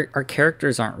 And our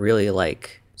characters aren't really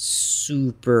like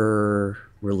super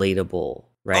relatable.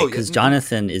 Right, because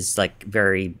Jonathan is like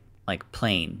very like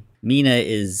plain. Mina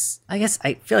is, I guess,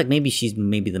 I feel like maybe she's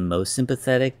the most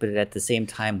sympathetic, but at the same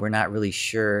time, we're not really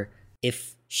sure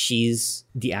if she's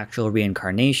the actual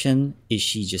reincarnation. Is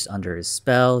she just under his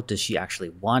spell? Does she actually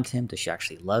want him? Does she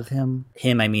actually love him?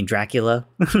 I mean Dracula.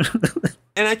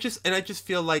 And I just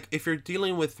feel like if you're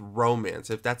dealing with romance,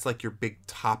 if that's like your big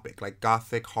topic, like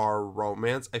gothic horror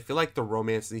romance, I feel like the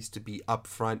romance needs to be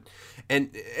upfront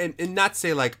and not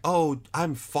say like, oh,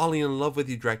 I'm falling in love with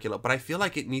you, Dracula, but I feel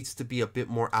like it needs to be a bit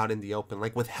more out in the open,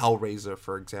 like with Hellraiser,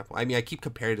 for example. I mean, I keep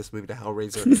comparing this movie to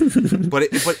Hellraiser,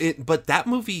 but that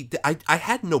movie, I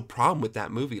had no problem with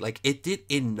that movie. Like, it did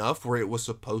enough where it was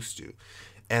supposed to,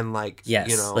 and like, yes,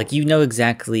 you know, like, you know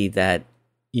exactly that.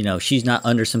 You know, she's not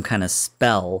under some kind of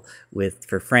spell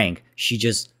for Frank. He's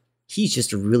just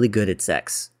really good at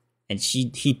sex. And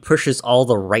he pushes all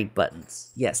the right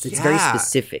buttons. Yes, it's very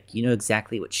specific. You know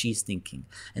exactly what she's thinking.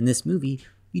 In this movie,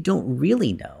 you don't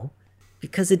really know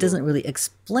because it doesn't really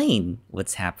explain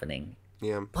what's happening.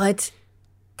 Yeah. But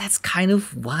that's kind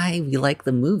of why we like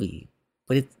the movie.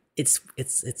 But it's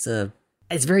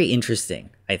very interesting,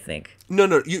 I think. No,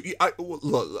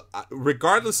 look,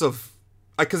 regardless of,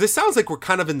 because it sounds like we're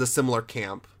kind of in the similar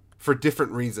camp for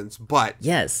different reasons, but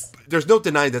yes, there's no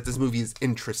denying that this movie is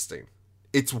interesting.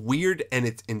 It's weird and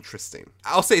it's interesting.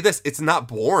 I'll say this, it's not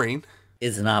boring.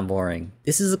 It's not boring.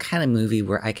 This is the kind of movie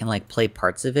where I can like play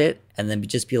parts of it and then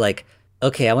just be like,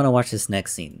 okay, I want to watch this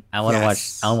next scene. I want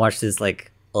to watch this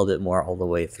like a little bit more all the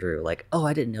way through. Like, oh,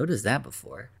 I didn't notice that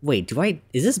before. Wait,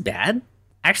 is this bad?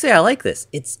 Actually, I like this.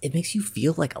 It makes you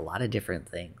feel like a lot of different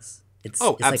things. It's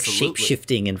like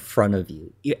shape-shifting in front of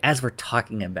you as we're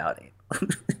talking about it.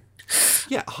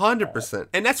 Yeah, 100%.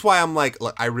 And that's why I'm like,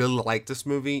 look, I really like this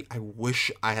movie. I wish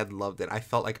I had loved it. I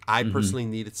felt like I personally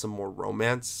needed some more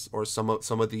romance or some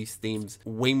of these themes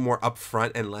way more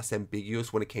upfront and less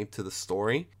ambiguous when it came to the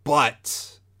story.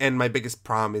 But, and my biggest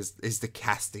problem is the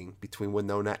casting between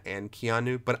Winona and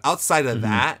Keanu. But outside of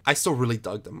that, I still really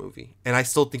dug the movie. And I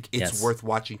still think it's worth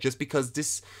watching just because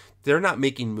they're not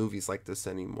making movies like this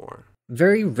anymore.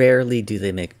 Very rarely do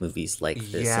they make movies like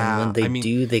this. Yeah, and when they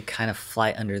do, they kind of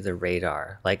fly under the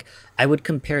radar. Like, I would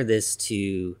compare this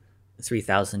to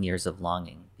 3,000 Years of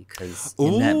Longing because because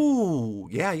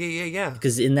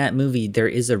in that movie there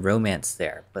is a romance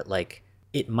there, but like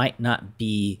it might not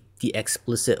be the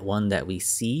explicit one that we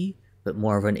see, but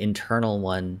more of an internal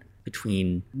one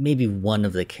between maybe one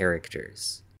of the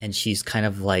characters. And she's kind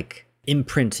of like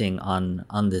imprinting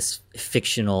on this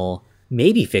fictional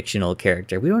maybe fictional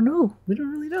character. We don't know. We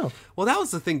don't really know. Well, that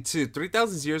was the thing too.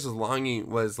 3,000 Years of Longing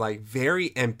was like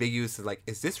very ambiguous. Like,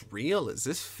 is this real? Is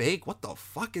this fake? What the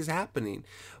fuck is happening?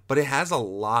 But it has a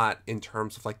lot in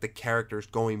terms of like the characters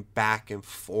going back and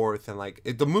forth, and like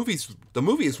the movie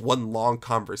is one long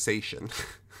conversation.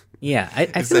 Yeah,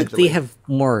 I feel like they have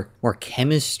more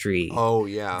chemistry. Oh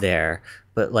yeah, there.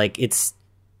 But like it's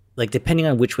like depending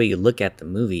on which way you look at the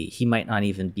movie, he might not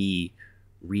even be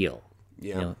real.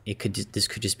 Yeah, you know, this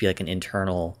could just be like an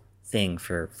internal thing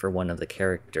for one of the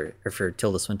character, or for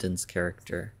Tilda Swinton's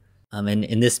character. And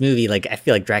in this movie, like I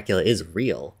feel like Dracula is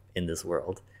real in this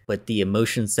world, but the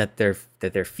emotions that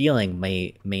they're feeling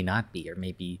may not be, or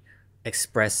maybe they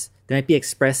might be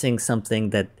expressing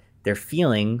something that they're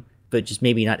feeling, but just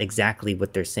maybe not exactly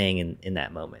what they're saying in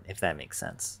that moment, if that makes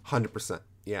sense. 100%.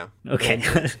 Yeah. Okay.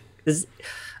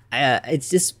 It's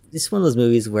just one of those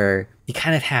movies where you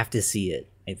kind of have to see it,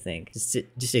 I think.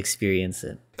 Just experience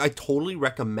it. I totally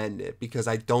recommend it because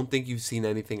I don't think you've seen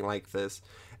anything like this.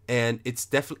 And it's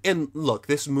definitely, and look,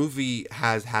 this movie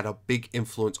has had a big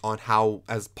influence on how,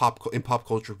 in pop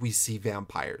culture, we see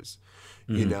vampires,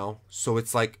 you know? So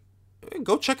it's like,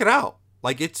 go check it out.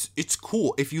 Like, it's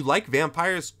cool. If you like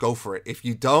vampires, go for it. If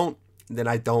you don't, then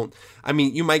I don't. I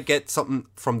mean, you might get something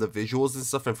from the visuals and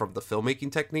stuff and from the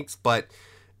filmmaking techniques, but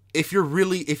if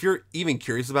you're even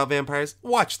curious about vampires,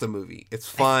 watch the movie. It's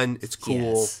fun. It's cool.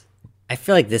 Yes. I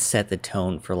feel like this set the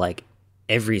tone for, like,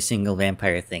 every single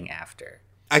vampire thing after.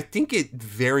 I think it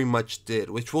very much did,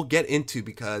 which we'll get into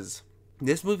because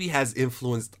this movie has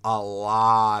influenced a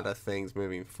lot of things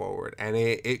moving forward, and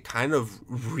it kind of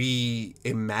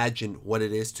reimagined what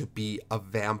it is to be a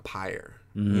vampire,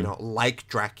 you know, like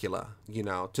Dracula, you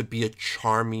know, to be a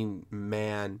charming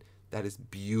man that is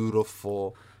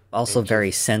beautiful. Also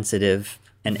very sensitive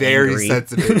and very angry.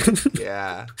 Sensitive.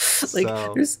 Yeah.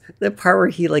 Like there's the part where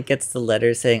he like gets the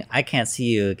letter saying, "I can't see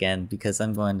you again because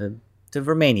I'm going to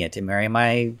Romania to marry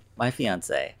my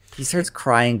fiance." He starts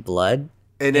crying blood.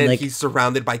 And then like, he's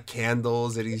surrounded by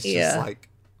candles, and he's just like,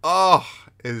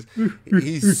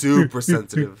 he's super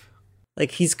sensitive. Like,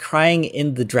 he's crying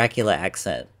in the Dracula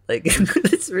accent. Like,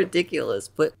 it's ridiculous,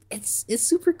 but it's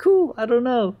super cool. I don't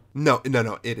know. No,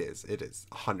 it is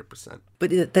 100%.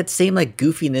 But that same, like,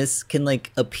 goofiness can,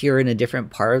 like, appear in a different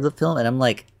part of the film, and I'm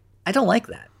like, I don't like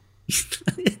that.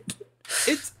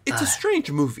 It's a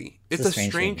strange movie. It's a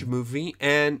strange movie,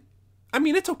 and I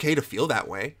mean, it's okay to feel that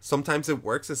way. Sometimes it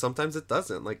works and sometimes it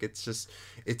doesn't. Like, it's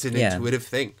an intuitive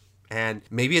thing. And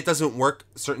maybe it doesn't work.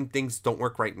 Certain things don't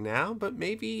work right now, but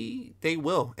maybe they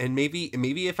will. And maybe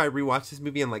if I rewatch this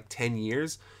movie in like 10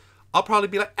 years, I'll probably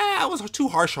be like, I was too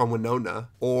harsh on Winona.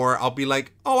 Or I'll be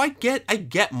like, oh, I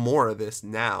get more of this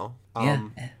now.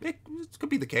 It could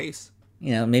be the case.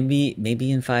 You know,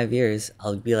 maybe in 5 years,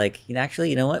 I'll be like, actually,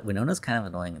 you know what? Winona's kind of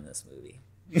annoying in this movie.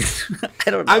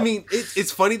 I don't know. I mean,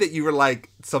 it's funny that you were like,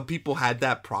 some people had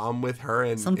that problem with her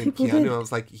and Keanu. Did. I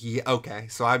was like, yeah, okay.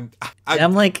 So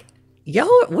I'm like, y'all,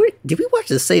 did we watch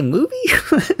the same movie?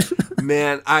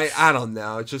 Man, I don't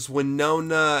know. It's just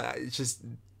Winona, just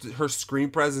her screen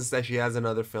presence that she has in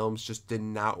other films just did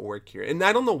not work here. And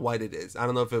I don't know what it is. I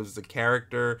don't know if it was the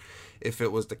character, if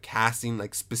it was the casting,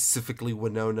 like specifically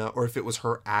Winona, or if it was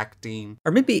her acting.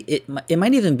 Or maybe it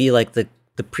might even be like the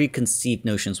preconceived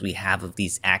notions we have of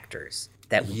these actors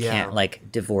that we can't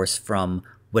like divorce from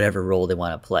whatever role they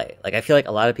want to play. Like, I feel like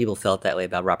a lot of people felt that way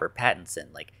about Robert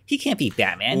Pattinson. Like, he can't be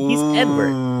Batman. He's Edward.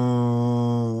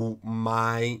 Oh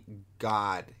my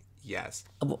God. Yes.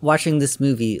 Watching this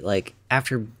movie, like,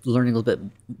 after learning a little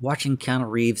bit, watching Keanu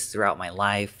Reeves throughout my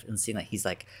life and seeing that he's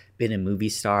like been a movie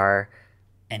star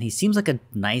and he seems like a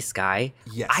nice guy.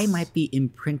 Yes. I might be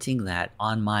imprinting that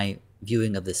on my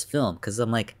viewing of this film because I'm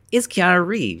like, it's Keanu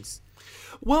Reeves.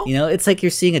 Well, you know, it's like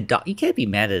you're seeing a dog. You can't be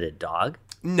mad at a dog.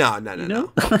 No.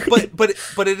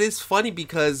 but it is funny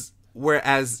because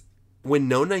whereas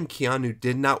Winona and Keanu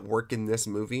did not work in this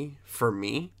movie for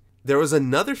me, there was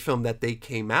another film that they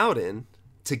came out in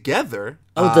together.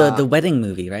 Oh, the wedding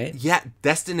movie, right? Yeah,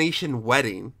 Destination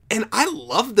Wedding. And I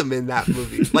loved them in that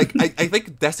movie. Like, I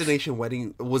think Destination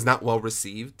Wedding was not well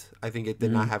received. I think it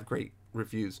did not have great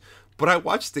reviews. But I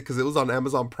watched it because it was on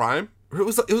Amazon Prime. Or it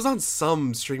was on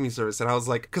some streaming service, and I was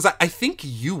like, because I think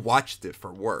you watched it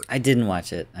for work. I didn't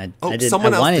watch it. I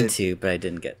someone else wanted did. to, but I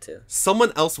didn't get to.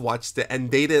 Someone else watched it,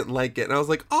 and they didn't like it. And I was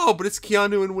like, oh, but it's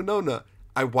Keanu and Winona.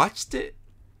 I watched it.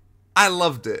 I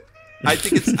loved it. I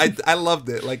think I loved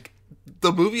it. Like,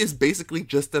 the movie is basically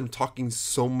just them talking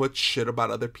so much shit about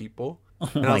other people.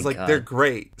 And I was like, they're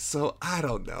great. So I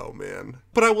don't know, man.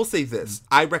 But I will say this.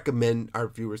 I recommend our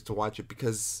viewers to watch it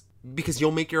because because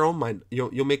you'll make your own mind.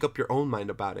 You'll make up your own mind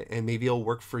about it, and maybe it'll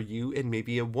work for you, and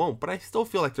maybe it won't. But I still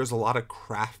feel like there's a lot of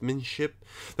craftsmanship.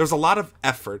 There's a lot of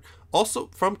effort, also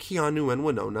from Keanu and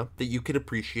Winona, that you can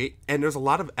appreciate. And there's a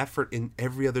lot of effort in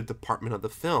every other department of the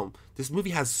film. This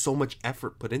movie has so much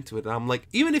effort put into it. And I'm like,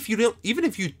 even if you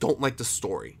don't like the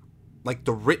story, like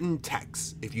the written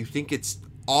text, if you think it's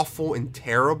awful and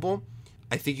terrible,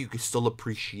 I think you could still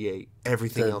appreciate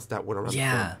everything else that went around.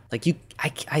 Yeah, like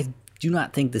I do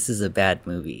not think this is a bad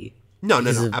movie. No,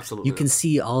 absolutely. You can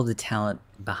see all the talent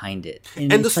behind it.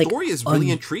 And the story is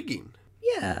really intriguing.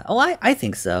 Yeah. Oh, I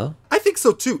think so. I think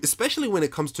so too, especially when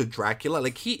it comes to Dracula.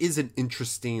 Like, he is an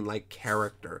interesting, like,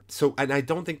 character. So, and I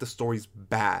don't think the story's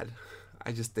bad.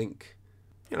 I just think,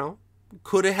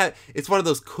 it's one of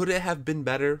those, could it have been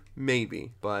better?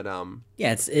 Maybe. But,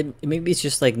 yeah, maybe it's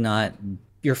just, like, not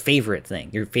your favorite thing,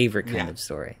 your favorite kind of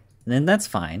story. And then that's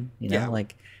fine.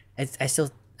 Like,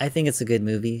 I think it's a good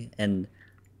movie. And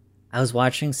I was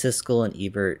watching Siskel and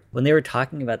Ebert when they were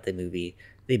talking about the movie.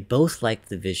 They both liked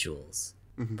the visuals,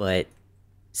 but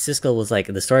Siskel was like,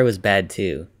 the story was bad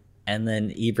too. And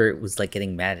then Ebert was like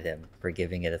getting mad at him for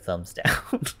giving it a thumbs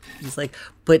down. He's like,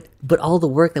 but all the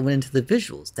work that went into the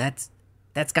visuals, that's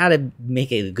got to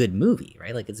make it a good movie,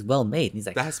 right? Like, it's well made. And he's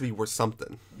like, that has to be worth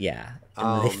something. Yeah.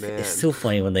 Man, it's so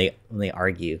funny when they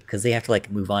argue, because they have to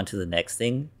like move on to the next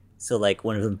thing. So, like,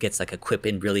 one of them gets, like, a quip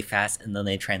in really fast, and then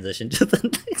they transition to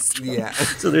the next one. Yeah.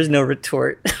 So there's no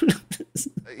retort.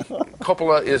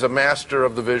 Coppola is a master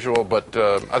of the visual, but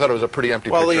I thought it was a pretty empty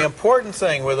picture. Well, the important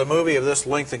thing with a movie of this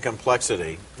length and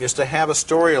complexity is to have a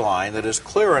storyline that is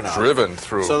clear enough. Driven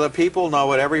through. So that people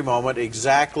know at every moment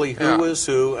exactly who is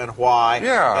who and why,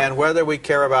 and whether we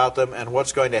care about them and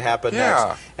what's going to happen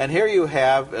next. And here you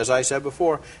have, as I said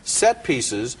before, set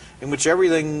pieces in which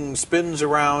everything spins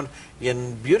around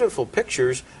in beautiful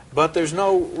pictures, but there's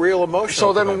no real emotion.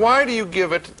 So then why do you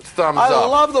give it thumbs up? I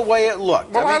love the way it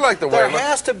looked. Well, I like the way it looked. There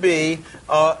has to be,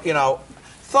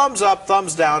 thumbs up,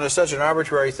 thumbs down is such an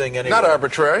arbitrary thing anyway. Not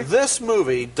arbitrary. This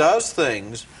movie does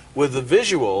things with the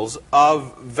visuals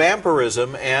of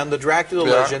vampirism and the Dracula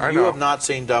legend you have not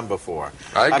seen done before.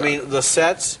 I mean, the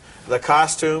sets, the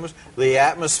costumes, the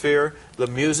atmosphere, the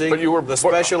music, the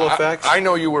special effects. I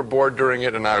know you were bored during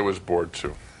it, and I was bored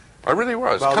too. I really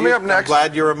was. Well, Coming up next... I'm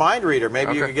glad you're a mind reader.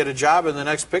 Maybe you could get a job in the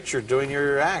next picture doing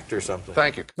your act or something.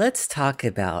 Thank you. Let's talk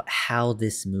about how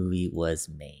this movie was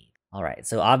made. All right,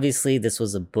 so obviously this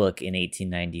was a book in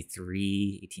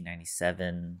 1893,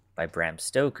 1897 by Bram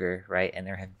Stoker, right? And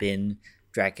there have been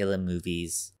Dracula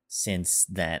movies since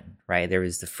then, right? There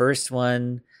was the first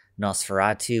one,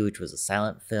 Nosferatu, which was a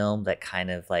silent film that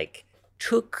kind of like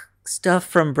took stuff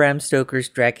from Bram Stoker's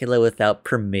Dracula without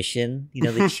permission.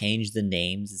 They changed the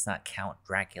names. It's not Count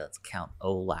Dracula, it's Count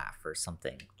Olaf or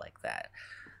something like that.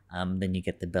 Then you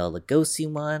get the Bela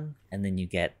Lugosi one, and then you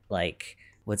get like,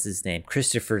 what's his name?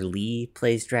 Christopher Lee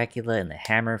plays Dracula in the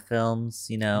Hammer films,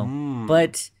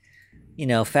 But,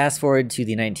 fast forward to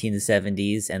the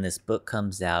 1970s, and this book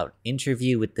comes out,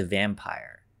 Interview with the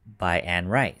Vampire by Anne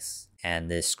Rice.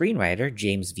 And the screenwriter,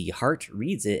 James V. Hart,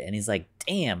 reads it, and he's like,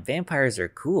 damn, vampires are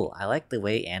cool. I like the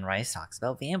way Anne Rice talks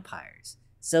about vampires.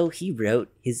 So he wrote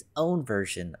his own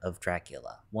version of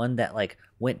Dracula, one that like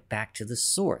went back to the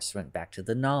source, went back to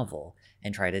the novel,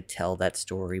 and tried to tell that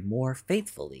story more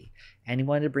faithfully. And he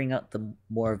wanted to bring out the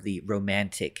more of the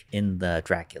romantic in the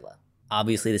Dracula.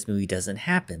 Obviously, this movie doesn't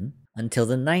happen until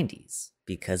the 90s,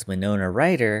 because Winona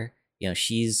Ryder,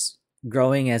 she's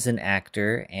growing as an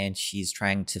actor, and she's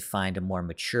trying to find a more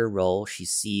mature role. She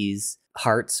sees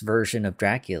Hart's version of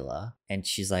Dracula, and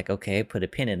she's like, okay, put a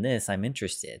pin in this, I'm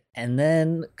interested. And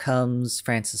then comes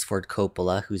Francis Ford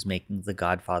Coppola, who's making The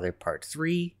Godfather Part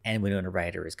 3, and Winona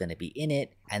Ryder is going to be in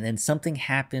it. And then something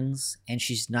happens, and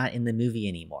she's not in the movie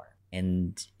anymore.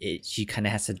 And she kind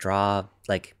of has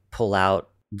to pull out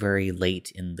very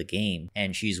late in the game.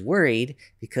 And she's worried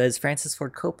because Francis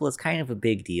Ford Coppola is kind of a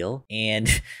big deal, and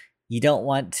you don't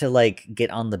want to get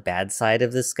on the bad side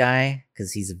of this guy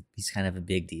because he's kind of a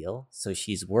big deal. So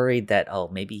she's worried that, oh,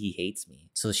 maybe he hates me.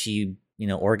 So she,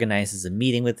 organizes a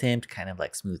meeting with him to kind of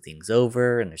smooth things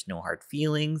over, and there's no hard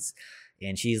feelings.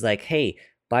 And she's like, hey,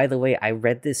 by the way, I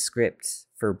read this script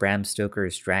for Bram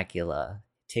Stoker's Dracula.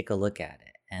 Take a look at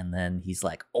it. And then he's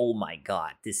like, oh my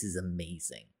God, this is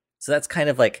amazing. So that's kind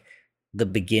of the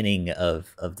beginning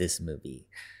of this movie.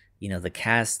 The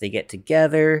cast, they get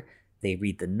together, they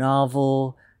read the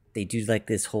novel, they do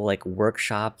this whole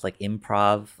workshop,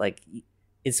 improv.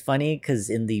 It's funny because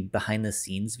in the behind the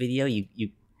scenes video,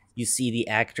 you see the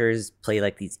actors play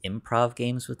these improv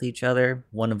games with each other.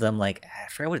 One of them, I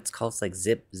forget what it's called, it's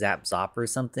Zip Zap Zop or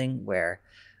something, where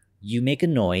you make a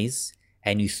noise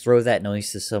and you throw that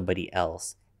noise to somebody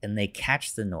else, and they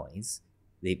catch the noise,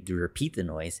 they repeat the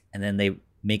noise, and then they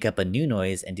make up a new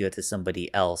noise and do it to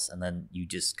somebody else, and then you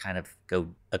just kind of go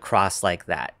across like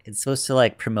that. It's supposed to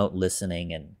like promote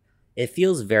listening, and it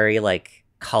feels very like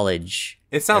college.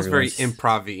 It sounds very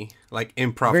improv-y, like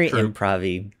improv. Very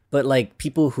improv-y, but like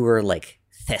people who are like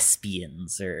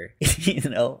thespians, or you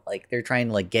know, like they're trying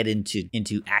to like get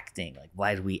into acting. Like,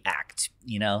 why do we act?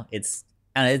 You know, it's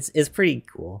pretty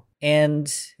cool.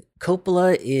 And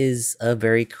Coppola is a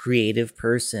very creative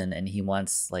person, and he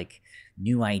wants like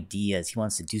new ideas. He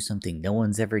wants to do something no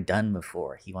one's ever done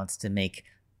before. He wants to make,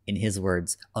 in his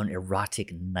words, an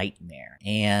erotic nightmare.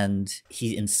 And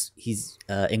he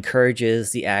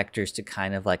encourages the actors to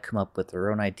kind of like come up with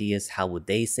their own ideas. How would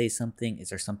they say something? Is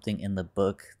there something in the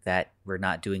book that we're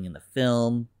not doing in the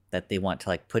film that they want to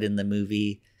like put in the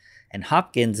movie? And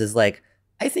Hopkins is like,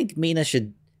 I think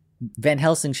Van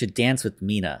Helsing should dance with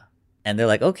Mina. And they're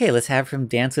like, okay, let's have him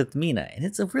dance with Mina. And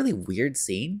it's a really weird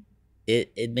scene.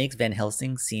 It makes Van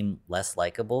Helsing seem less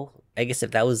likable. I guess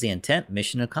if that was the intent,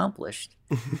 mission accomplished.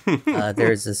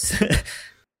 There's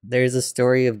a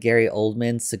story of Gary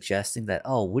Oldman suggesting that,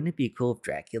 oh, wouldn't it be cool if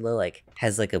Dracula like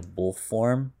has like a wolf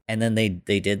form? And then they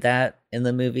did that in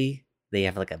the movie. They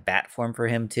have like a bat form for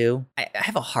him too. I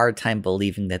have a hard time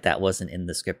believing that wasn't in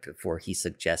the script before he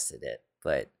suggested it,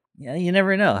 but yeah, you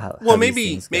never know how. Well,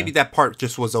 maybe that part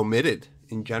just was omitted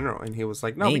in general, and he was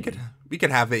like, "No, we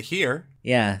could have it here."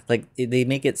 Yeah, like they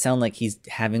make it sound like he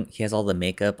has all the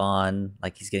makeup on,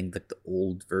 like he's getting like the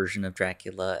old version of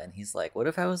Dracula, and he's like, "What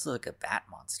if I was like a bat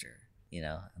monster?" You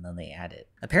know, and then they add it.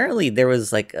 Apparently, there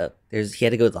was like he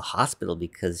had to go to the hospital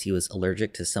because he was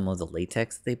allergic to some of the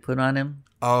latex they put on him.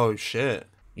 Oh shit!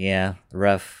 Yeah,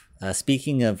 rough.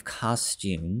 Speaking of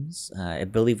costumes, I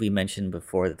believe we mentioned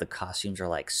before that the costumes are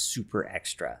like super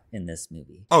extra in this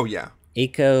movie. Oh, yeah.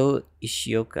 Eiko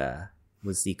Ishioka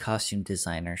was the costume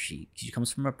designer. She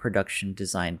comes from a production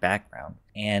design background.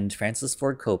 And Francis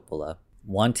Ford Coppola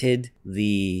wanted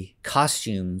the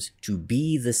costumes to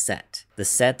be the set.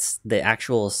 The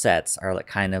actual sets are like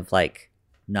kind of like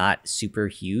not super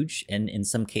huge. And in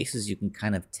some cases, you can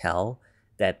kind of tell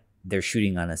that they're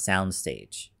shooting on a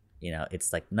soundstage. You know,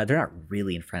 it's like, no, they're not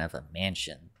really in front of a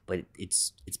mansion, but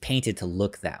it's painted to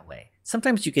look that way.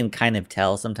 Sometimes you can kind of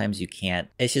tell, sometimes you can't.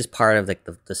 It's just part of like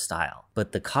the style.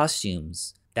 But the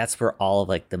costumes, that's where all of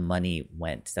like the money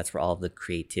went. That's where all of the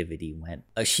creativity went.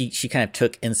 She kind of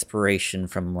took inspiration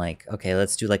from like, okay,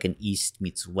 let's do like an East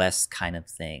meets West kind of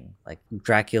thing. Like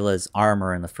Dracula's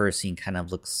armor in the first scene kind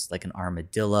of looks like an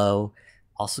armadillo.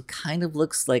 Also kind of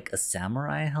looks like a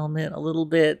samurai helmet a little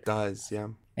bit. It does, yeah.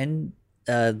 And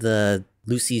the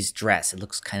Lucy's dress, it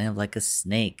looks kind of like a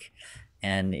snake,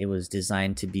 and it was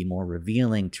designed to be more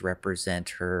revealing, to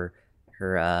represent her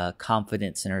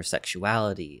confidence in her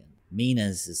sexuality.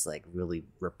 Mina's is like really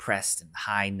repressed and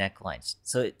high necklines,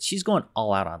 so she's going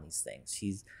all out on these things.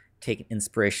 She's taking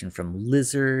inspiration from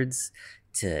lizards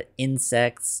to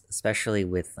insects, especially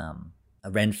with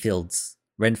Renfield's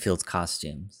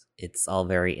costumes. It's all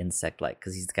very insect-like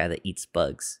because he's the guy that eats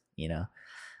bugs, you know.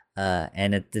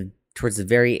 And towards the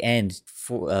very end,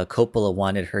 Coppola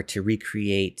wanted her to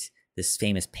recreate this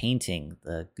famous painting,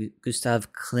 the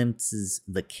Gustav Klimt's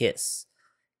The Kiss.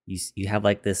 You have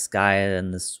like this guy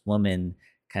and this woman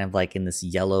kind of like in this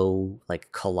yellow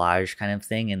like collage kind of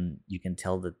thing, and you can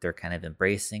tell that they're kind of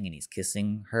embracing, and he's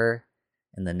kissing her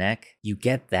in the neck. You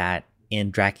get that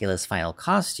in Dracula's final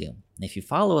costume. And if you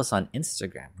follow us on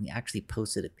Instagram, we actually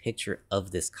posted a picture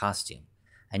of this costume,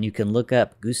 and you can look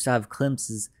up Gustav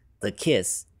Klimt's The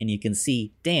Kiss, and you can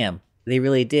see, damn, they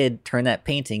really did turn that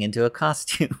painting into a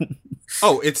costume.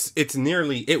 Oh,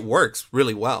 it works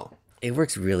really well. It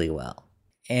works really well.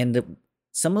 And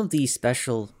some of the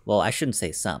I shouldn't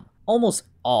say some, almost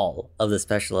all of the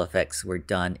special effects were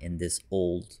done in this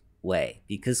old way,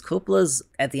 because Coppola's,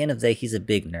 at the end of the day, he's a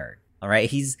big nerd. All right.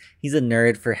 He's a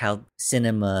nerd for how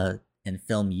cinema and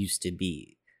film used to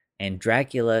be. And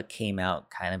Dracula came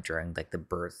out kind of during like the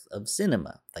birth of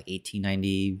cinema, like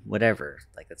 1890, whatever.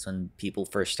 Like that's when people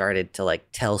first started to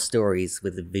like tell stories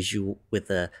with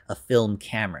a film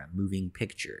camera, moving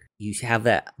picture. You have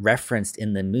that referenced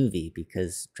in the movie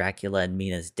because Dracula and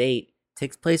Mina's date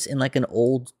takes place in like an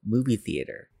old movie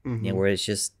theater, where it's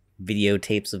just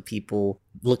videotapes of people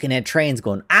looking at trains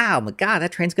going, oh my God,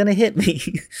 that train's going to hit me.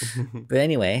 But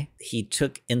anyway, he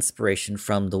took inspiration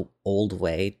from the old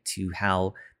way to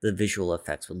how the visual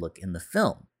effects would look in the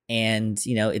film. And,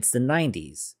 it's the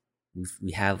 90s.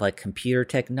 We have like computer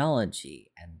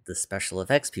technology, and the special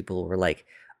effects people were like,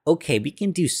 okay, we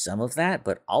can do some of that,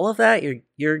 but all of that,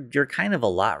 you're kind of a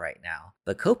lot right now.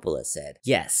 But Coppola said,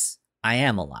 yes, I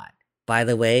am a lot. by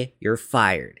the way, you're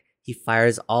fired. He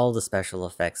fires all the special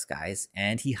effects guys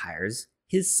and he hires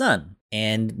his son.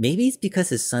 And maybe it's because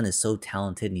his son is so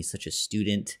talented and he's such a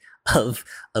student of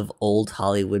old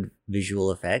Hollywood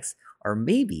visual effects, or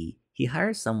maybe he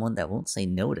hires someone that won't say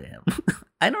no to him.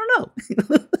 I don't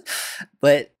know.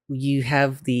 But you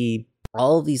have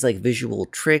all of these like visual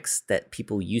tricks that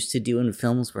people used to do in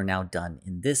films were now done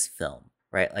in this film,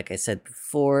 right? Like I said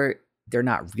before, they're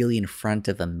not really in front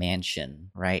of a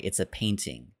mansion, right? It's a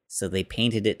painting. So they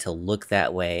painted it to look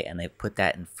that way and they put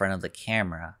that in front of the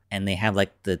camera and they have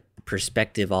like the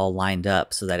perspective all lined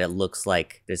up so that it looks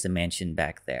like there's a mansion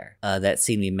back there. That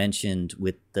scene we mentioned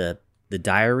with the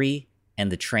diary and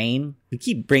the train, we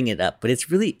keep bringing it up, but it's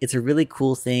a really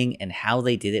cool thing, and how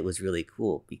they did it was really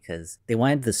cool because they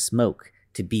wanted the smoke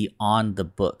to be on the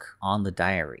book, on the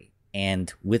diary.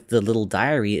 And with the little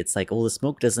diary, it's like, oh, the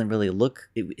smoke doesn't really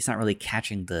it's not really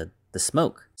catching the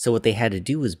smoke. So what they had to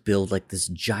do was build like this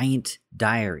giant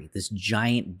diary, this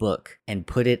giant book, and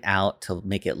put it out to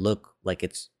make it look like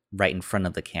it's right in front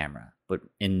of the camera. But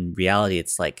in reality,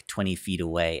 it's like 20 feet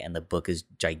away and the book is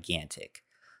gigantic.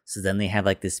 So then they have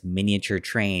like this miniature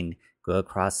train go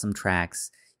across some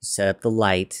tracks, you set up the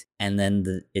light, and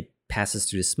then it passes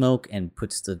through the smoke and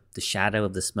puts the shadow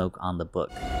of the smoke on the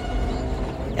book.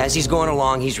 As he's going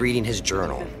along, he's reading his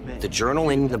journal. The journal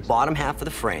in the bottom half of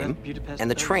the frame,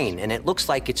 and the train, and it looks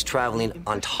like it's traveling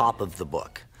on top of the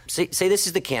book. Say this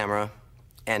is the camera,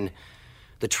 and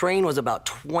the train was about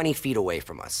 20 feet away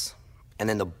from us. And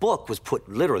then the book was put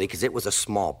literally, because it was a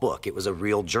small book, it was a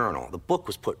real journal. The book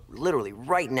was put literally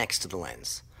right next to the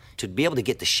lens. To be able to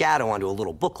get the shadow onto a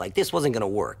little book like this wasn't gonna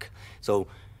work. So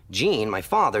Gene, my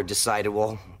father, decided,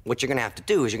 well, what you're gonna have to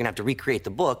do is you're gonna have to recreate the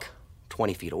book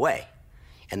 20 feet away.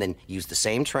 And then use the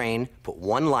same train, put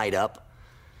one light up,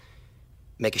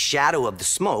 make a shadow of the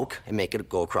smoke, and make it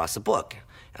go across the book.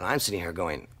 And I'm sitting here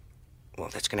going, well,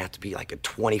 that's gonna have to be like a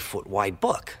 20-foot wide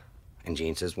book. And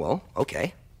Gene says, well,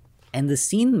 okay. And the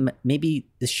scene, maybe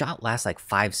the shot lasts like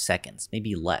 5 seconds,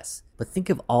 maybe less. But think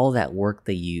of all that work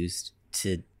they used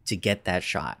to get that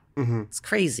shot. Mm-hmm. It's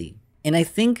crazy. And I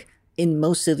think in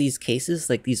most of these cases,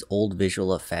 like these old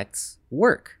visual effects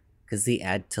work because they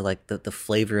add to like the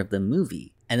flavor of the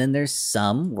movie. And then there's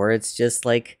some where it's just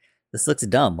like, this looks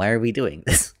dumb. Why are we doing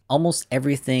this? Almost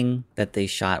everything that they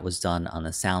shot was done on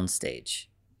a soundstage,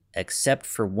 except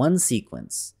for one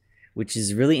sequence, which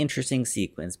is a really interesting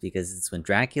sequence because it's when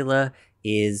Dracula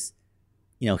is,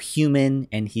 human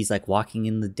and he's like walking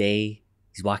in the day.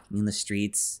 He's walking in the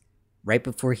streets right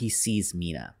before he sees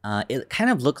Mina. It kind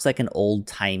of looks like an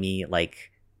old-timey,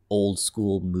 like old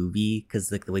school movie because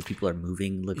like the way people are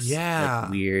moving looks like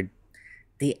weird.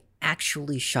 They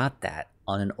actually shot that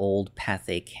on an old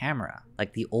Pathé camera,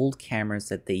 like the old cameras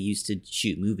that they used to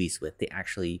shoot movies with. They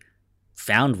actually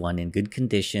found one in good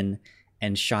condition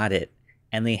and shot it,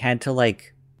 and they had to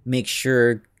like make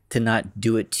sure to not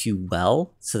do it too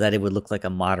well so that it would look like a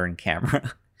modern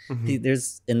camera. Mm-hmm.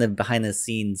 There's in the behind the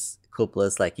scenes,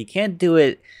 Coppola's like, you can't do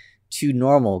it too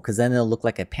normal because then it'll look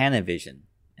like a Panavision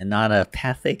and not a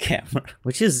Pathé camera,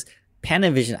 which is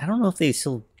Panavision. I don't know if they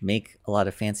still make a lot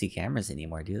of fancy cameras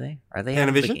anymore, do they? Are they out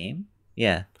of the game?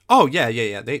 Yeah. Oh yeah.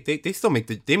 They still make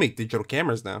make digital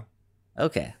cameras now.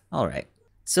 Okay. All right.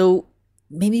 So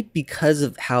maybe because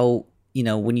of how,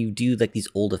 when you do like these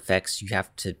old effects,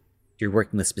 you're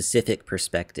working with specific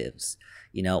perspectives,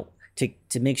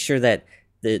 to make sure that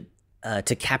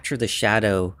to capture the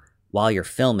shadow while you're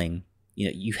filming,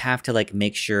 you have to like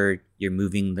make sure you're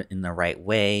moving in the right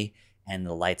way and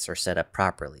the lights are set up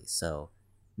properly. So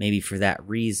maybe for that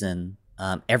reason,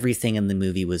 everything in the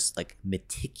movie was like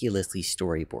meticulously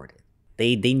storyboarded.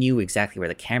 They knew exactly where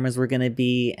the cameras were going to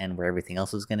be and where everything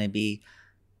else was going to be.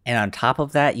 And on top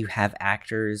of that, you have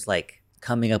actors like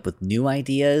coming up with new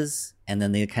ideas and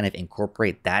then they kind of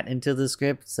incorporate that into the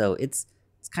script. So it's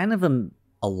kind of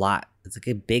a lot. It's like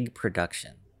a big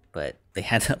production, but they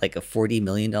had like a $40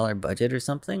 million budget or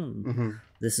something. Mm-hmm.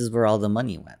 This is where all the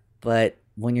money went. But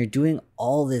when you're doing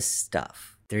all this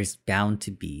stuff, there's bound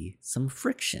to be some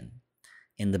friction.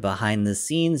 In the behind the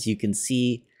scenes, you can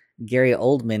see Gary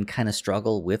Oldman kind of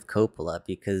struggle with Coppola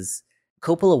because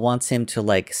Coppola wants him to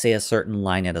like say a certain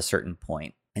line at a certain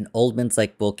point. And Oldman's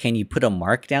like, well, can you put a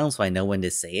mark down so I know when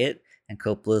to say it? And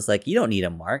Coppola's like, you don't need a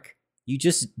mark. You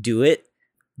just do it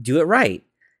right.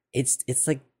 It's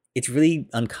like, it's really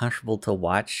uncomfortable to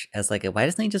watch as like, why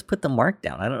doesn't he just put the mark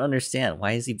down? I don't understand.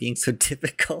 Why is he being so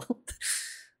difficult?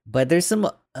 But there's some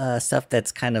stuff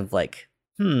that's kind of like,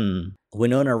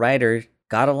 Winona Ryder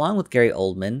got along with Gary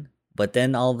Oldman, but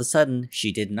then all of a sudden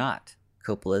she did not.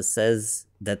 Coppola says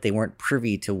that they weren't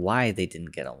privy to why they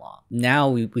didn't get along. Now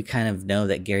we kind of know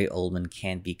that Gary Oldman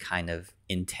can be kind of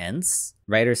intense.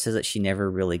 Writer says that she never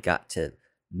really got to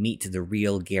meet the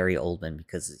real Gary Oldman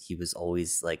because he was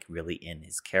always like really in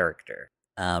his character.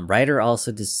 Writer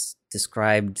also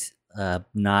described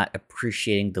not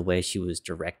appreciating the way she was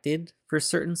directed for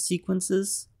certain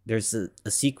sequences. There's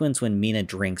a sequence when Mina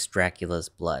drinks Dracula's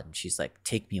blood and she's like,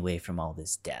 take me away from all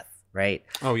this death, right?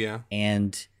 Oh yeah.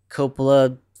 And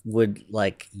Coppola would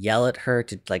like yell at her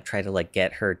to like try to like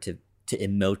get her to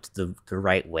emote the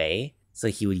right way. So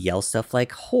he would yell stuff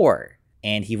like whore.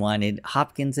 And he wanted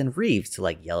Hopkins and Reeves to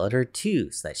like yell at her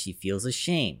too so that she feels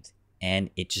ashamed.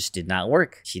 And it just did not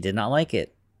work. She did not like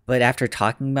it. But after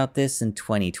talking about this in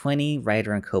 2020,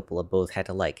 Writer and Coppola both had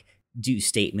to like do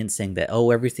statements saying that,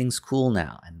 oh, everything's cool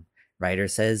now. And Writer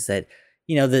says that,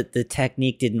 you know, the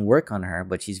technique didn't work on her,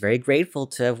 but she's very grateful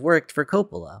to have worked for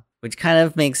Coppola, which kind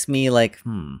of makes me like,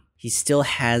 he still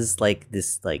has like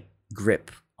this like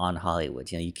grip on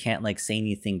Hollywood. You know, you can't like say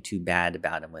anything too bad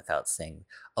about him without saying,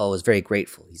 oh, I was very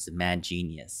grateful. He's a mad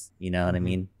genius. You know what I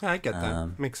mean? I get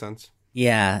that. Makes sense.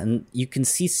 Yeah, and you can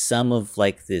see some of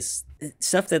like this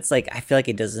stuff that's like, I feel like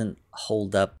it doesn't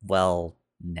hold up well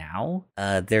now.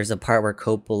 There's a part where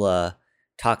Coppola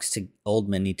talks to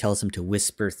Oldman. He tells him to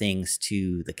whisper things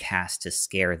to the cast to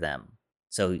scare them.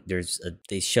 So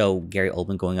they show Gary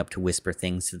Oldman going up to whisper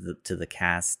things to the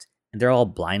cast, and they're all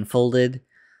blindfolded.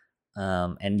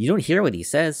 And you don't hear what he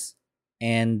says.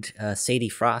 And Sadie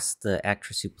Frost, the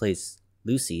actress who plays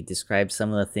Lucy, describes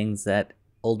some of the things that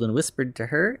Oldman whispered to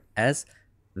her as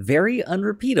very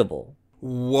unrepeatable.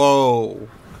 Whoa.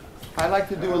 I'd like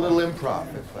to do a little improv,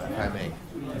 if I may.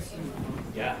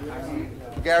 Yeah.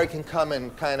 Gary can come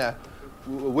and kind of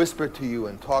whisper to you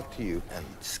and talk to you and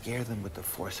scare them with the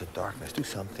force of darkness. Do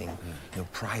something,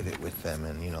 private with them,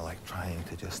 and like trying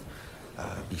to just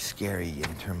be scary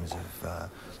in terms of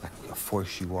like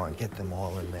force you on, get them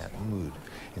all in that mood,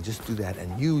 and just do that.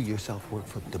 And you yourself work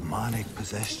for demonic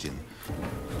possession.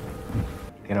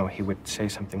 He would say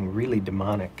something really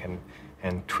demonic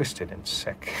and twisted and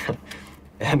sick,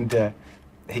 and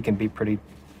he can be pretty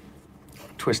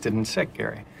twisted and sick,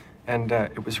 Gary. And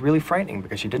it was really frightening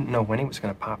because you didn't know when he was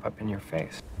going to pop up in your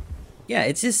face. Yeah,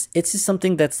 it's just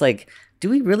something that's like, do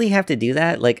we really have to do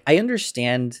that? Like, I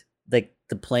understand like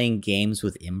the playing games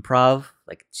with improv,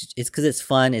 like it's because it's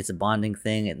fun, it's a bonding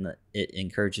thing, and it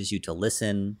encourages you to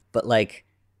listen. But like,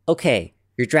 okay,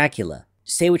 you're Dracula,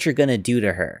 say what you're gonna do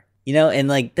to her, and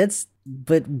like that's.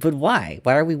 But why?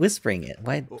 Why are we whispering it?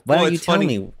 Why don't you tell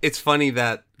me? It's funny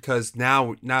that because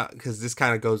because this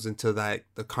kind of goes into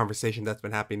the conversation that's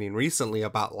been happening recently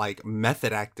about like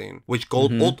method acting, which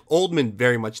Oldman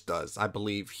very much does. I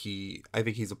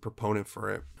think he's a proponent for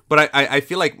it. But I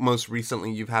feel like most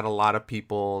recently you've had a lot of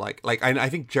people like I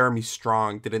think Jeremy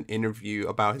Strong did an interview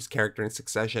about his character in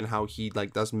Succession, how he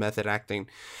like does method acting,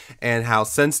 and how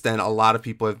since then a lot of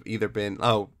people have either been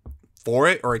for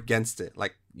it or against it.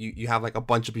 Like you have like a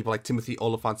bunch of people like Timothy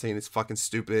Olyphant saying it's fucking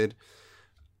stupid.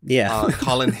 Yeah.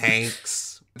 Colin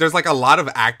Hanks. There's like a lot of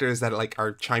actors that like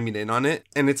are chiming in on it,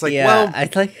 and it's like, I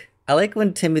like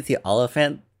when Timothy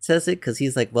Olyphant says it because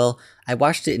he's like, well, I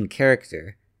watched it in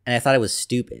character and I thought it was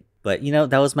stupid, but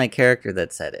that was my character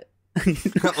that said it.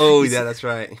 Oh yeah, that's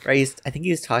right. Right. I think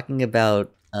he was talking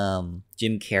about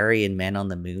Jim Carrey in Man on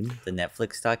the Moon, the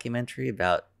Netflix documentary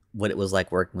about what it was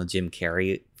like working with Jim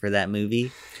Carrey for that movie.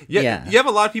 Yeah. You have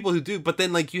a lot of people who do, but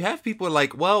then like you have people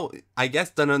like, well, I guess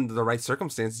done under the right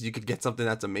circumstances, you could get something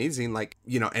that's amazing. Like,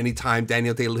 anytime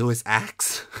Daniel Day-Lewis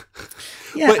acts.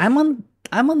 Yeah, but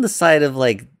I'm on the side of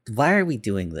like, why are we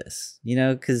doing this?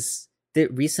 Because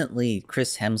recently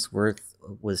Chris Hemsworth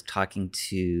was talking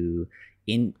to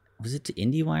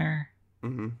IndieWire?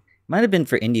 Mm-hmm. Might have been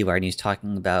for IndieWire, and he was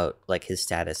talking about like his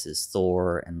status as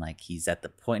Thor, and like he's at the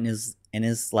point in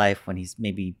his life when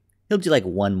he'll do like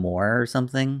one more or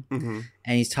something. Mm-hmm.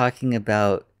 And he's talking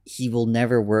about he will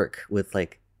never work with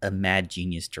like a mad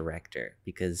genius director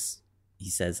because he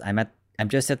says, I'm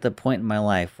just at the point in my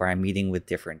life where I'm meeting with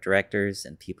different directors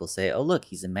and people say, oh, look,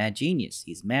 he's a mad genius.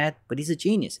 He's mad, but he's a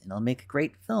genius and he'll make a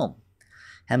great film.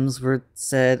 Hemsworth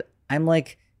said, I'm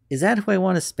like, is that who I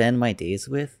want to spend my days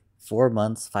with? 4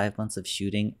 months, 5 months of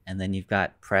shooting, and then you've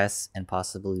got press and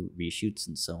possibly reshoots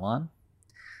and so on.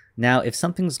 Now, if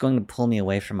something's going to pull me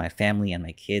away from my family and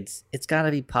my kids, it's got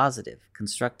to be positive,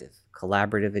 constructive,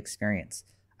 collaborative experience.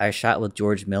 I shot with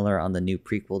George Miller on the new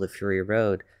prequel to Fury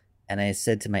Road, and I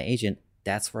said to my agent,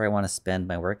 that's where I want to spend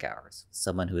my work hours.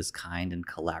 Someone who is kind and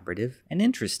collaborative and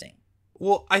interesting.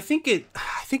 Well, I think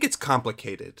it's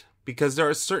complicated Because there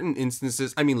are certain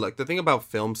instances. I mean, look, the thing about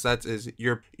film sets is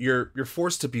you're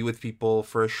forced to be with people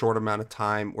for a short amount of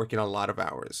time, working a lot of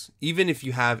hours. Even if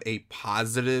you have a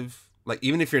positive, like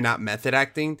even if you're not method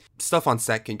acting, stuff on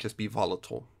set can just be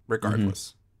volatile,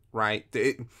 regardless, right?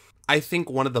 I think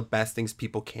one of the best things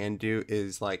people can do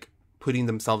is like putting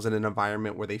themselves in an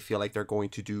environment where they feel like they're going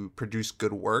to produce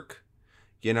good work.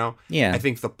 You know? Yeah. I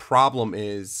think the problem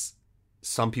is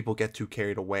some people get too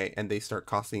carried away and they start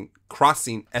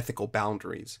crossing ethical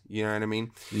boundaries. You know what I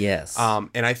mean? Yes.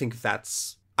 And I think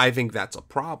that's a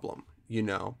problem, you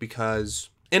know, because,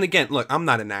 and again, look, I'm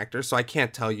not an actor, so I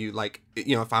can't tell you, like,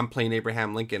 you know, if I'm playing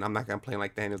Abraham Lincoln, I'm not going to play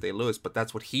like Daniel Day-Lewis, but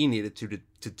that's what he needed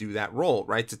to do that role,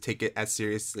 right? To take it as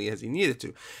seriously as he needed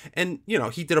to. And, you know,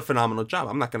 he did a phenomenal job.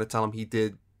 I'm not going to tell him he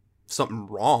did something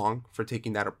wrong for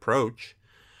taking that approach.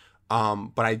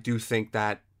 But I do think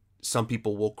that some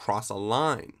people will cross a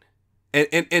line. And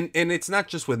it's not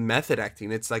just with method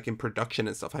acting. It's like in production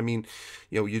and stuff. I mean,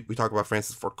 you know, we talk about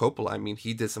Francis Ford Coppola. I mean,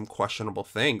 he did some questionable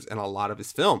things in a lot of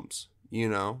his films. You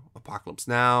know, Apocalypse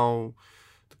Now,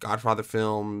 the Godfather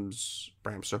films,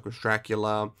 Bram Stoker's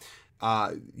Dracula.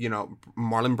 You know,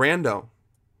 Marlon Brando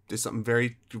did something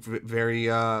very, very,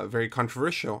 very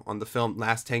controversial on the film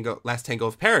Last Tango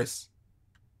of Paris.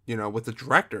 You know, with the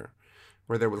director,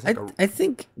 where there was like I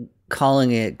think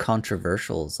calling it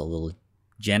controversial is a little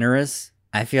generous.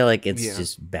 I feel like it's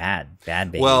just bad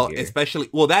behavior.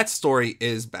 Well, that story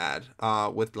is bad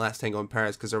with Last Tango in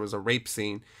Paris, because there was a rape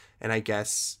scene, and I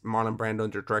guess Marlon Brando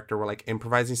and the director were like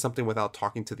improvising something without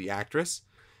talking to the actress,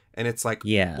 and it's like,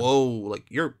 whoa, like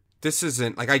this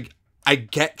isn't like, I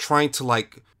get trying to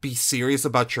like be serious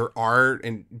about your art,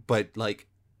 but like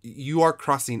you are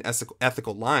crossing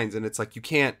ethical lines, and it's like you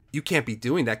can't be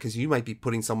doing that, because you might be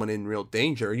putting someone in real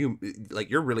danger.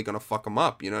 You're really gonna fuck them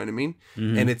up. You know what I mean?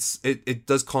 Mm-hmm. And it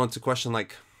does call into question,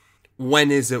 like, when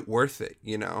is it worth it?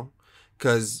 You know,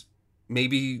 because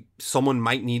maybe someone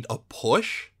might need a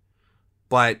push,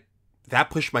 but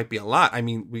that push might be a lot. I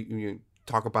mean, we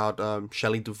talk about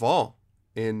Shelley Duvall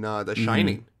in The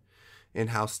Shining.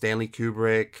 And how Stanley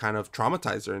Kubrick kind of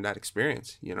traumatized her in that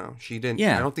experience. You know, she didn't.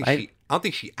 Yeah, I don't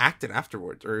think she acted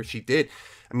afterwards, or if she did,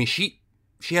 I mean, she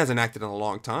hasn't acted in a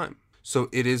long time. So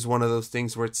it is one of those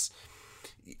things where it's.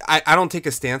 I don't take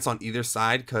a stance on either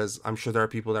side, because I'm sure there are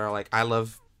people that are like, I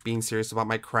love being serious about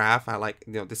my craft. I like,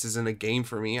 you know, this isn't a game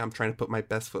for me. I'm trying to put my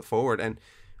best foot forward, and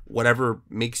whatever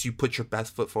makes you put your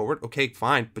best foot forward, okay,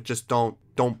 fine, but just don't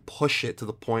push it to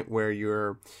the point where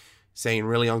you're saying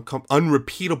really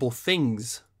unrepeatable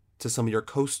things to some of your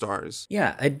co-stars.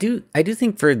 Yeah, I do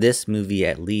think for this movie,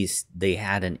 at least, they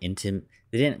had they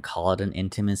didn't call it an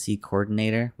intimacy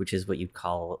coordinator, which is what you'd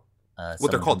call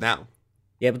what they're called now.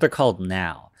 Yeah, but they're called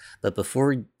now. But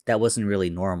before, that wasn't really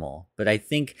normal. But I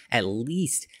think at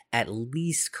least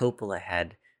Coppola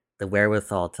had the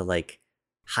wherewithal to like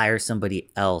hire somebody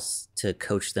else to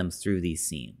coach them through these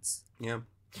scenes. Yeah.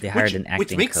 They hired an acting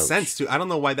coach. Which makes coach. sense too. I don't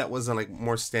know why that wasn't like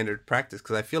more standard practice,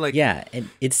 because I feel like and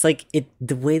it's like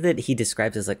the way that he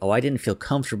describes it is like, oh, I didn't feel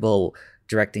comfortable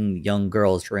directing young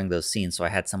girls during those scenes, so I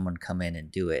had someone come in and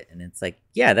do it. And it's like,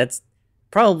 yeah, that's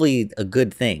probably a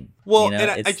good thing. Well, you know?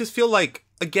 And I just feel like,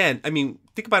 again, I mean,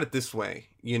 think about it this way,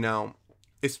 you know,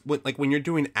 it's like when you're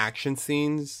doing action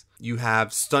scenes, you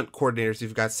have stunt coordinators,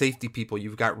 you've got safety people,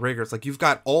 you've got riggers, like you've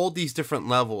got all these different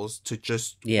levels to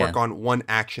just work on one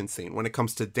action scene. When it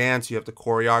comes to dance, you have the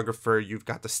choreographer, you've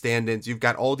got the stand-ins, you've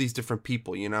got all these different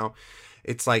people, you know.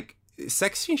 It's like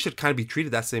sex scenes should kind of be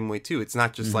treated that same way too. It's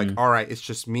not just like, all right, it's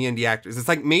just me and the actors. It's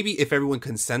like, maybe if everyone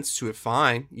consents to it,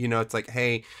 fine. You know, it's like,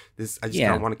 hey, I just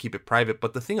don't want to keep it private.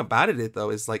 But the thing about it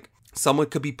though is like, someone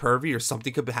could be pervy or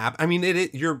something could happen. I mean,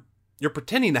 you're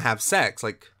pretending to have sex,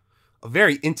 like a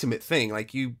very intimate thing.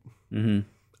 Like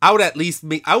I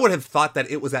would have thought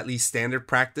that it was at least standard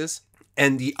practice,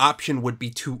 and the option would be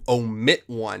to omit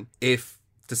one if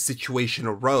the situation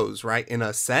arose, right, in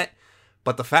a set.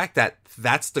 But the fact that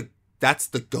that's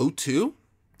the go-to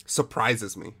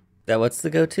surprises me. That what's the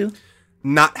go-to?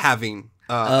 Not having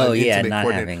an intimate not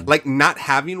coordinator. having. Like not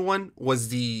having one was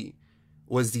the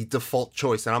default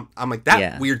choice, and I'm like,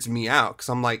 that weirds me out, because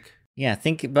I'm like, yeah,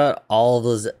 think about all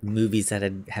those movies that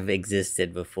have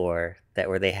existed before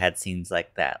where they had scenes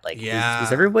like that. Like,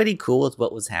 was everybody cool with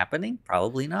what was happening?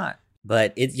 Probably not.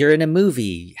 But you're in a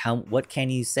movie. What can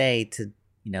you say to,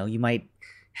 you know, you might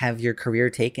have your career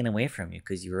taken away from you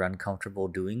because you were uncomfortable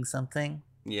doing something.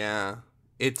 Yeah,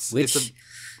 which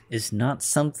is not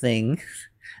something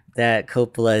that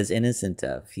Coppola is innocent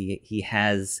of. He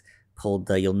has pulled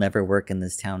the "you'll never work in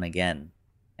this town again."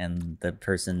 And the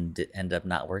person end up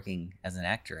not working as an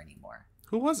actor anymore.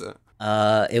 Who was it?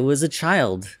 It was a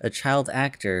child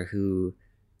actor who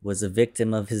was a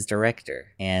victim of his director.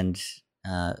 And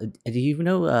do you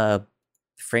know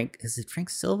Frank? Is it Frank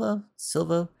Silva?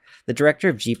 The director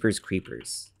of Jeepers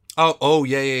Creepers. Oh,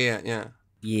 yeah.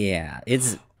 Yeah,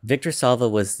 it's Victor Salva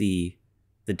was the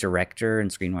director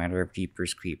and screenwriter of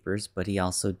Jeepers Creepers, but he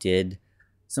also did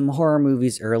some horror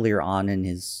movies earlier on in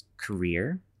his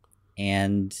career,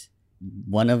 and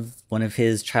one of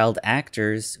his child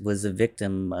actors was a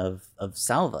victim of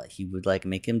Salva. He would like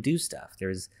make him do stuff.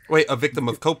 A victim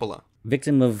of Coppola.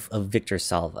 Victim of Victor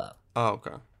Salva. Oh,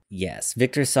 okay. Yes,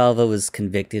 Victor Salva was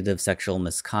convicted of sexual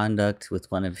misconduct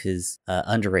with one of his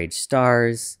underage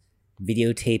stars,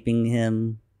 videotaping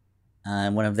him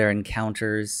in one of their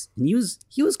encounters. And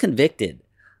he was convicted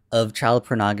of child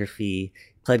pornography,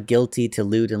 pled guilty to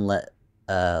lewd and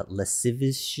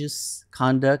lascivious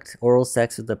conduct, oral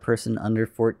sex with a person under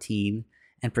 14,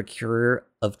 and procurer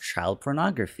of child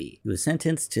pornography. He was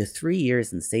sentenced to 3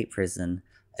 years in state prison,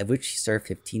 of which he served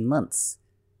 15 months,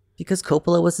 because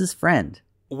Coppola was his friend.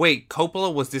 Wait,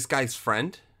 Coppola was this guy's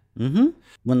friend? Mm-hmm.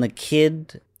 When the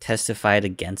kid testified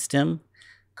against him,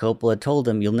 Coppola told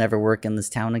him, "You'll never work in this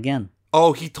town again."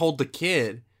 Oh, he told the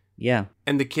kid? Yeah.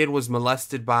 And the kid was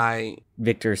molested by...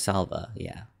 Victor Salva,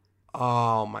 yeah.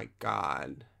 Oh, my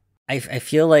God. I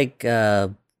feel like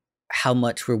how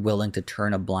much we're willing to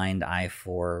turn a blind eye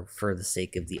for the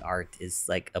sake of the art is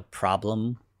like a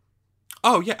problem.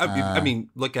 Oh, yeah. I mean,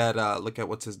 look at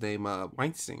what's his name,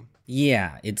 Weinstein.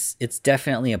 Yeah, it's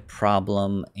definitely a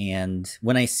problem. And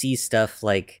when I see stuff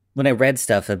like, when I read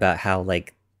stuff about how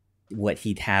like what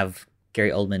he'd have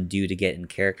Gary Oldman do to get in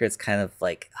character, it's kind of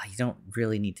like, oh, you don't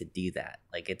really need to do that.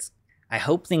 Like I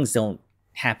hope things don't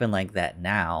happen like that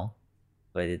now,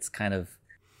 but it's kind of,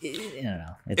 I don't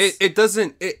know. It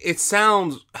doesn't, it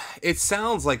sounds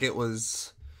like it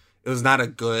was not a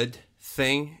good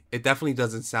thing. It definitely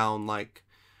doesn't sound like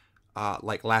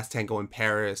Last Tango in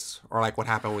Paris or like what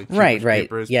happened with right.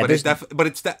 Papers. Yeah,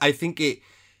 I think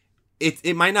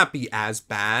it might not be as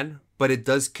bad, but it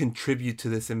does contribute to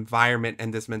this environment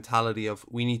and this mentality of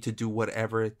we need to do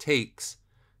whatever it takes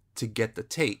to get the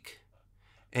take.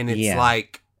 And it's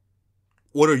like,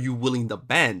 what are you willing to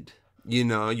bend? You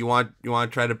know, you want to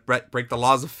try to break the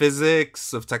laws of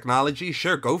physics, of technology?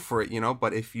 Sure, go for it, you know.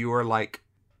 But if you are like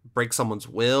break someone's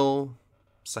will,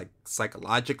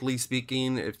 psychologically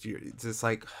speaking, if you're just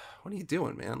like, what are you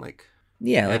doing, man? Like,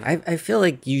 yeah, like I feel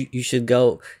like you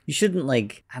shouldn't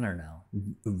like, I don't know,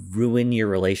 ruin your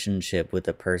relationship with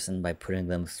a person by putting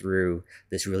them through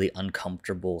this really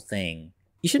uncomfortable thing.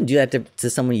 You shouldn't do that to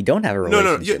someone you don't have a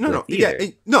relationship with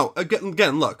either.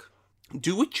 Again, look,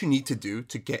 do what you need to do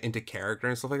to get into character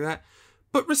and stuff like that,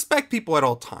 but respect people at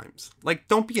all times. Like,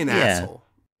 don't be an asshole.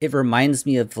 It reminds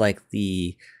me of like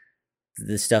the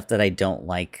stuff that I don't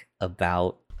like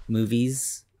about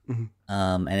movies. Mm-hmm.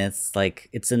 And it's like,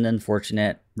 it's an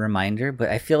unfortunate reminder, but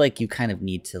I feel like you kind of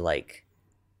need to like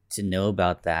to know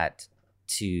about that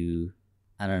to,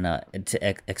 I don't know,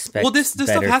 to expect. Well, this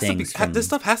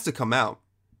stuff has to come out.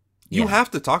 You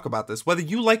have to talk about this, whether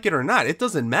you like it or not. It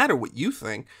doesn't matter what you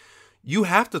think. You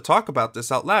have to talk about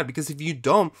this out loud, because if you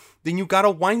don't, then you got a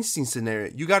Weinstein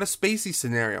scenario. You got a Spacey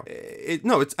scenario.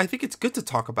 I think it's good to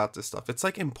talk about this stuff. It's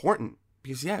like important,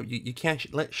 because you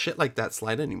can't let shit like that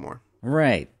slide anymore.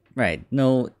 Right.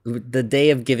 No, the day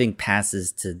of giving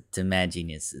passes to mad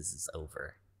geniuses is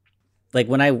over. Like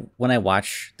when I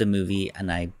watch the movie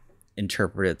and I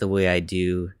interpret it the way I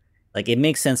do, like it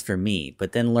makes sense for me.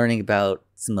 But then learning about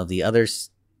some of the other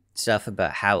stuff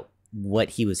about what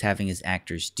he was having his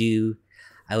actors do,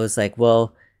 I was like,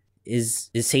 well, is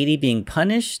Sadie being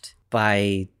punished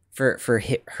for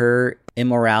her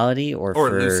immorality or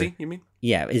for Lucy? You mean?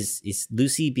 Yeah, is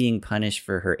Lucy being punished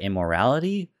for her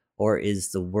immorality, or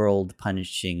is the world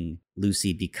punishing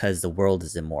Lucy because the world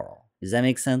is immoral? Does that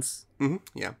make sense? Mm-hmm.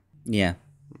 Yeah. Yeah.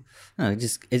 No, it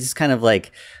just kind of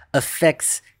like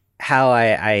affects how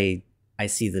I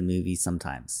see the movie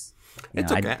sometimes.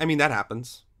 It's okay. I mean, that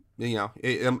happens. You know,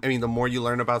 the more you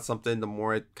learn about something, the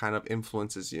more it kind of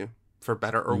influences you, for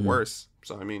better or worse.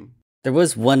 So, I mean, there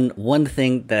was one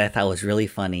thing that I thought was really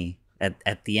funny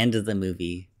at the end of the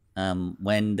movie.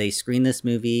 When they screen this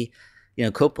movie, you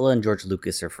know, Coppola and George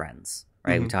Lucas are friends,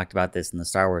 right? Mm-hmm. We talked about this in the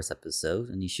Star Wars episode,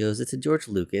 and he shows it to George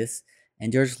Lucas,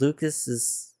 and George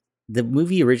Lucas the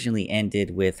movie originally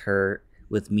ended with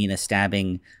Mina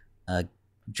stabbing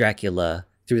Dracula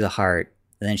through the heart,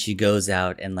 and then she goes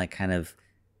out and like kind of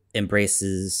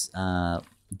embraces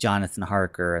Jonathan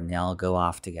Harker, and they all go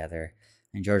off together.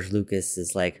 And George Lucas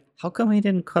is like, "How come she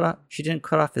didn't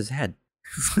cut off his head?"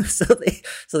 so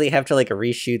they have to like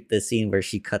reshoot the scene where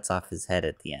she cuts off his head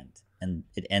at the end. and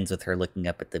it ends with her looking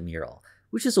up at the mural,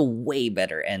 which is a way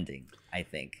better ending, I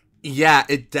think. Yeah,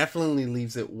 it definitely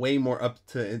leaves it way more up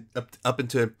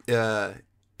into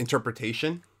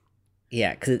interpretation.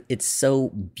 Yeah, because it's so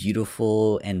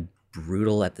beautiful and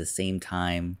brutal at the same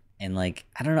time. And like,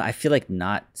 I don't know, I feel like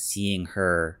not seeing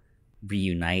her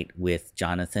reunite with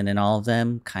Jonathan and all of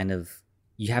them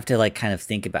you have to like kind of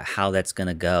think about how that's going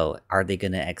to go. Are they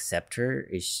going to accept her?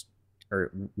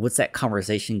 Or what's that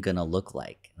conversation going to look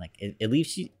like? Like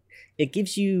it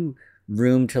gives you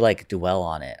room to like dwell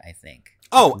on it, I think.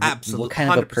 Oh, absolutely. What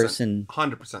kind of a person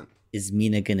 100% is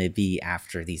Mina going to be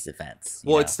after these events?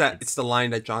 Well, it's the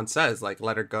line that John says, like,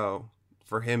 let her go.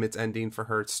 For him, it's ending. For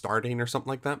her, it's starting, or something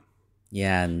like that.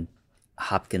 Yeah, and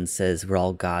Hopkins says, we're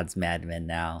all God's madmen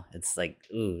now. It's like,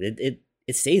 ooh, it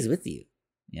stays with you,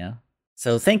 you know?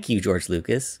 So thank you, George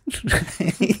Lucas.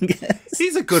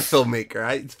 He's a good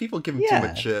filmmaker. People give him too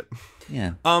much shit.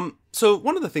 Yeah. So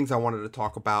one of the things I wanted to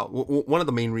talk about, one of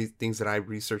the main things that I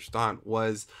researched on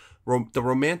was the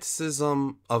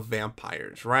romanticism of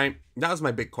vampires, right? That was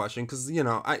my big question because, you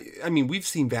know, I mean, we've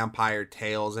seen vampire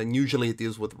tales and usually it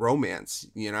deals with romance,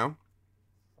 you know?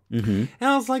 Mm-hmm. And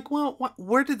I was like, well,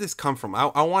 where did this come from?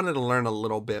 I wanted to learn a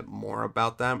little bit more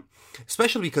about that,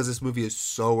 especially because this movie is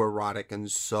so erotic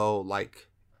and so like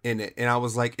in it. And I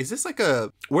was like, is this like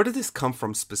where did this come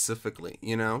from specifically,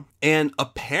 you know? And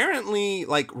apparently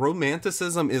like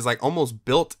romanticism is like almost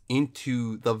built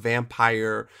into the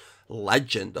vampire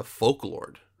legend of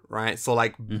folklore, right? So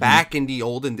like back in the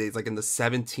olden days, like in the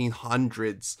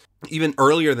 1700s, even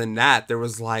earlier than that, there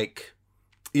was like,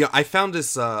 you know, I found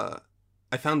this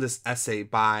essay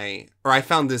I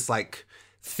found this like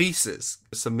thesis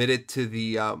submitted to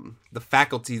the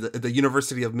faculty, the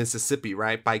University of Mississippi,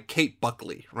 right, by Kate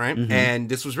Buckley, right? Mm-hmm. And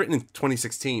this was written in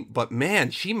 2016, but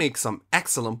man, she makes some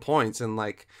excellent points. And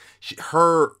like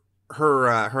her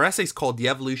essay's called The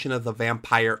Evolution of the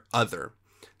Vampire Other,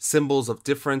 Symbols of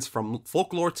Difference from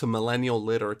Folklore to Millennial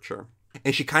Literature.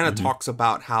 And she kind of talks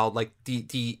about how like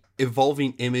the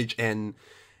evolving image and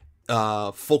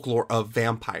folklore of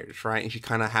vampires, right? And she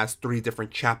kind of has 3 different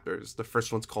chapters. The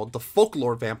first one's called The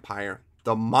Folklore Vampire,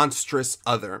 The Monstrous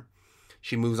Other.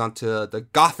 She moves on to The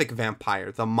Gothic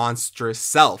Vampire, The Monstrous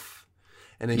Self.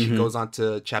 And then she goes on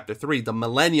to chapter 3, The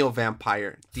Millennial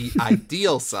Vampire, The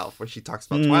Ideal Self, where she talks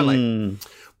about Twilight.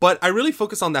 But I really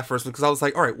focused on that first one because I was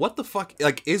like, all right, what the fuck?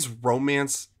 Like, is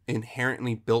romance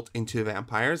inherently built into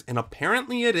vampires? And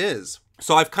apparently it is.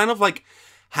 So I've kind of like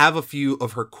have a few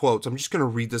of her quotes. I'm just going to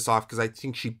read this off because I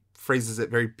think she phrases it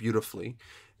very beautifully.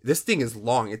 This thing is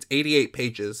long. It's 88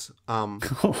 pages.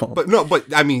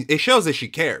 But I mean, it shows that she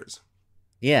cares.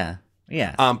 Yeah.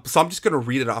 Yeah. So I'm just going to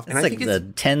read it off. It's like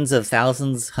the tens of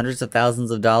thousands, hundreds of thousands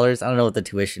of dollars. I don't know what the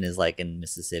tuition is like in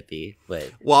Mississippi,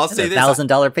 but well, I'll say this,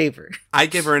 $1,000 paper. I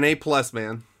give her an A+,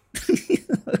 man. Okay.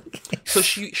 So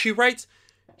she writes,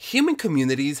 human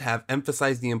communities have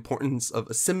emphasized the importance of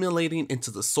assimilating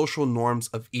into the social norms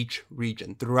of each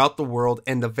region throughout the world,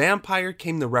 and the vampire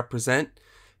came to represent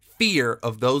fear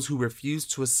of those who refuse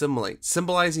to assimilate,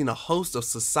 symbolizing a host of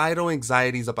societal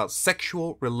anxieties about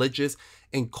sexual, religious,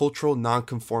 and cultural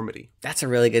nonconformity. That's a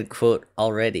really good quote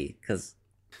already, because,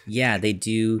 yeah, they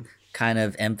do kind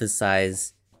of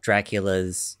emphasize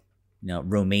Dracula's, you know,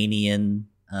 Romanian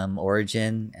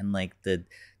origin, and like the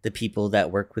people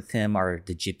that work with him are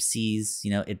the gypsies.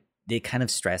 You know, it kind of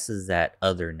stresses that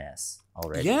otherness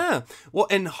already. Yeah. Well,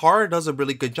 and horror does a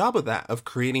really good job of that, of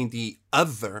creating the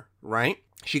other, right?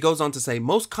 She goes on to say,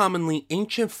 most commonly,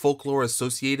 ancient folklore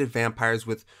associated vampires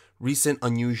with recent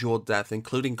unusual death,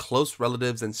 including close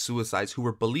relatives and suicides who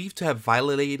were believed to have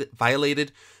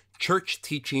violated church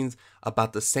teachings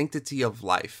about the sanctity of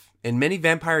life. In many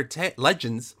vampire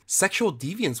legends, sexual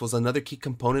deviance was another key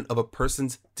component of a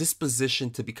person's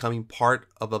disposition to becoming part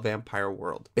of a vampire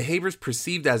world. Behaviors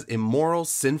perceived as immoral,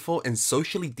 sinful, and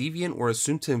socially deviant were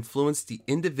assumed to influence the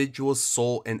individual's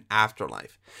soul and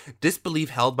afterlife. This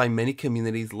belief, held by many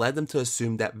communities, led them to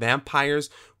assume that vampires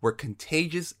were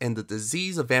contagious and the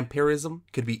disease of vampirism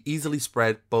could be easily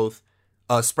spread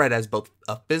as both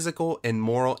a physical and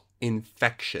moral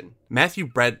infection. Matthew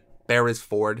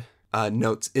Beresford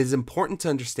notes, it is important to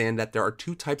understand that there are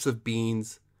 2 types of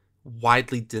beings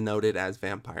widely denoted as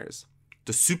vampires.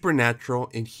 The supernatural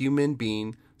and human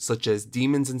being, such as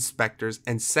demons and specters,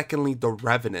 and secondly, the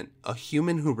revenant, a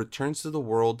human who returns to the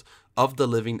world of the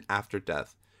living after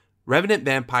death. Revenant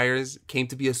vampires came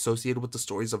to be associated with the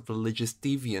stories of religious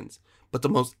deviants, but the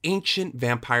most ancient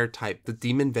vampire type, the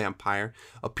demon vampire,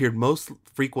 appeared most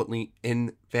frequently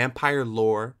in vampire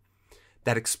lore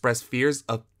that express fears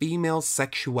of female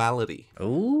sexuality.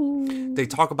 Ooh. they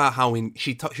talk about how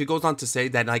she goes on to say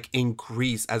that like in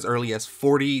Greece as early as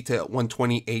 40 to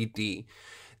 120 AD,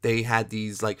 they had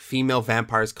these like female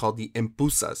vampires called the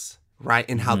Empusas, right?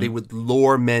 And how they would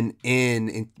lure men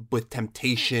in with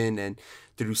temptation and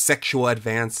through sexual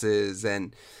advances.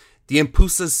 And the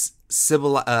Empusas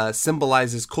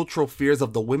symbolizes cultural fears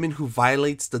of the woman who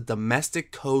violates the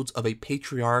domestic codes of a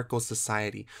patriarchal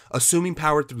society, assuming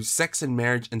power through sex and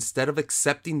marriage instead of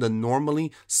accepting the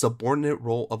normally subordinate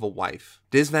role of a wife.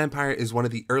 This vampire is one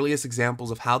of the earliest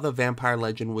examples of how the vampire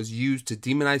legend was used to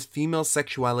demonize female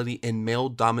sexuality in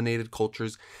male-dominated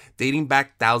cultures dating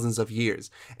back thousands of years.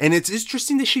 And it's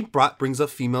interesting that she brings up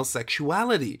female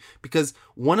sexuality because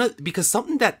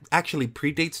something that actually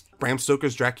predates Bram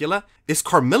Stoker's Dracula is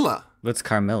Carmilla. What's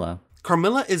Carmilla?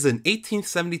 Carmilla is an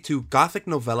 1872 Gothic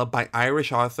novella by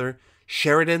Irish author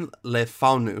Sheridan Le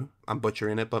Fanu. I'm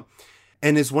butchering it,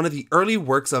 and is one of the early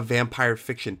works of vampire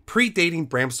fiction, predating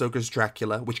Bram Stoker's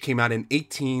Dracula, which came out in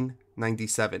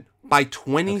 1897, by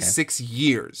 26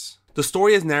 years. The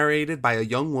story is narrated by a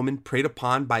young woman preyed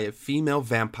upon by a female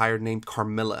vampire named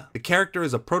Carmilla. The character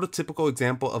is a prototypical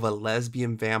example of a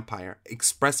lesbian vampire,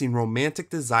 expressing romantic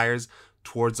desires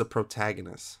towards the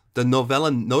protagonist. The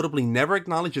novella notably never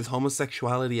acknowledges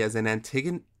homosexuality as an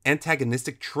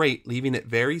antagonistic trait, leaving it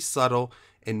very subtle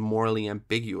and morally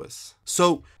ambiguous.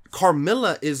 So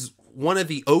Carmilla is one of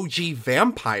the OG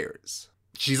vampires.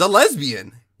 She's a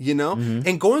lesbian, you know?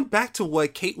 And going back to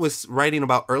what Kate was writing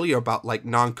about earlier about like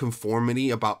nonconformity,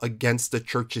 about against the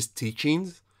church's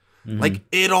teachings, like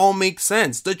it all makes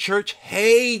sense. The church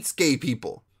hates gay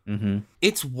people.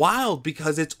 It's wild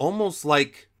because it's almost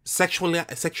like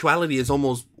sexuality is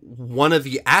almost one of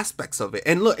the aspects of it.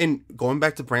 And look, and going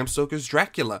back to Bram Stoker's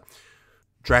Dracula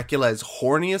is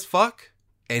horny as fuck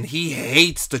and he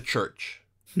hates the church.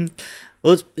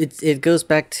 Well, it goes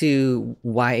back to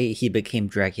why he became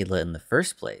Dracula in the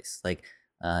first place. Like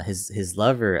his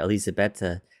lover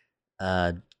Elisabetta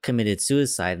committed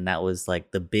suicide, and that was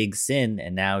like the big sin,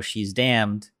 and now she's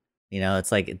damned. You know,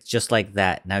 it's just like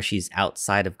that. Now she's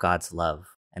outside of God's love,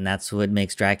 and that's what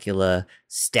makes Dracula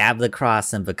stab the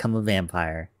cross and become a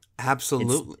vampire.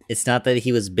 Absolutely. It's not that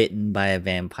he was bitten by a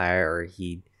vampire, or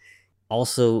he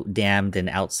also damned and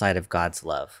outside of God's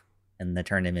love, and they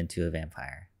turned him into a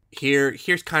vampire.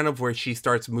 Here's kind of where she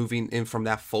starts moving in from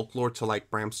that folklore to like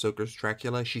Bram Stoker's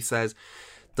Dracula. She says,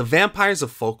 the vampires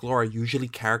of folklore are usually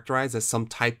characterized as some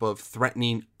type of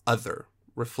threatening other,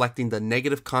 reflecting the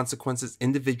negative consequences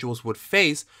individuals would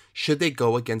face should they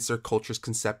go against their culture's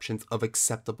conceptions of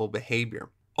acceptable behavior.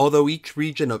 Although each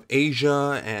region of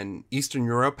Asia and Eastern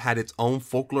Europe had its own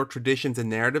folklore traditions and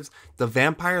narratives, the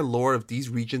vampire lore of these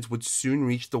regions would soon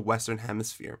reach the Western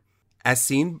Hemisphere. As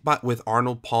seen with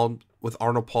Arnold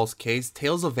Paul's case,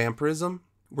 tales of vampirism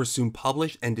were soon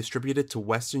published and distributed to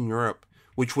Western Europe,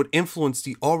 which would influence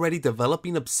the already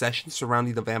developing obsession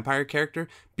surrounding the vampire character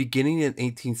beginning in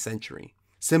the 18th century.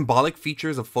 Symbolic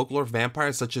features of folklore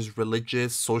vampires such as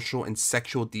religious, social, and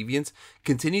sexual deviance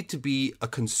continued to be a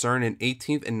concern in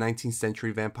 18th and 19th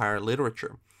century vampire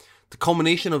literature. The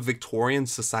culmination of Victorian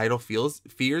societal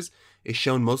fears is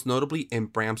shown most notably in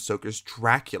Bram Stoker's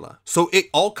Dracula. So it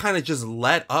all kind of just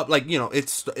led up, like, you know,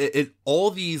 it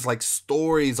all these like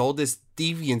stories, all this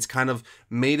deviance kind of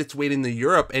made its way into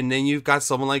Europe, and then you've got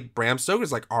someone like Bram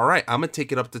Stoker's like, all right, I'm gonna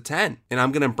take it up to 10 and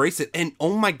I'm gonna embrace it. And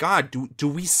oh my god, do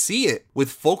we see it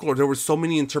with folklore? There were so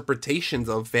many interpretations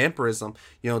of vampirism,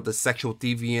 you know, the sexual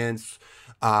deviance,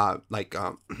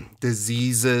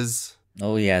 diseases.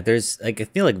 Oh yeah, there's like, I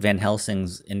feel like Van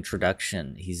Helsing's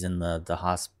introduction, he's in the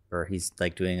hospital, or he's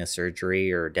like doing a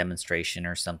surgery or a demonstration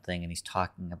or something, and he's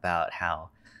talking about how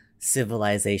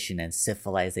civilization and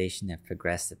syphilization have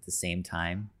progressed at the same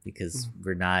time because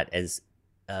we're not as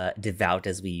devout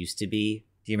as we used to be.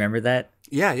 Do you remember that?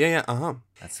 Yeah.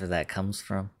 That's where that comes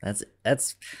from. That's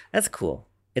cool.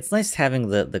 It's nice having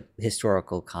the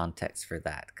historical context for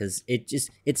that, because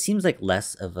it seems like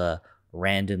less of a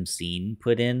random scene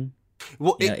put in.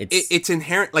 Well, it's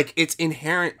inherent, like it's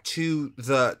inherent to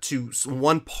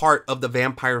one part of the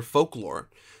vampire folklore,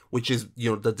 which is, you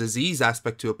know, the disease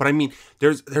aspect to it. But I mean,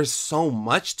 there's so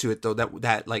much to it though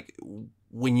that like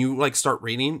when you like start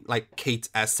reading like Kate's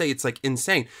essay, it's like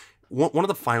insane. One of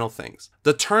the final things,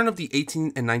 the turn of the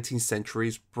 18th and 19th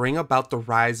centuries bring about the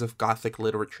rise of Gothic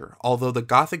literature. Although the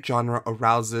Gothic genre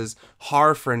arouses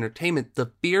horror for entertainment,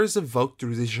 the fears evoked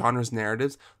through this genre's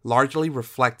narratives largely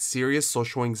reflect serious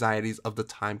social anxieties of the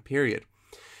time period.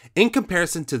 In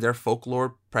comparison to their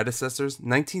folklore predecessors,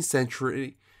 19th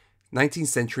century 19th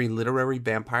century literary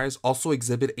vampires also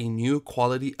exhibit a new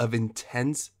quality of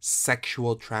intense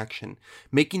sexual attraction,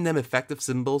 making them effective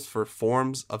symbols for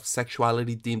forms of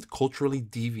sexuality deemed culturally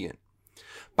deviant.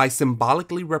 By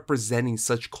symbolically representing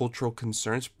such cultural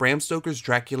concerns, Bram Stoker's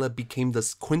Dracula became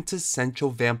the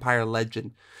quintessential vampire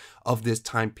legend of this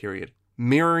time period,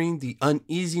 mirroring the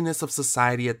uneasiness of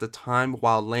society at the time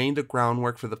while laying the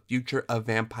groundwork for the future of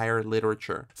vampire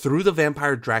literature. Through the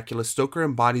vampire Dracula, Stoker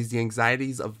embodies the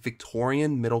anxieties of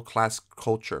Victorian middle-class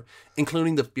culture,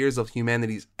 including the fears of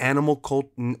humanity's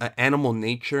animal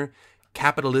nature,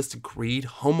 capitalistic greed,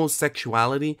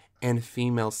 homosexuality, and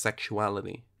female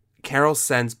sexuality. Carol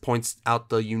Sens points out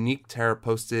the unique terror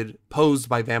posed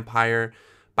by the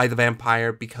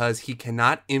vampire because he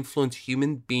cannot influence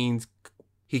human beings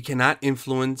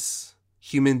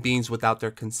without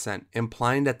their consent,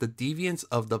 implying that the deviance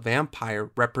of the vampire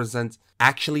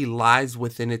actually lies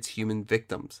within its human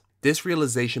victims. This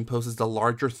realization poses a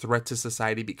larger threat to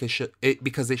society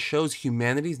because it shows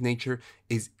humanity's nature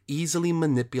is easily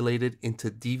manipulated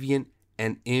into deviant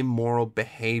and immoral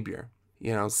behavior.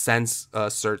 Sens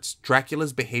asserts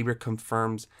Dracula's behavior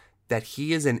confirms that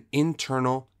he is an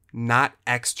internal, not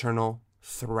external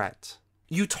threat.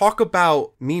 You talk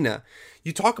about Mina.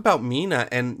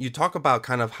 And you talk about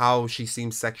kind of how she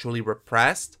seems sexually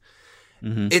repressed.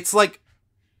 Mm-hmm. It's like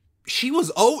she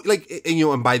was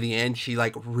and by the end she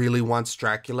like really wants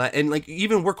Dracula, and like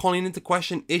even we're calling into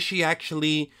question, is she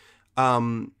actually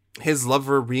his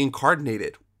lover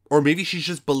reincarnated, or maybe she's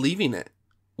just believing it.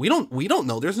 We don't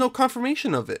know. There's no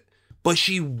confirmation of it. But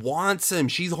she wants him.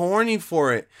 She's horny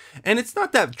for it. And it's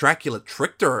not that Dracula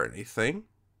tricked her or anything.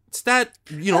 It's that,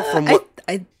 from what...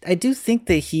 I do think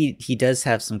that he does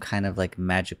have some kind of like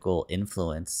magical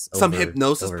influence. Some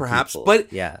hypnosis perhaps. People.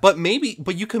 But yeah. But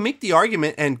you can make the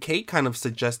argument, and Kate kind of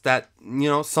suggests that,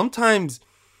 sometimes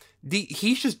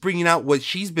he's just bringing out what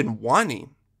she's been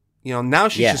wanting. Now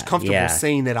she's just comfortable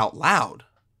saying it out loud.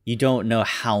 You don't know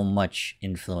how much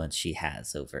influence she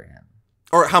has over him,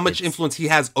 or how much influence he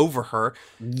has over her.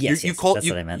 Yes, that's what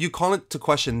I meant. You call it to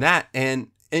question that,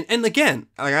 and again,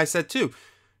 like I said too,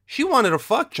 she wanted to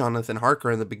fuck Jonathan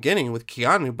Harker in the beginning with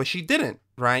Keanu, but she didn't.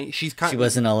 Right? She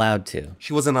wasn't allowed to.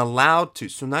 She wasn't allowed to.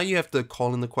 So now you have to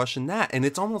call into question that, and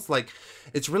it's almost like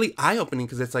it's really eye opening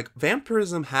because it's like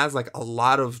vampirism has like a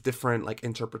lot of different like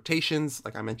interpretations.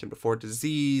 Like I mentioned before,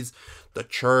 disease, the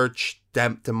church,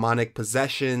 demonic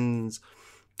possessions,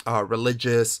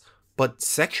 religious, but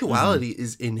sexuality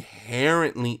is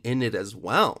inherently in it as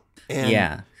well. And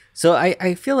yeah. So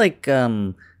I feel like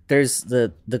there's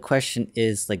the question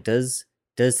is like, does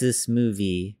this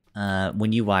movie,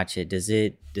 when you watch it, does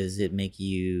it make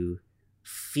you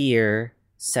fear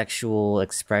sexual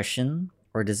expression,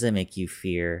 or does it make you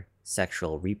fear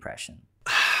sexual repression?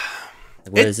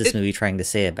 What is this movie trying to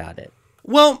say about it?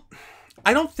 Well,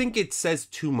 I don't think it says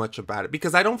too much about it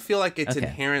because I don't feel like it's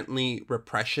inherently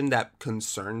repression that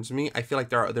concerns me. I feel like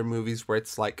there are other movies where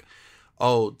it's like,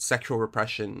 oh, sexual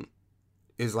repression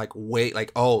is like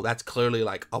that's clearly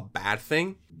like a bad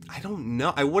thing. I don't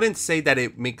know. I wouldn't say that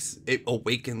it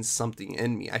awakens something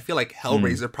in me. I feel like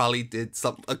Hellraiser probably did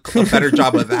a better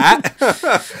job of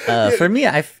that. For me,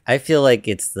 I feel like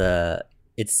it's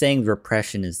saying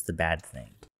repression is the bad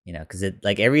thing, because it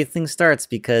like everything starts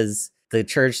because the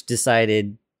church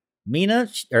decided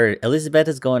Elizabeth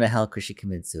is going to hell because she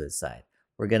committed suicide.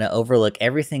 We're gonna overlook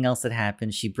everything else that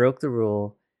happened. She broke the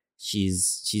rule.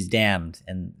 She's damned,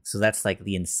 and so that's like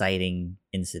the inciting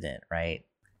incident, right?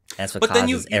 That's what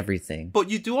causes everything. But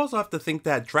you do also have to think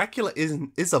that Dracula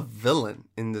is a villain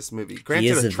in this movie.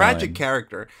 Granted, a tragic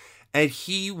character, and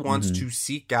he wants to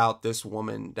seek out this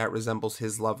woman that resembles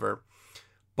his lover.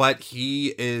 But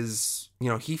he is,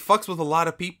 he fucks with a lot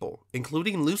of people,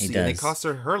 including Lucy, and it costs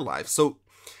her life. So,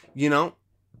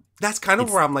 that's kind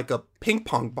of where I'm like a ping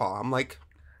pong ball. I'm like,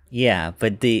 yeah,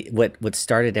 but what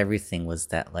started everything was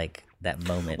that like that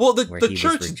moment. Well, the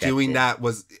church doing that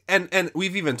was, and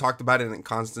we've even talked about it in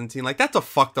Constantine. Like that's a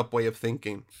fucked up way of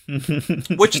thinking,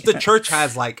 which the church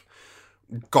has like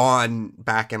gone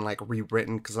back and like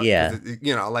rewritten because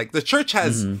like the church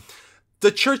has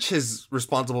the church is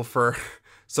responsible for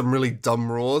some really dumb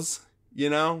rules.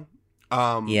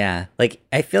 Yeah, like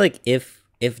I feel like if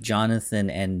Jonathan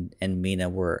and Mina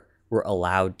were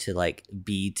allowed to like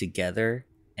be together.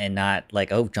 And not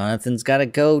like, oh, Jonathan's got to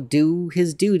go do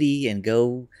his duty and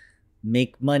go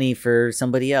make money for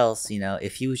somebody else. You know,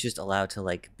 if he was just allowed to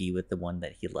like be with the one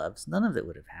that he loves, none of it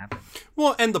would have happened.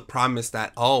 Well, and the promise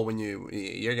that when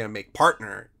you're gonna make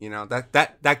partner, you know,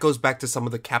 that goes back to some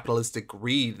of the capitalistic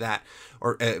greed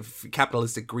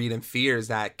capitalistic greed and fears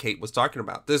that Kate was talking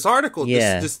about. This article,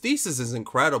 this thesis is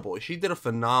incredible. She did a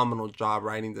phenomenal job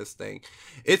writing this thing.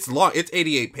 It's long, it's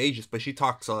 88 pages, but she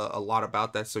talks a lot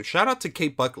about that. So shout out to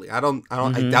Kate Buckley. I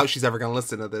doubt she's ever gonna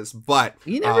listen to this, but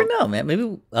you never know, man.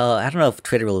 Maybe I don't know if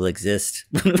Twitter will exist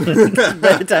by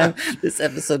the time this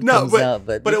episode comes out,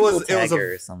 but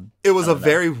it was a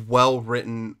very well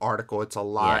written article. It's a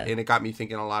lot, and it got me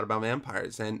thinking a lot about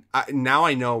vampires. And now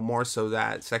I know more so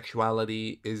that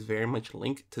sexuality is very much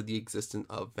linked to the existence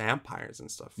of vampires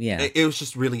and stuff. Yeah, it was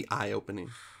just really eye opening.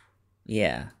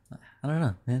 Yeah, I don't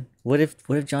know, man. What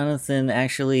if Jonathan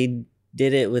actually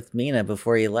did it with Mina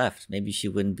before he left? Maybe she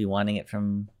wouldn't be wanting it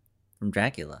from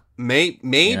Dracula. Maybe,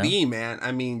 you know? Man.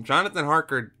 I mean, Jonathan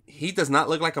Harker, he does not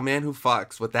look like a man who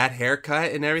fucks with that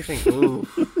haircut and everything. Ooh.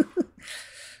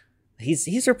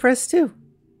 He's repressed too.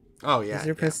 Oh yeah,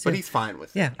 but he's fine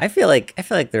with it. Yeah, I feel like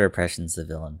the repression's the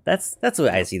villain. That's the way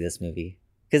I see this movie,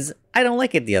 because I don't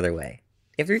like it the other way.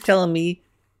 If you're telling me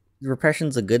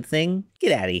repression's a good thing,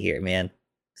 get out of here, man.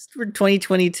 We're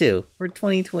 2022. We're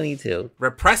 2022.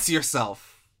 Repress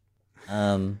yourself.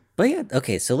 But yeah,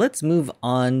 okay, so let's move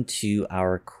on to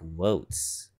our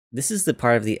quotes. This is the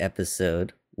part of the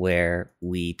episode where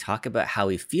we talk about how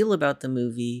we feel about the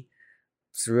movie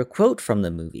through a quote from the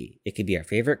movie. It could be our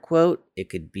favorite quote. It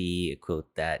could be a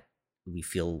quote that we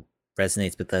feel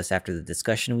resonates with us after the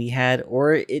discussion we had,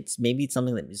 or it's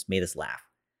something that just made us laugh.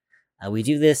 We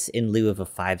do this in lieu of a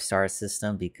 5-star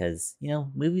system because, you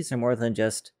know, movies are more than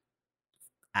just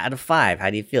out of 5. How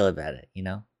do you feel about it, you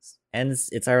know? And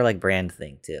it's our like brand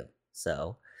thing too.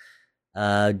 So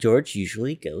George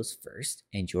usually goes first,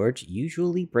 and George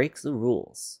usually breaks the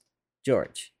rules.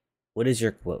 George, what is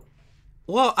your quote?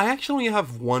 Well, I actually only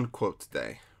have one quote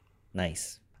today.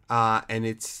 Nice. And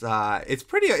it's a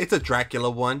Dracula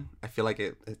one. I feel like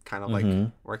it kind of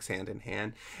like works hand in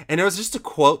hand. And it was just a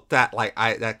quote that like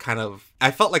I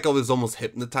felt like it was almost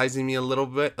hypnotizing me a little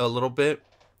bit.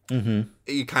 Mm-hmm.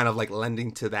 You kind of like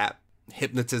lending to that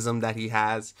hypnotism that he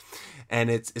has. And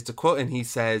it's a quote, and he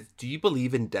says, "Do you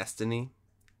believe in destiny?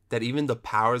 That even the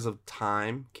powers of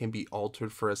time can be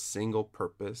altered for a single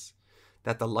purpose?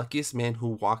 That the luckiest man who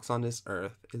walks on this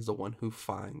earth is the one who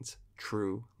finds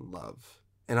true love."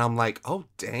 And I'm like, oh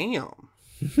damn.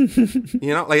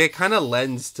 You know, like it kind of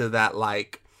lends to that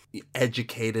like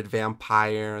educated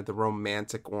vampire, the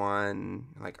romantic one.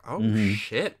 Like, oh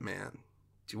shit, man.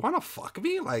 Do you want to fuck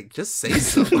me? Like, just say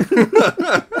so.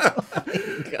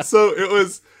 So it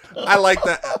was, I like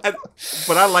that,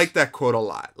 but I like that quote a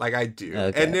lot. Like I do.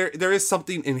 Okay. And there is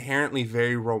something inherently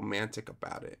very romantic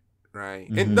about it, right?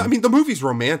 And I mean, the movie's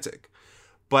romantic,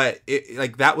 but it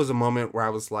like that was a moment where I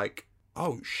was like,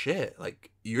 oh shit, like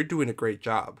you're doing a great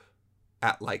job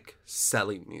at like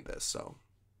selling me this. So.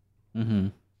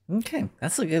 Okay,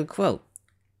 that's a good quote.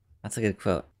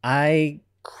 I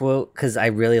quote because I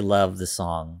really love the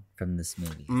song from this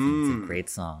movie. It's a great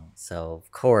song, so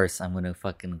of course I'm gonna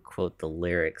fucking quote the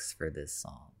lyrics for this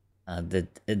song. At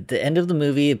the end of the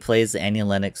movie, it plays the Annie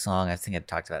Lennox song. I think I've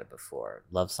talked about it before.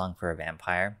 "Love Song for a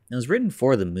Vampire." It was written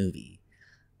for the movie,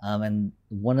 and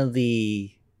one of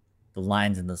the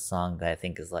lines in the song that I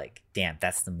think is like, damn,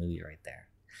 that's the movie right there.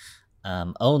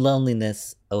 "Oh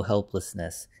loneliness, oh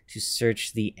helplessness, to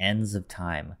search the ends of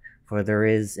time, for there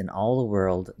is in all the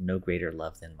world no greater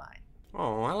love than mine."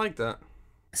 Oh, I like that.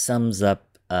 Sums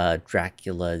up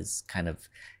Dracula's kind of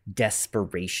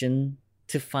desperation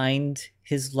to find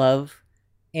his love.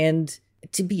 And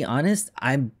to be honest,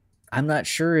 I'm not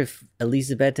sure if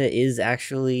Elisabetta is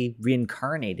actually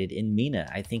reincarnated in Mina.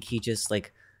 I think he just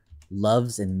like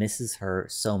loves and misses her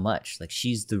so much. Like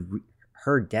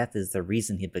her death is the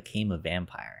reason he became a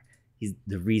vampire. He's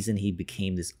the reason he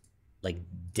became this like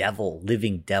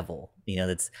living devil, you know,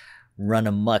 that's run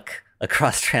amok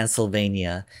across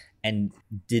Transylvania and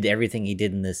did everything he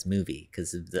did in this movie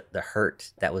because of the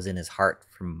hurt that was in his heart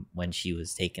from when she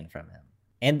was taken from him.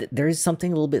 And there is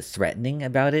something a little bit threatening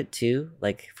about it too.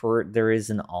 Like there is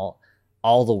in all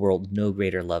the world no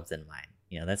greater love than mine.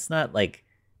 You know, that's not like,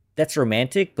 that's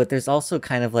romantic, but there's also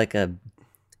kind of like the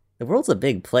world's a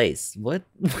big place. What,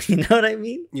 you know what I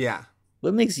mean? Yeah.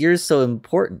 What makes yours so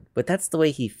important? But that's the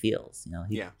way he feels, you know.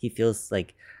 He feels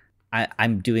like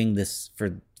I'm doing this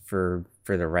for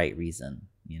the right reason,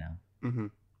 you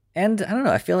know. And I don't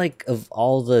know. I feel like of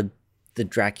all the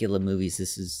Dracula movies,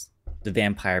 this is the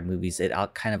vampire movies, it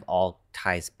kind of all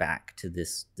ties back to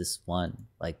this one.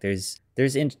 Like there's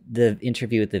the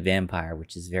Interview with the Vampire,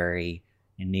 which is very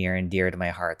near and dear to my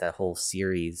heart. That whole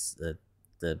series,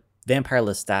 the Vampire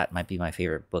Lestat might be my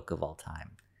favorite book of all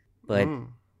time. But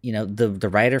you know, the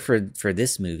writer for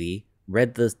this movie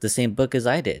read the same book as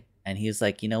I did, and he was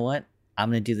like, you know what, I'm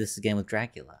gonna do this again with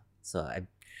Dracula. So I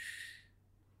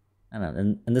don't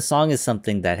know, and the song is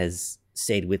something that has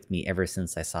stayed with me ever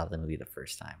since I saw the movie the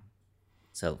first time.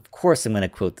 So of course I'm gonna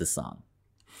quote the song.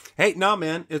 Hey, no,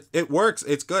 man, it works.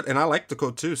 It's good, and I like the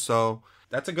quote too. So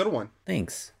that's a good one.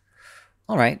 Thanks.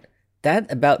 All right,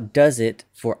 that about does it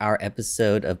for our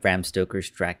episode of Bram Stoker's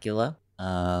Dracula.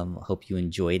 Hope you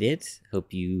enjoyed it.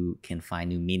 Hope you can find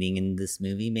new meaning in this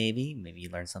movie. Maybe you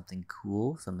learn something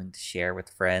cool, something to share with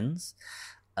friends.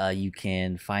 You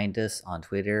can find us on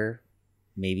Twitter,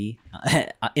 maybe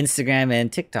Instagram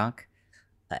and TikTok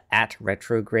at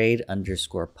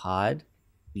retrograde_pod.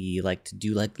 We like to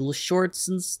do like little shorts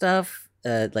and stuff,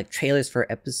 like trailers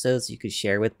for episodes you could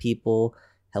share with people.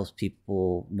 Helps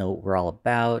people know what we're all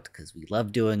about, because we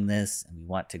love doing this and we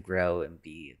want to grow and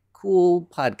be a cool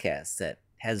podcast that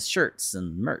has shirts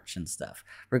and merch and stuff.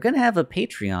 We're going to have a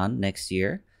Patreon next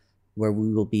year where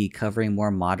we will be covering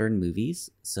more modern movies.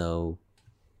 So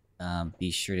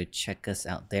be sure to check us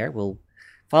out there. We'll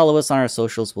follow us on our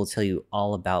socials. We'll tell you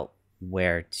all about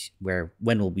when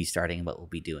we'll be starting and what we'll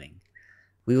be doing.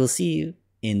 We will see you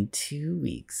in 2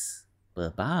 weeks.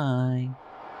 Bye-bye.